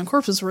of a Thousand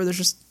Corpses, where there's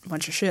just a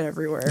bunch of shit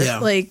everywhere.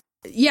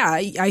 Yeah,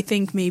 I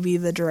think maybe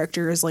the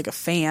director is a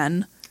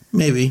fan.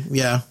 Maybe,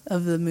 yeah.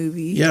 Of the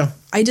movie. Yeah.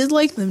 I did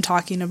like them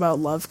talking about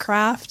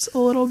Lovecraft a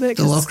little bit.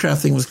 The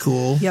Lovecraft thing was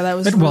cool. Yeah, that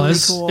was really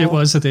cool. It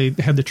was that they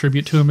had the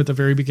tribute to him at the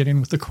very beginning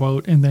with the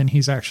quote, and then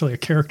he's actually a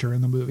character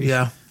in the movie.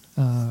 Yeah.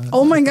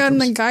 Oh my god!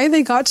 And the guy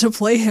they got to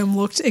play him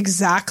looked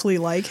exactly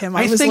like him.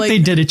 I think they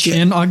did a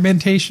chin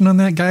augmentation on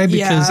that guy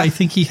because I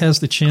think he has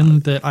the chin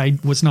that I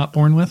was not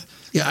born with.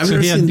 Yeah,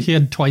 he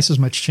had twice as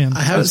much chin.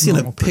 I haven't seen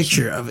a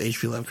picture of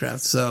H.P.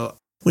 Lovecraft. So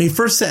when he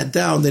first sat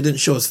down, they didn't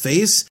show his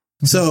face.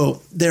 Mm-hmm.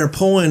 So they're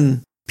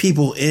pulling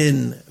people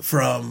in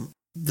from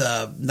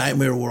the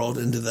nightmare world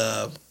into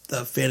the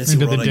fantasy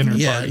world. The dinner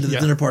party. Into the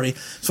dinner party.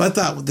 So I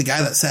thought the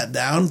guy that sat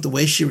down, the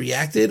way she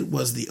reacted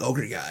was the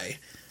ogre guy.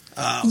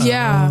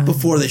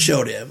 Before they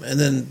showed him, and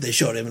then they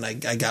showed him, and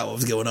I got what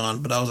was going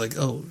on. But I was like,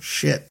 oh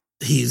shit,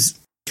 he's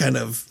kind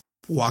of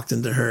walked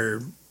into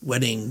her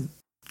wedding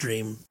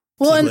dream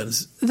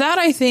sequence. And that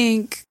I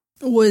think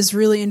was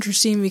really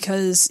interesting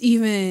because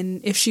even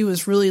if she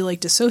was really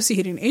like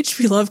dissociating,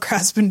 H.P.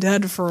 Lovecraft's been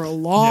dead for a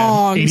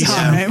long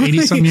time,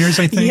 80 some years,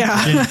 I think.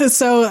 Yeah.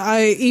 So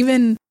I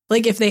even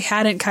like if they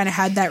hadn't kind of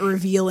had that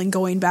reveal and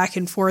going back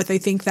and forth, I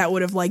think that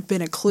would have like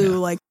been a clue,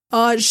 like.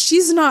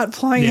 She's not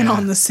playing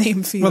on the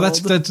same field. Well,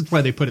 that's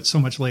why they put it so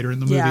much later in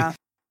the movie. Yeah.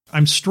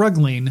 I'm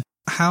struggling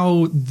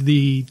how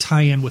the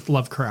tie-in with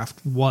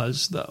Lovecraft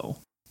was, though,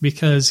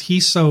 because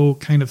he's so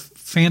kind of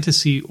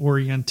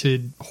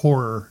fantasy-oriented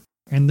horror,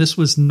 and this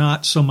was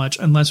not so much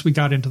unless we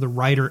got into the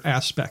writer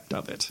aspect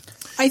of it.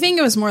 I think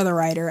it was more the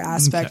writer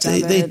aspect of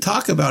it. They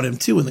talk about him,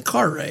 too, in the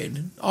car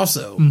ride,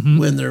 also,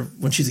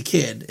 when she's a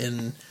kid,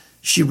 and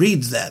she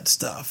reads that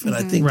stuff, and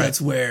I think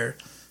that's where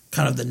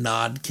kind of the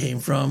nod came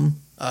from.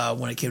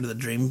 When it came to the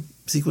dream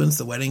sequence,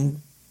 the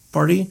wedding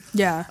party,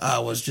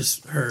 was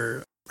just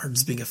her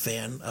just being a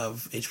fan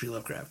of H.P.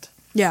 Lovecraft.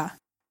 Yeah.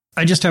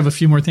 I just have a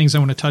few more things I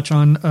want to touch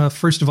on.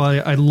 First of all,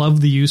 I love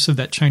the use of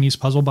that Chinese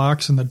puzzle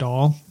box and the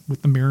doll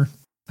with the mirror.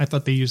 I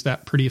thought they used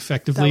that pretty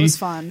effectively. That was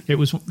fun.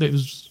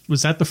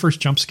 Was that the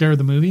first jump scare of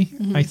the movie?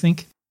 Mm-hmm. I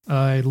think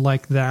I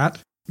like that.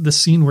 The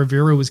scene where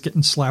Vera was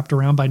getting slapped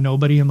around by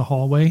nobody in the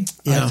hallway.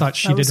 I thought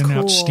she did an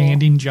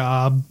outstanding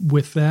job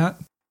with that.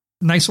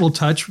 Nice little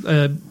touch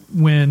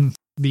when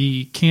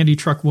the candy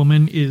truck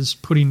woman is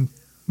putting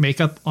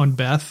makeup on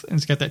Beth and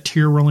it's got that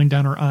tear rolling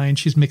down her eye and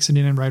she's mixing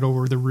it in right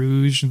over the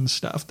rouge and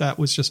stuff. That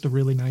was just a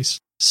really nice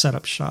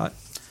setup shot.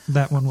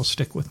 That one will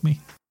stick with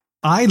me.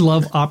 I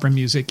love opera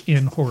music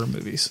in horror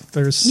movies.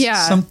 There's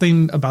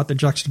something about the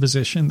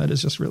juxtaposition that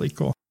is just really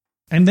cool.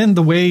 And then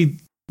the way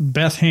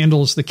Beth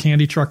handles the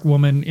candy truck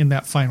woman in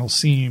that final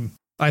scene,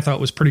 I thought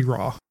was pretty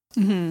raw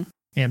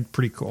and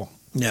pretty cool.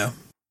 Yeah.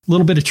 A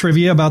little bit of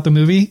trivia about the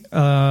movie. We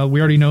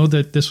already know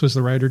that this was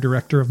the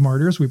writer-director of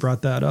Martyrs. We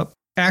brought that up.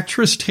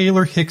 Actress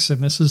Taylor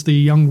Hickson, this is the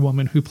young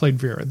woman who played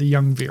Vera, the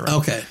young Vera.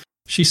 Okay.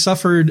 She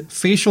suffered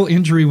facial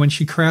injury when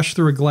she crashed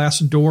through a glass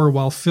door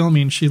while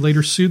filming. She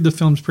later sued the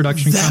film's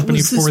production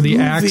company for the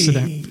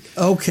accident.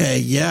 Okay,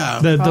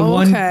 yeah. The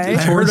one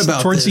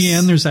towards the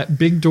end, there's that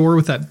big door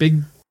with that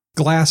big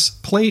glass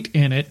plate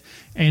in it,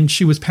 and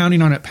she was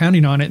pounding on it,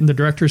 and the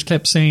directors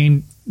kept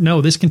saying,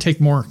 no, this can take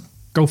more.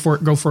 Go for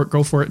it, go for it,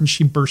 go for it. And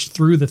she burst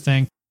through the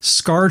thing,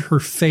 scarred her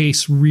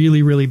face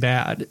really, really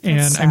bad.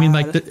 And I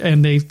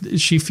mean,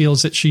 she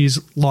feels that she's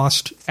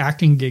lost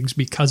acting gigs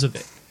because of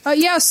it.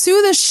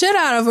 Sue the shit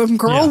out of him,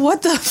 girl. Yeah.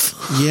 What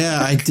the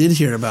Yeah, I did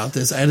hear about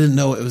this. I didn't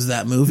know it was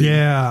that movie.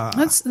 Yeah.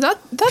 That's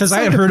because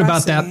I had heard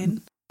about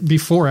that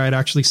before I had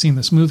actually seen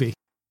this movie.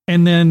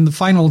 And then the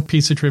final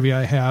piece of trivia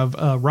I have,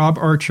 Rob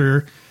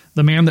Archer,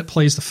 the man that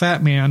plays the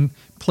fat man,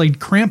 played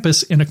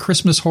Krampus in A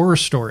Christmas Horror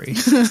Story.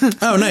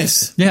 Oh,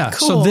 nice. Yeah.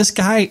 Cool. So this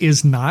guy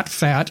is not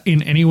fat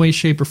in any way,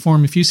 shape, or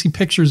form. If you see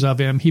pictures of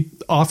him, he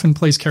often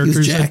plays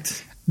characters. He's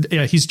jacked.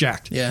 He's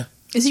jacked. Yeah.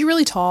 Is he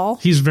really tall?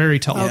 He's very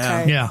tall.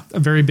 Okay. Yeah. A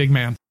very big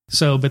man.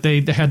 So, but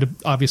they had to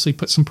obviously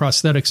put some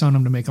prosthetics on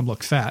him to make him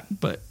look fat.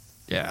 But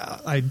yeah,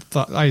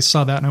 I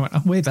saw that and I went,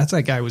 oh, wait, that's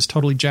that guy who was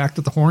totally jacked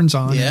with the horns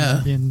on.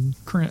 Yeah. He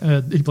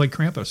played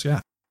Krampus.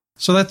 Yeah.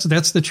 So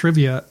that's the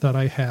trivia that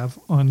I have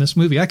on this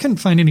movie. I couldn't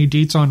find any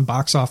deets on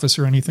box office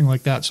or anything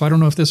like that, so I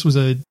don't know if this was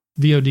a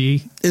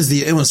VOD.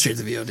 It went straight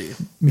to VOD.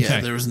 Okay.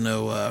 Yeah, there was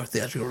no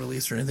theatrical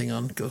release or anything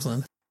on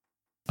Ghostland.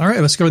 All right,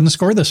 let's go ahead and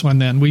score this one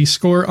then. We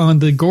score on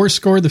the gore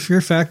score, the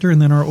fear factor,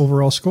 and then our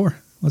overall score.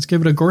 Let's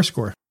give it a gore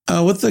score.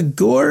 With the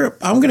gore,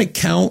 I'm going to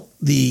count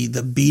the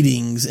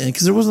beatings, and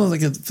because there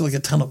wasn't a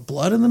ton of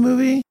blood in the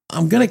movie,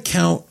 I'm going to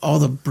count all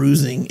the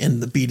bruising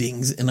and the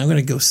beatings, and I'm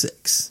going to go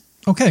 6.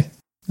 Okay,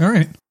 all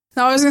right.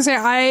 No, I was going to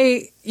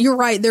say, you're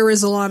right, there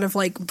was a lot of,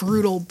 like,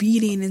 brutal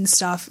beating and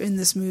stuff in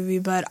this movie,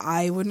 but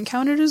I wouldn't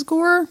count it as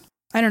gore.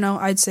 I don't know,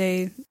 I'd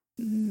say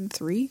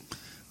 3.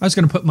 I was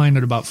going to put mine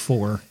at about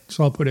 4,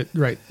 so I'll put it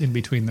right in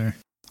between there.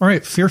 All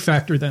right, fear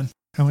factor then.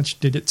 How much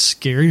did it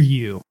scare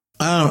you?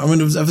 I don't know. I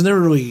mean, I was never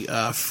really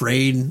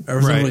afraid. I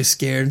was never really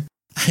scared.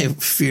 I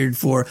feared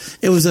for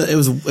it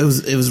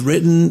was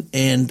written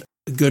and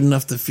good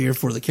enough to fear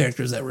for the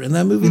characters that were in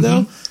that movie,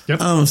 though.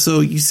 Yep. So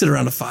you sit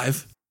around a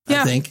 5,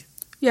 I think.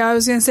 Yeah, I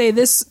was going to say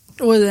this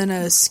wasn't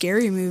a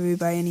scary movie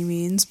by any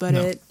means, but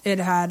it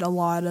had a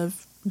lot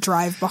of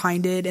drive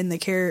behind it, and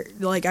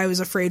I was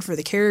afraid for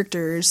the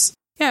characters.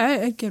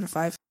 Yeah, I'd give it a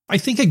 5. I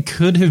think it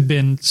could have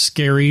been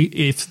scary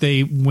if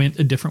they went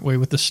a different way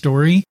with the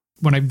story.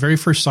 when I very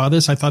first saw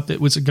this, I thought that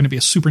it was going to be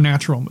a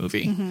supernatural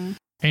movie. Mm-hmm.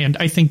 And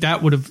I think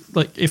that would have,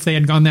 like, if they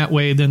had gone that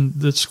way, then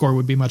the score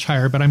would be much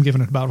higher. But I'm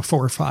giving it about a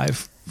 4 or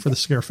 5 for the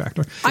scare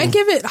factor. I'd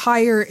give it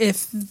higher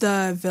if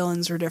the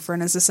villains were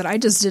different. As I said, I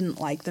just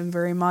didn't like them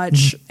very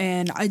much. Mm-hmm.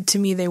 And to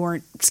me, they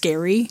weren't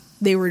scary.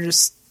 They were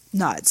just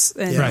nuts.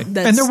 And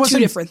that's and there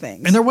wasn't, 2 different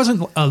things. And there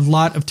wasn't a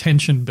lot of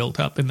tension built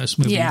up in this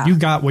movie. Yeah. You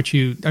got what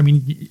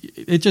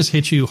it just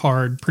hit you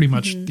hard pretty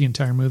much the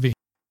entire movie.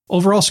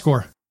 Overall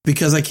score.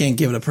 Because I can't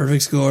give it a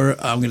perfect score,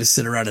 I'm going to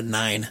sit around at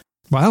 9.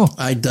 Wow.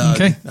 I dug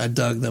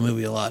the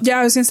movie a lot. Yeah,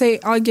 I was going to say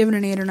I'll give it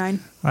an 8 or 9.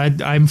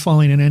 I'm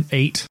falling in at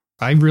 8.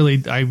 I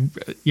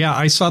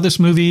saw this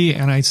movie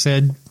and I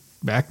said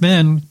back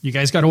then, you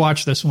guys got to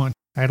watch this one.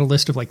 I had a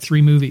list of like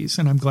 3 movies,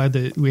 and I'm glad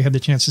that we had the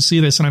chance to see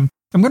this. And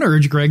I'm going to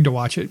urge Greg to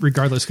watch it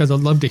regardless, because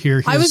I'd love to hear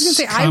his comments. I was going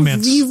to say, I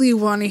really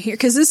want to hear,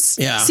 because this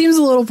seems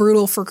a little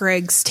brutal for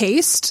Greg's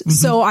taste. Mm-hmm.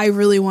 So I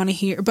really want to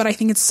hear, but I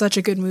think it's such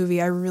a good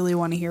movie. I really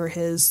want to hear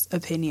his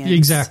opinion.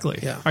 Exactly.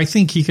 Yeah. I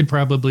think he could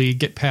probably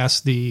get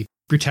past the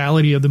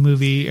brutality of the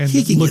movie and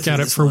look at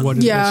it for what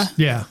it is.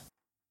 Yeah.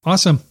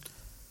 Awesome.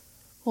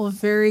 Well,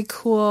 very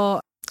cool.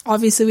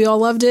 Obviously, we all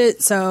loved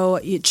it, so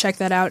you check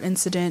that out,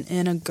 Incident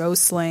in a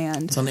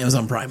Ghostland. It's on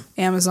Amazon Prime.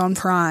 Amazon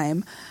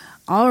Prime.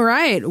 All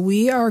right,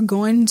 we are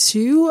going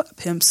to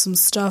pimp some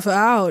stuff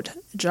out.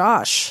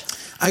 Josh.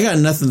 I got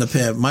nothing to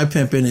pimp. My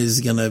pimping is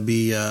going to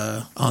be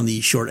on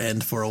the short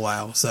end for a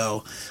while.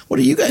 So what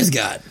do you guys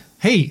got?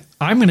 Hey,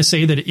 I'm going to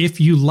say that if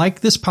you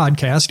like this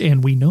podcast,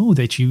 and we know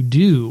that you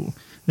do,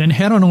 then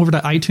head on over to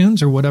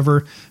iTunes or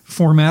whatever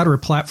format or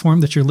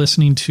platform that you're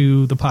listening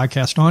to the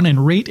podcast on,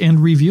 and rate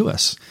and review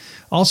us.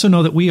 Also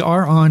know that we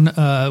are on,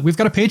 we've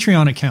got a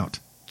Patreon account.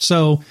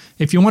 So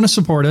if you want to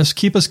support us,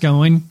 keep us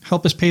going,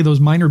 help us pay those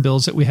minor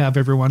bills that we have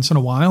every once in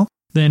a while,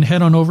 then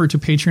head on over to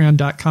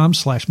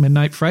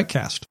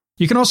patreon.com/MidnightFrightcast.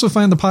 You can also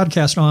find the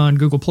podcast on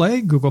Google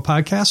Play, Google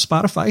Podcasts,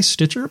 Spotify,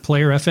 Stitcher,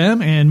 Player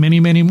FM, and many,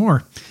 many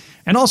more.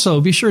 And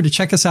also be sure to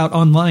check us out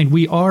online.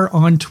 We are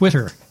on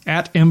Twitter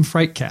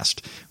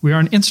 @MFrightcast. We are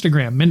on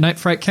Instagram, Midnight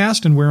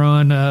Frightcast, and we're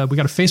on, we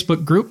got a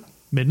Facebook group,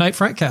 Midnight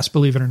Frightcast,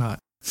 believe it or not.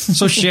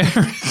 So share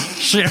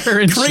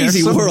and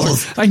crazy share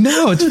world. I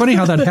know, it's funny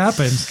how that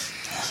happens.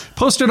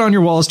 Post it on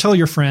your walls, tell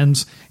your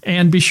friends,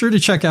 and be sure to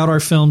check out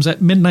our films at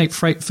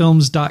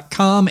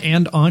midnightfrightfilms.com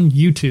and on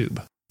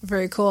YouTube.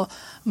 Very cool.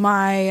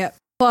 My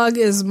plug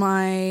is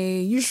my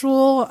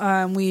usual.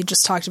 We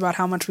just talked about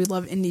how much we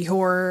love indie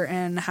horror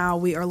and how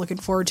we are looking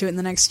forward to it in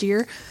the next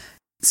year.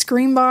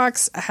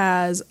 Screambox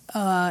has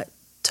a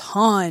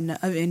ton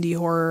of indie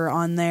horror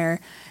on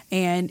there,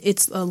 and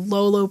it's a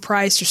low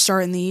price. You're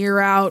starting the year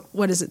out.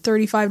 What is it,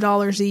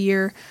 $35 a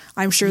year?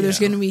 I'm sure there's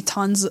going to be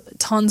tons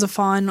of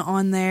fun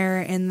on there,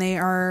 and they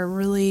are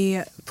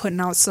really putting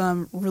out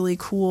some really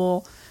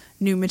cool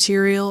new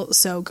material.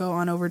 So go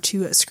on over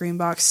to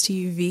Screambox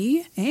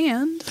TV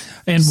and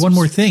one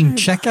more thing,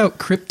 check out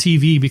Crypt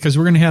TV, because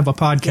we're going to have a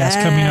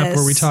podcast coming up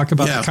where we talk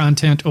about the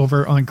content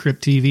over on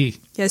Crypt TV.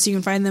 Yes, you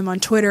can find them on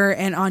Twitter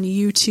and on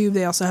YouTube.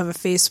 They also have a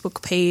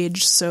Facebook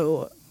page.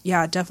 So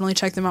yeah, definitely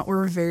check them out.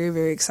 We're very,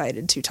 very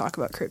excited to talk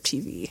about Crypt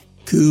TV.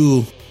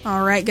 Cool.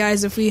 All right,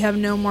 guys, if we have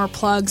no more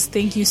plugs,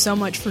 thank you so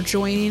much for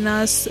joining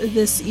us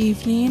this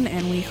evening,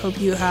 and we hope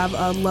you have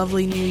a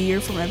lovely new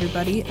year from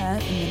everybody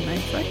at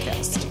Midnight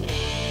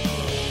Frightcast.